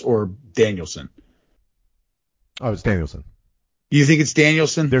Mox or Danielson? Oh, it's Danielson. You think it's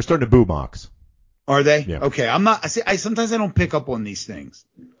Danielson? They're starting to boo Mox. Are they? Yeah. Okay. I'm not. Sometimes I don't pick up on these things.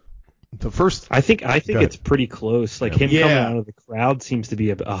 I think it's pretty close. Him coming out of the crowd seems to be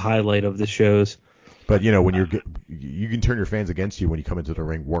a highlight of the shows. But when you can turn your fans against you when you come into the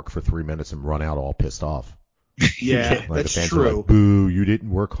ring, work for 3 minutes, and run out all pissed off. Yeah, that's the fans true. Are like, boo! You didn't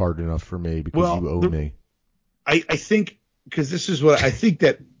work hard enough for me because you owe me. I think because this is what I think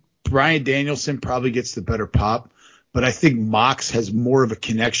that Bryan Danielson probably gets the better pop, but I think Mox has more of a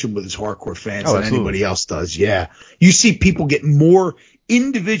connection with his hardcore fans than anybody else does. Yeah, you see people get more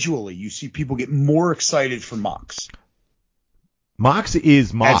individually. You see people get more excited for Mox. Mox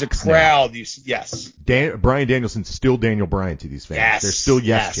is Mox as a crowd. Yes. Bryan Danielson's still Daniel Bryan to these fans. Yes, they're still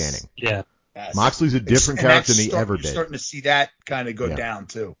chanting. Yeah. Yes. Moxley's a different character than he ever You're been. starting to see that kind of go Yeah. down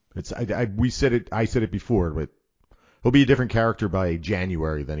too. I said it before, but he'll be a different character by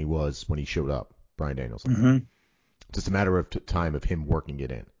January than he was when he showed up, Bryan Danielson. Mm-hmm. Just a matter of time of him working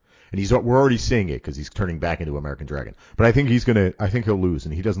it in. And we're already seeing it because he's turning back into American Dragon. But I think he'll lose,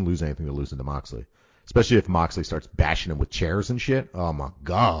 and he doesn't lose anything to lose into Moxley. Especially if Moxley starts bashing him with chairs and shit. Oh my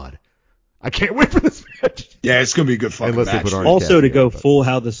God. I can't wait for this match. Yeah, it's going to be a good fucking Unless they match. put Orange Also, Cassidy to go on, but- full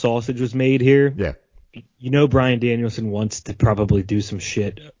how the sausage was made here, Yeah. you know Bryan Danielson wants to probably do some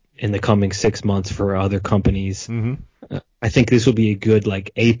shit in the coming 6 months for other companies. Mm-hmm. I think this will be a good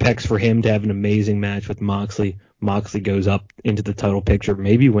apex for him to have an amazing match with Moxley. Moxley goes up into the title picture,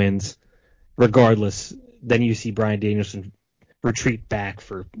 maybe wins. Regardless, then you see Bryan Danielson retreat back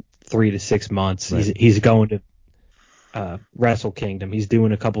for 3 to 6 months. Right. He's going to Wrestle Kingdom. He's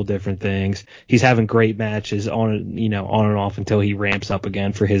doing a couple different things. He's having great matches on and off until he ramps up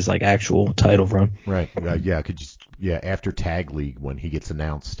again for his actual title run. Right. After Tag League when he gets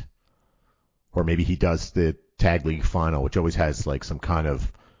announced. Or maybe he does the Tag League final, which always has some kind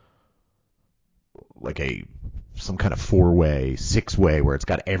of four-way, six-way where it's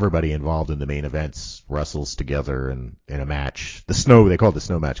got everybody involved in the main events wrestles together in a match. They call it the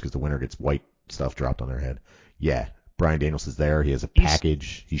snow match because the winner gets white stuff dropped on their head. Yeah. Bryan Danielson's there. He has a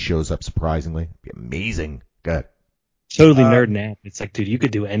package. He shows up surprisingly. It'd be amazing. Good. Totally nerding out. It's dude, you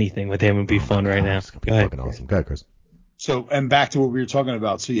could do anything with him and be fun right now. It's gonna be fucking awesome. Go ahead, Chris. So, and back to what we were talking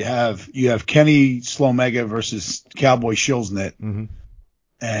about. So you have Kenny Slomega versus Cowboy Shilsnet, Mm-hmm.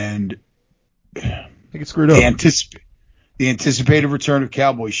 and I think it's screwed up. the anticipated return of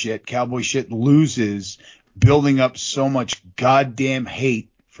Cowboy Shit. Cowboy Shit loses, building up so much goddamn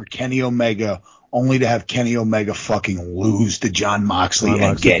hate for Kenny Omega, only to have Kenny Omega fucking lose to Jon Moxley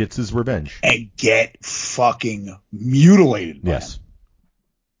and gets his revenge and get fucking mutilated. Yes.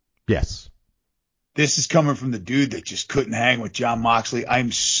 Yes. This is coming from the dude that just couldn't hang with Jon Moxley.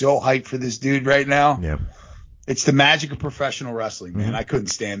 I'm so hyped for this dude right now. Yeah. It's the magic of professional wrestling, man. Mm-hmm. I couldn't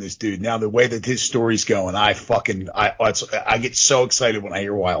stand this dude. Now the way that his story's going, I get so excited when I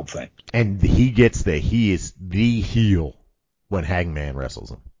hear Wild Thing. And he is the heel when Hangman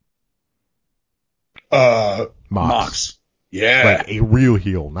wrestles him. Mox. Yeah. Like a real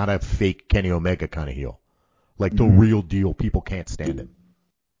heel, not a fake Kenny Omega kind of heel. Like the real deal. People can't stand him.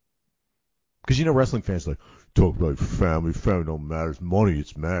 Because wrestling fans talk about family don't matter. It's money,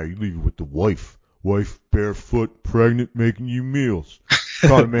 it's matter. You leave it with the wife. Wife, barefoot, pregnant, making you meals.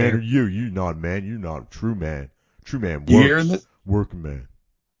 Kind of man are you? You're not a man. You're not a true man. True man works. You hearing this? Working man.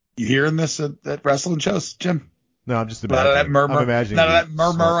 You hearing this at wrestling shows, Jim? No, I'm just None of imagining. that murmur. I'm imagining None of the that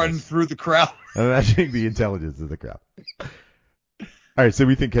murmuring smartness. through the crowd. I'm imagining the intelligence of the crowd. All right, so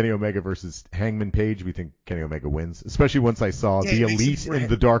we think Kenny Omega versus Hangman Page. We think Kenny Omega wins, especially once I saw the it makes Elite it and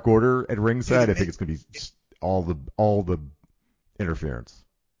the Dark Order at ringside. Yeah, I think it's going to be just all the interference.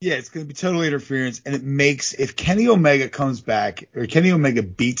 Yeah, it's going to be total interference, and it makes, if Kenny Omega comes back, or Kenny Omega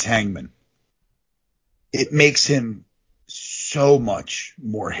beats Hangman, it makes him so much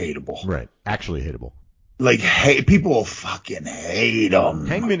more hateable. Right, actually hateable. People will fucking hate him.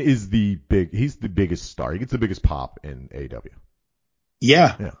 Hangman is he's the biggest star. He gets the biggest pop in AEW.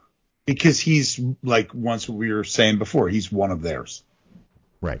 Yeah. Because he's, once we were saying before, he's one of theirs.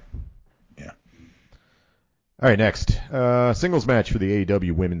 Right. Yeah. All right, next. Singles match for the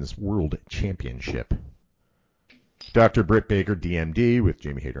AEW Women's World Championship. Dr. Britt Baker, DMD, with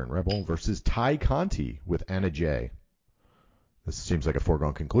Jamie Hayter and Rebel, versus Ty Conti with Anna Jay. This seems like a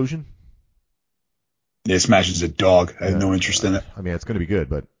foregone conclusion. This match is a dog. I have no interest in it. I mean, it's going to be good,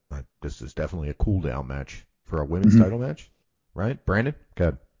 but this is definitely a cool-down match for a women's title match. Right? Brandon? Go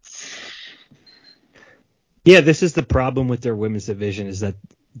ahead. Yeah, this is the problem with their women's division is that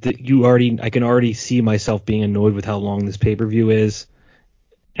I can already see myself being annoyed with how long this pay-per-view is,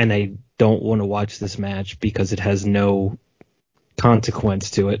 and I don't want to watch this match because it has no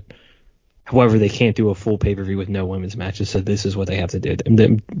consequence to it. However, they can't do a full pay-per-view with no women's matches, so this is what they have to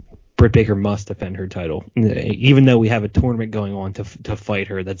do. Britt Baker must defend her title, even though we have a tournament going on to fight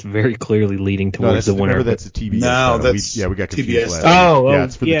her. That's very clearly leading towards the winner. Remember, that's a TBS No, title. that's we got confused TBS last title. week. Yeah,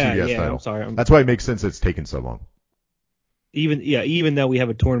 it's for the TBS yeah, title. I'm sorry. That's why it makes sense that it's taken so long. Even though we have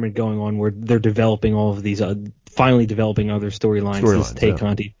a tournament going on where they're developing all of these, finally developing other storylines to take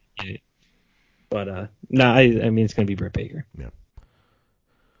Conti. But I mean, it's going to be Britt Baker. Yeah.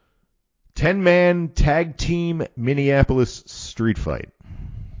 10-man tag team Minneapolis street fight.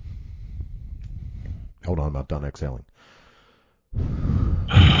 Hold on, I'm not done exhaling.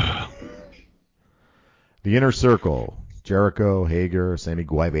 The Inner Circle, Jericho, Hager, Sammy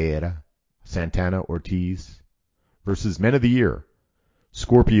Guevara, Santana, Ortiz, versus Men of the Year,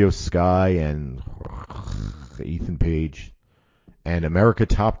 Scorpio Sky and Ethan Page and America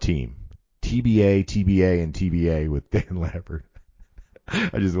Top Team. TBA, TBA, and TBA with Dan Lambert.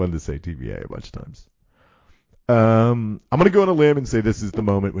 I just wanted to say TBA a bunch of times. I'm going to go on a limb and say this is the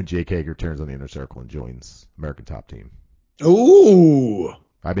moment when Jake Hager turns on the Inner Circle and joins American Top Team. Ooh.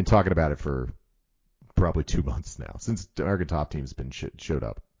 I've been talking about it for probably 2 months now, since the American Top Team's been showed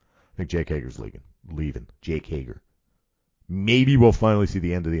up. I think Jake Hager's leaving. Jake Hager. Maybe we'll finally see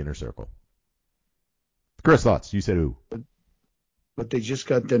the end of the Inner Circle. Chris, thoughts? You said who? But they just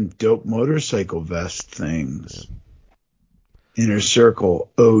got them dope motorcycle vest things. Yeah. Inner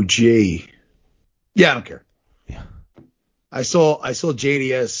Circle, OG. Yeah, I don't care. Yeah. I saw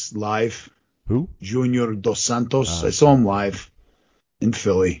JDS live. Who? Junior Dos Santos. I saw him live in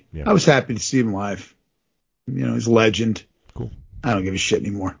Philly. Yeah. I was happy to see him live. You know, he's a legend. Cool. I don't give a shit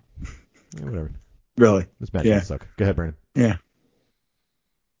anymore. Yeah, whatever. Really? This match doesn't suck. Go ahead, Brandon. Yeah.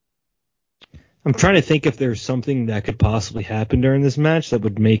 I'm trying to think if there's something that could possibly happen during this match that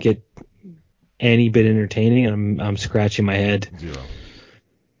would make it any bit entertaining, and I'm scratching my head. Zero.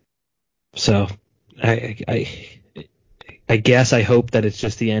 So I guess I hope that it's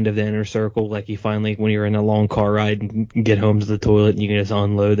just the end of the Inner Circle, like you finally, when you're in a long car ride and get home to the toilet and you can just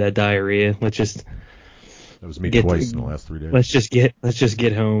unload that diarrhea. That was me twice in the last 3 days. Let's just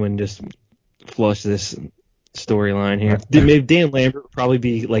get home and just flush this storyline here. Maybe Dan Lambert would probably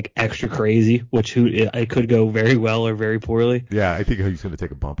be like extra crazy, which it could go very well or very poorly. Yeah, I think he's going to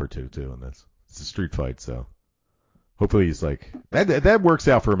take a bump or two too in this. It's a street fight, so hopefully he's like that works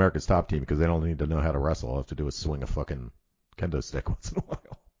out for America's Top Team because they don't need to know how to wrestle. All they have to do is swing a fucking kendo stick once in a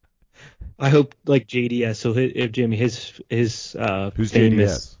while. I hope like JDS. So if Jimmy, his who's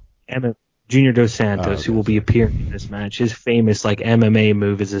famous JDS? Junior Dos Santos, who will be appearing in this match, his famous like MMA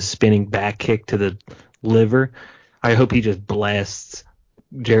move is a spinning back kick to the liver. I hope he just blasts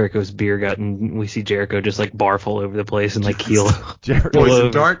Jericho's beer gut and we see Jericho just like barf all over the place and like keel.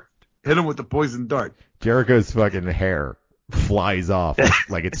 Poison dart. Hit him with the poison dart. Jericho's fucking hair flies off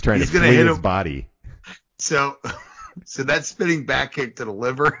like it's trying to flee his body. So that spinning back kick to the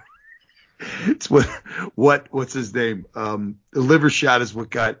liver. It's what's his name? The liver shot is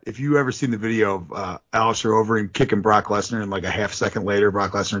what got. If you ever seen the video of Alistair Overeem kicking Brock Lesnar and like a half second later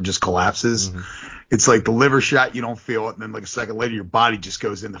Brock Lesnar just collapses. Mm-hmm. It's like the liver shot, you don't feel it, and then like a second later your body just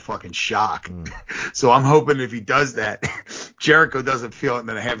goes into fucking shock. So I'm hoping if he does that, Jericho doesn't feel it, and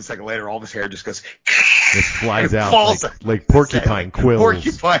then a half a second later all of his hair just goes. It flies out like porcupine quills.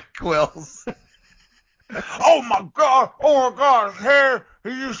 Porcupine quills. Oh my God, his hair. He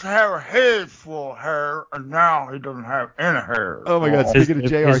used to have a head full of hair, and now he doesn't have any hair. Oh my God, speaking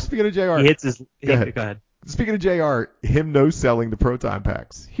of JR. He hits his... Go ahead. Speaking of JR, him no-selling the Proton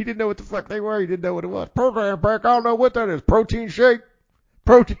packs. He didn't know what the fuck they were. He didn't know what it was. Proton pack, I don't know what that is. Protein shake.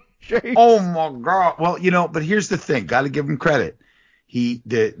 Oh my God. Well, but here's the thing. Got to give him credit.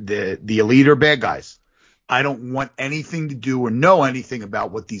 The Elite are bad guys. I don't want anything to do or know anything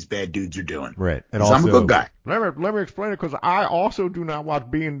about what these bad dudes are doing. Right. And also, I'm a good guy. Let me explain it because I also do not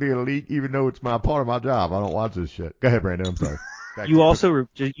watch Being the Elite, even though it's part of my job. I don't watch this shit. Go ahead, Brandon. I'm sorry.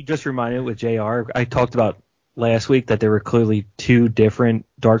 You just reminded with JR. I talked about last week that there were clearly two different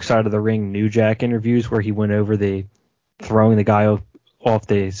Dark Side of the Ring New Jack interviews where he went over the throwing the guy off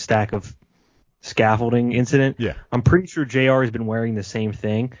the stack of scaffolding incident. Yeah. I'm pretty sure JR has been wearing the same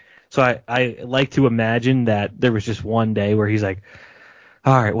thing. So I like to imagine that there was just one day where he's like,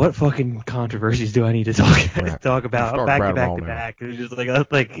 all right, what fucking controversies do I need to talk about back to back? It was just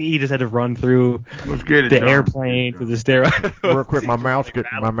like he just had to run through the airplane to the steroid. Real quick, my mouth's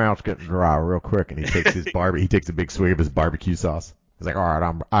getting dry real quick, and he takes a big swig of his barbecue sauce. He's like, all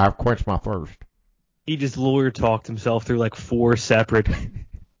right, I've quenched my thirst. He just lawyer talked himself through like 4 separate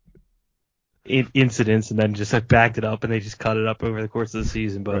incidents and then just backed it up, and they just cut it up over the course of the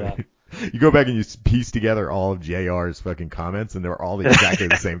season. But right. You go back and you piece together all of JR's fucking comments, and they're all exactly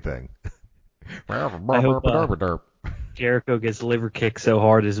the same thing. I hope Jericho gets liver kicked so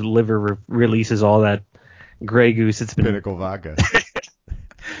hard his liver releases all that Grey Goose. It's been Pinnacle vodka.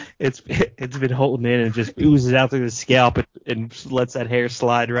 It's been holding in and just oozes out through the scalp and lets that hair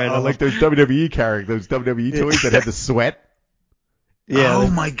slide right off. Like those WWE toys that had the sweat. Yeah. Oh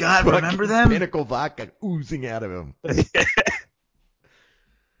my God! Remember them? Pinnacle vodka oozing out of him.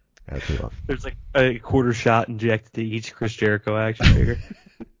 There's like a quarter shot injected to each Chris Jericho action figure.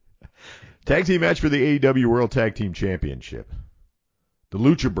 Tag team match for the AEW World Tag Team Championship. The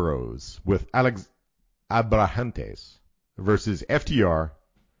Lucha Bros with Alex Abrahantes versus FTR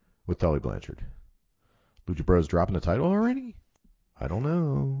with Tully Blanchard. Lucha Bros dropping the title already? I don't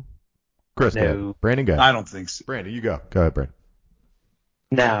know. Chris, no. Brandon, go ahead. I don't think so. Brandon, you go. Go ahead, Brandon.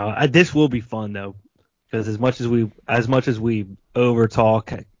 Now, this will be fun though, because as much as we over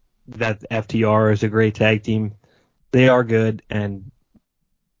talk that FTR is a great tag team, they are good, and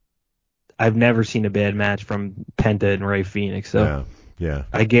I've never seen a bad match from Penta and Ray Phoenix. So yeah.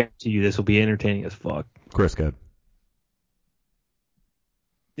 I guarantee you this will be entertaining as fuck. Chris, go ahead.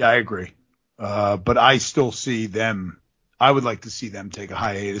 Yeah, I agree. But I still see them. I would like to see them take a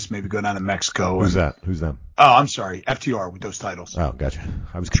hiatus, maybe go down to Mexico. Who's that? Who's them? Oh, I'm sorry. FTR with those titles. Oh, gotcha.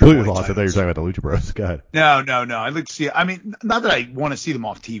 I was completely Triple A lost. I thought you were titles. talking about the Lucha Bros. Go ahead. No. I'd like to see. I mean, not that I want to see them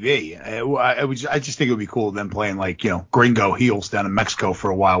off TV. I just think it would be cool them playing like gringo heels down in Mexico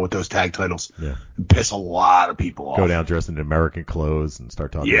for a while with those tag titles. Yeah. And piss a lot of people off. Go down dressed in American clothes and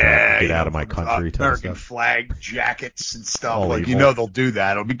start talking Yeah, about get out of my country type American stuff. flag jackets and stuff. All like evil. they'll do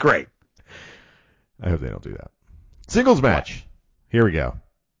that. It'll be great. I hope they don't do that. Singles match. Here we go.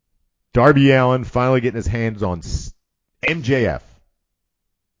 Darby Allin finally getting his hands on MJF,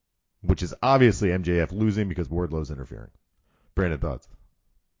 which is obviously MJF losing because Wardlow's interfering. Brandon, thoughts?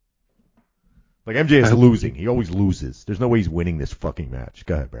 Like, MJF's losing. He always loses. There's no way he's winning this fucking match.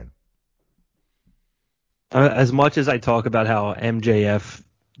 Go ahead, Brandon. As much as I talk about how MJF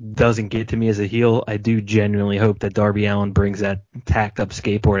doesn't get to me as a heel, I do genuinely hope that Darby Allin brings that tacked up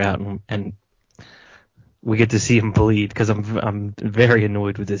skateboard out and we get to see him bleed, because I'm very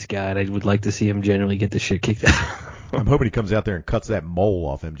annoyed with this guy, and I would like to see him genuinely get the shit kicked out. I'm hoping he comes out there and cuts that mole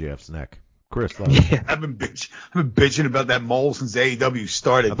off MJF's neck. Chris, Yeah. I've been bitching about that mole since AEW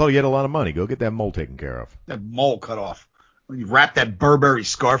started. I thought he had a lot of money. Go get that mole taken care of. That mole cut off. When you wrap that Burberry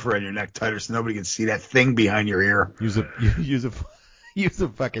scarf around your neck tighter so nobody can see that thing behind your ear. Use a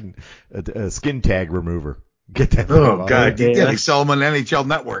fucking skin tag remover. Get that. Oh God! Yeah. Yeah, they sell them on NHL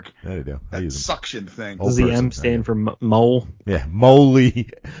Network. There you go. I That use them. suction thing. Oh. Does the person, M stand yeah. for mole? Yeah, moly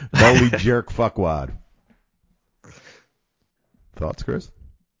jerk fuckwad. Thoughts, Chris?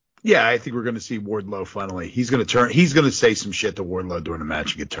 Yeah, I think we're going to see Wardlow finally. He's going to say some shit to Wardlow during the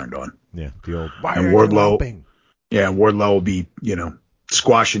match and get turned on. Yeah, the old. Why And are you Wardlow- helping? Yeah, Wardlow will be,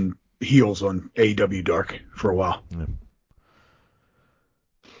 squashing heels on AEW Dark for a while. Yeah.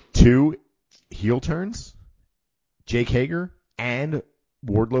 2 heel turns. Jake Hager and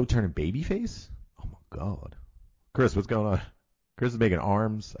Wardlow turning babyface. Oh my God, Chris, what's going on? Chris is making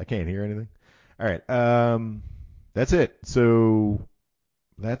arms. I can't hear anything. All right, that's it. So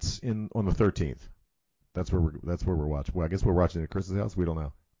that's on the 13th. That's where we're watching. Well, I guess we're watching at Chris's house. We don't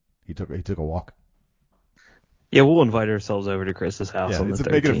know. He took a walk. Yeah, we'll invite ourselves over to Chris's house on the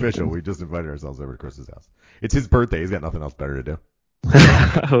 13th. Make it official. We just invited ourselves over to Chris's house. It's his birthday. He's got nothing else better to do.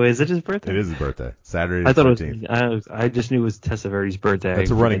 Oh, is it his birthday? It is his birthday. Saturday the I thought 13th. I just knew it was Tessa Verdi's birthday.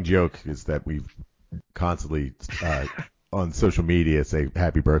 That's a running joke, is that we've constantly on social media say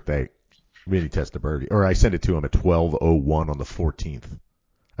happy birthday, Vinny Testaverde, or I send it to him at 12:01 on the 14th.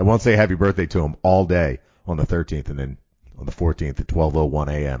 I won't say happy birthday to him all day on the 13th, and then on the 14th at 12:01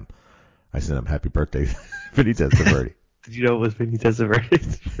 a.m. I sent him happy birthday, Vinny Testaverde. Did you know it was Vinny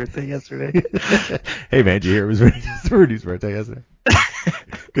Testaveri's birthday yesterday? Hey man, did you hear it was Vinny Testaverde's birthday yesterday?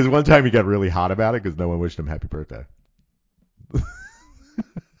 Because one time he got really hot about it because no one wished him happy birthday.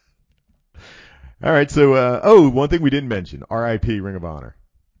 All right, so one thing we didn't mention: R.I.P. Ring of Honor.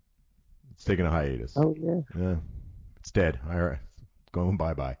 It's taking a hiatus. Oh yeah. Yeah, it's dead. All right, it's going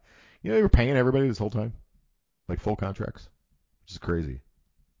bye. They were paying everybody this whole time, like full contracts, which is crazy.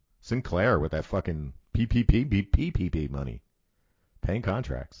 Sinclair with that fucking PPP money, paying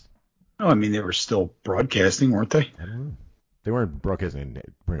contracts. Oh, I mean, they were still broadcasting, weren't they? I don't know. They weren't broadcasting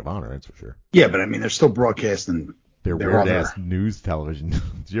Ring of Honor, that's for sure. Yeah, but I mean, they're still broadcasting. Their their weird other- ass news television.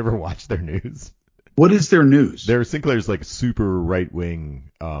 Did you ever watch their news? What is their news? Sinclair's like super right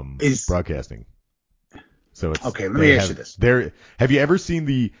wing broadcasting. So it's Okay, let me ask you this. Have you ever seen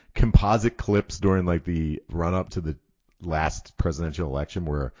the composite clips during like the run up to the last presidential election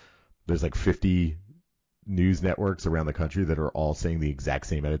where there's like 50 news networks around the country that are all saying the exact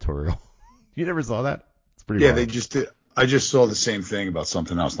same editorial? You never saw that? It's pretty Yeah, wild. they just did. I just saw the same thing about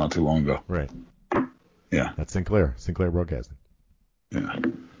something else not too long ago. Right. Yeah. That's Sinclair Broadcasting. Yeah.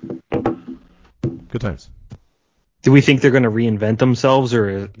 Good times. Do we think they're going to reinvent themselves,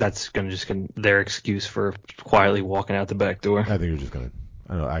 or that's going to just their excuse for quietly walking out the back door? I think they're just gonna.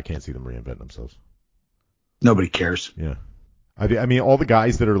 I don't know. I can't see them reinventing themselves. Nobody cares. Yeah. I mean, all the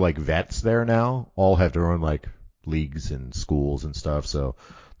guys that are like vets there now all have their own like leagues and schools and stuff, so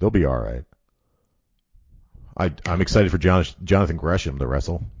they'll be all right. I'm excited for Jonathan Gresham to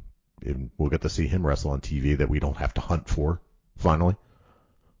wrestle. And we'll get to see him wrestle on TV that we don't have to hunt for, finally.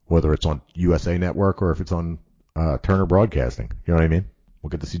 Whether it's on USA Network or if it's on Turner Broadcasting. You know what I mean? We'll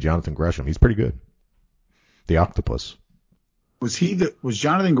get to see Jonathan Gresham. He's pretty good. The Octopus. Was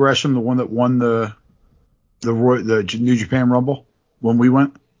Jonathan Gresham the one that won the New Japan Rumble when we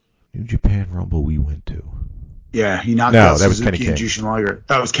went? New Japan Rumble we went to. Yeah, he knocked out that was Suzuki Kenny and King. Jushin Liger.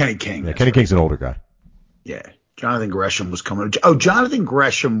 That was Kenny King. Yeah, Kenny King's an older guy. Yeah, Jonathan Gresham was coming. Oh, Jonathan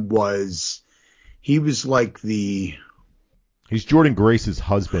Gresham he was like He's Jordan Grace's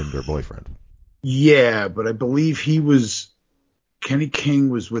husband or boyfriend. Yeah, but I believe Kenny King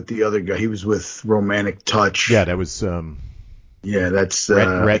was with the other guy. He was with Romantic Touch. Yeah, that was that's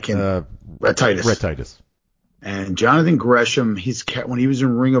Rhett Titus. Rhett Titus. And Jonathan Gresham, when he was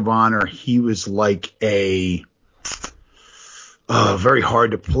in Ring of Honor, he was like very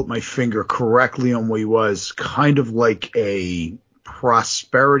hard to put my finger correctly on what he was. Kind of like a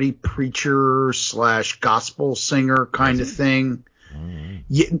prosperity preacher / gospel singer kind of thing.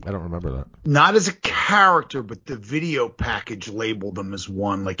 Yeah, I don't remember that. Not as a character, but the video package labeled him as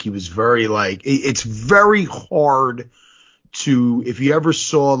one. Like he was very it's very hard to, if you ever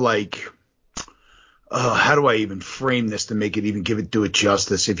saw how do I even frame this to make it even do it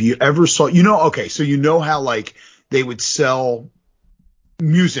justice? If you ever saw, so how they would sell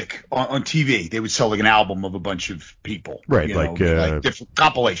music on TV. They would sell like an album of a bunch of people. Right. Like different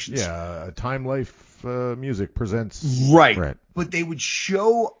compilations. Yeah. Time Life Music presents. Right. But they would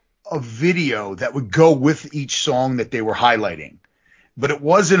show a video that would go with each song that they were highlighting. But it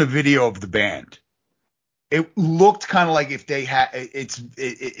wasn't a video of the band. It looked kind of like if they had it's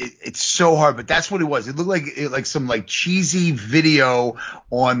so hard, but that's what it was. It looked like some cheesy video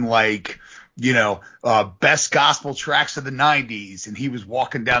on best gospel tracks of the 90s, and he was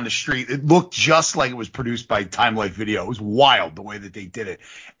walking down the street. It looked just like it was produced by Time Life Video. It was wild the way that they did it.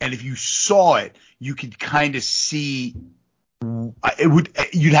 And if you saw it, you could kind of see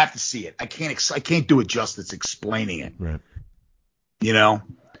you'd have to see it. I can't do it justice explaining it. Right. He's a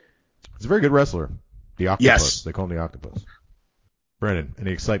very good wrestler. The Octopus. Yes. They call him the Octopus. Brandon,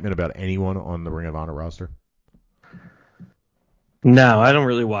 any excitement about anyone on the Ring of Honor roster? No, I don't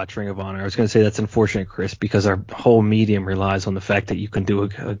really watch Ring of Honor. I was going to say that's unfortunate, Chris, because our whole medium relies on the fact that you can do a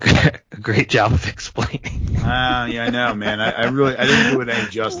great job of explaining. Yeah, I know, man. I didn't do it any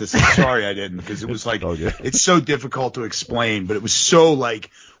justice. I'm sorry I didn't, because it was it's so difficult to explain, but it was so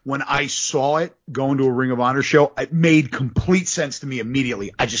when I saw it going to a Ring of Honor show, it made complete sense to me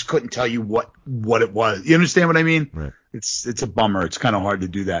immediately. I just couldn't tell you what it was. You understand what I mean? Right. It's a bummer. It's kind of hard to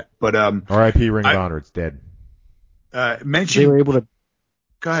do that. But R.I.P. Ring of Honor. It's dead. They were able to.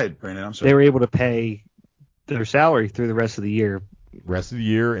 Go ahead, Brandon. I'm sorry. They were able to pay their salary through the rest of the year.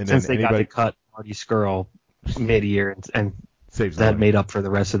 And since then they got to cut Marty Scurll mid-year and saves that money. made up for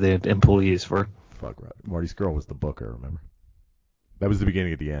the rest of the employees for. Fuck right. Marty Scurll was the booker. Remember? That was the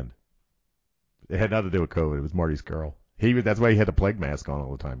beginning of the end. It had nothing to do with COVID. It was Marty Scurll. That's why he had the plague mask on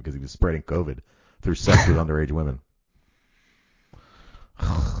all the time, because he was spreading COVID through sex with underage women.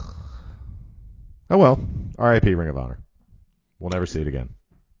 Oh well. R.I.P. Ring of Honor. We'll never see it again.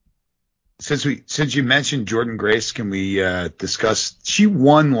 Since you mentioned Jordan Grace, can we discuss? She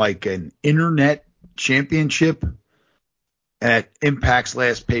won an internet championship at Impact's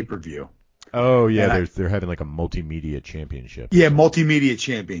last pay-per-view. Oh yeah, they're having a multimedia championship. Yeah, multimedia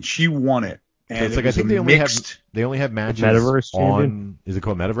champion. She won it. And so it's I think they only have matches Metaverse on. Champion? Is it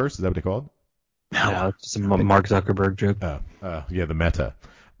called Metaverse? Is that what they call it? No, it's a Mark Zuckerberg joke. Yeah, the Meta.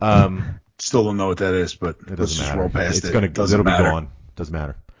 Still don't know what that is, but it let's doesn't just matter. roll past it. It'll be gone. Doesn't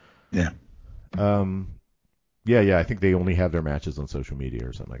matter. Yeah. Yeah. I think they only have their matches on social media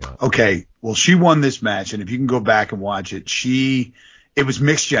or something like that. Okay. Well, she won this match, and if you can go back and watch it, it was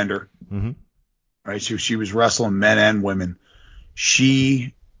mixed gender. Mm-hmm. Right. So she was wrestling men and women.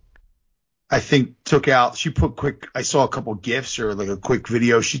 I think I saw a couple GIFs or a quick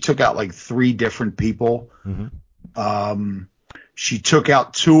video. She took out 3 different people. Mm-hmm. She took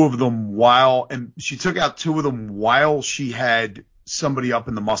out 2 of them while she had somebody up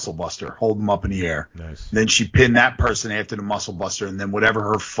in the Muscle Buster, hold them up in the air. Nice. Then she pinned that person after the Muscle Buster, and then whatever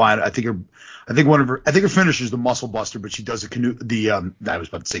her final, I think her finisher is the Muscle Buster, but she does I was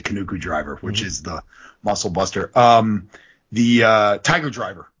about to say Kanuku Driver, which mm-hmm. is the Muscle Buster. The Tiger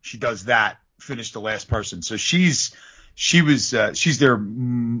Driver, she does that, finish the last person. So she's their,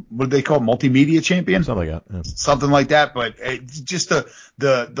 what do they call it, multimedia champion? Something like that. Yeah. Something like that, but just the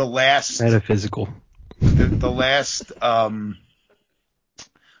last metaphysical. The last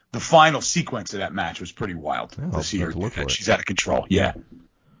the final sequence of that match was pretty wild to see her. She's out of control. Yeah.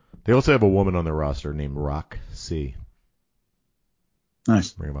 They also have a woman on their roster named Roxy.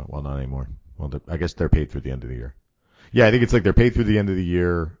 Nice. Well, not anymore. Well, I guess they're paid through the end of the year. Yeah, I think it's they're paid through the end of the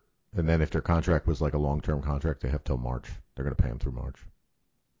year, and then if their contract was a long-term contract, they have till March. They're going to pay them through March.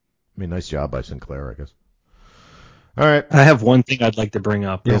 I mean, nice job by Sinclair, I guess. All right. I have one thing I'd like to bring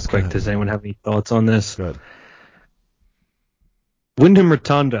up real Yes, go quick. ahead. Does anyone have any thoughts on this? Good. Wyndham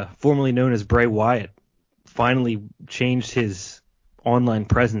Rotunda, formerly known as Bray Wyatt, finally changed his online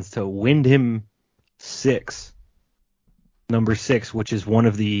presence to Wyndham 6, number 6, which is one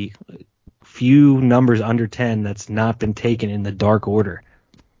of the few numbers under 10 that's not been taken in the Dark Order.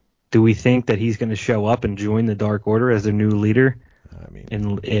 Do we think that he's going to show up and join the Dark Order as their new leader? I mean,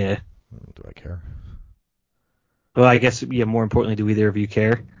 And do I care? well, I guess more importantly, do either of you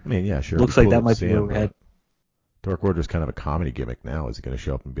care? I mean, yeah, sure. Looks it'd like cool that might to be see where him, we're headed. Dark Order's kind of a comedy gimmick now. Is he going to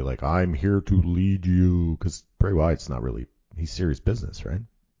show up and be like, I'm here to lead you? Because Bray Wyatt's not really, he's serious business, right?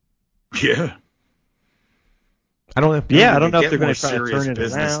 Yeah. I don't know. Yeah, I don't know if Get they're going more to try to serious turn it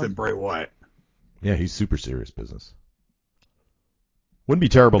business around. than Bray Wyatt. Yeah, he's super serious business. Wouldn't be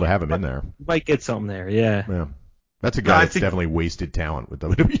terrible to have him in there. Might get something there, yeah. Yeah. That's a No, guy I that's think- definitely wasted talent with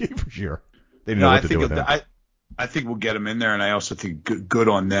WWE for sure. They didn't No, know I what to do think with him. I think we'll get him in there, and I also think good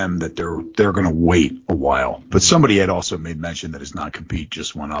on them that they're going to wait a while. But somebody had also made mention that his non-compete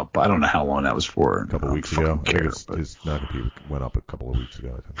just went up. I don't know how long that was for. A couple weeks ago. I think his non-compete went up a couple of weeks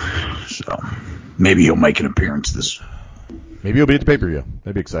ago, I think. So maybe he'll make an appearance this. Maybe he'll be at the pay-per-view.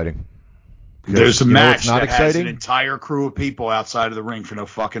 That'd be exciting. There's a You know match what's not that has exciting? an entire crew of people outside of the ring for no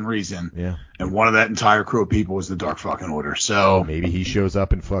fucking reason. Yeah. And one of that entire crew of people is the Dark fucking Order. So Maybe he shows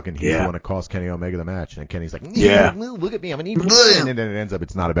up and fucking he's the Yeah. one that cost Kenny Omega the match, and Kenny's like, Yeah. look at me, I'm an evil Bleh. man, and then it ends up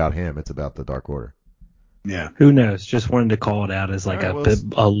it's not about him, it's about the Dark Order. yeah. Who knows? Just wanted to call it out as like All right,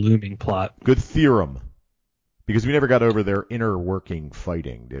 a looming plot. Good theorem. Because we never got over their inner working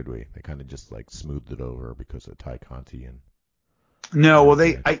fighting, did we? They kind of just like smoothed it over because of Ty Conti and No, well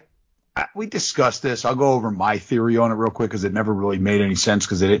we discussed this. I'll go over my theory on it real quick because it never really made any sense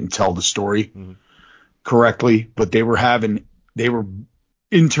because they didn't tell the story correctly. But they were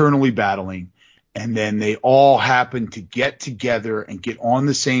internally battling, and then they all happened to get together and get on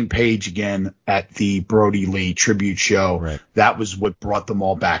the same page again at the Brody Lee tribute show. Right. That was what brought them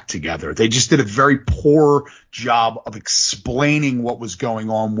all back together. They just did a very poor job of explaining what was going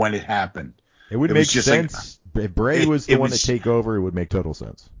on when it happened. it would It make was just like- sense. If Bray was the one to take over, it would make total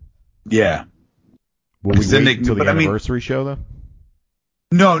sense. Yeah. Will we Because then wait they- until the but I mean- anniversary show, though?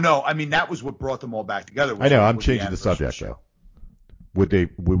 No. I mean, that was what brought them all back together. I know, I'm was changing the anniversary subject, show. though. Would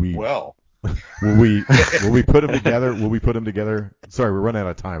we Well, will we put them together? Will we put them together? Sorry, we're running out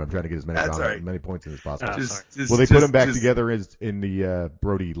of time. I'm trying to get as many, That's all right. many points in as possible. Oh, just Will they put them back just- together in the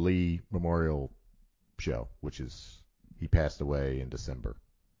Brody Lee Memorial show, which is he passed away in December?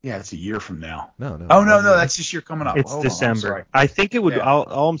 Yeah, it's a year from now. No. Oh no, that's this year coming up. It's Hold on, I'm sorry. December. I think it would. Yeah.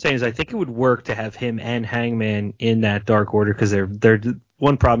 All I'm saying is I think it would work to have him and Hangman in that Dark Order because they're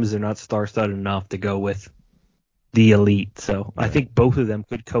one problem is they're not star-studded enough to go with the Elite. So I think both of them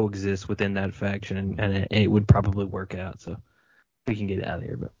could coexist within that faction, and it would probably work out. So we can get out of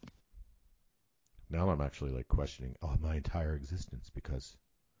here. But Now I'm actually like questioning my entire existence because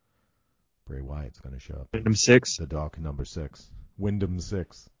Bray Wyatt's going to show up. Wyndham 6. The Doc number 6. Wyndham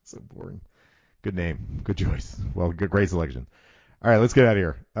 6. So boring. Good name. Good choice. Well, great selection. All right, let's get out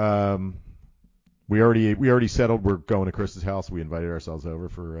of here. We already settled we're going to Chris's house. We invited ourselves over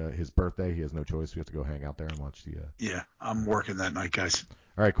for his birthday. He has no choice. We have to go hang out there and watch the. Yeah, I'm working that night, guys.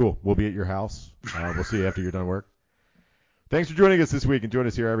 All right, cool. We'll be at your house. We'll see you after you're done work. Thanks for joining us this week, and join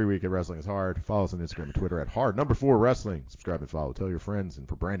us here every week at Wrestling is Hard. Follow us on Instagram and Twitter at Hard4 Wrestling. Subscribe and follow. Tell your friends. And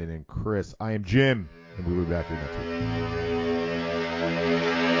for Brandon and Chris, I am Jim, and we'll be back here next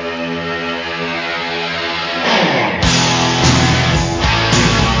week.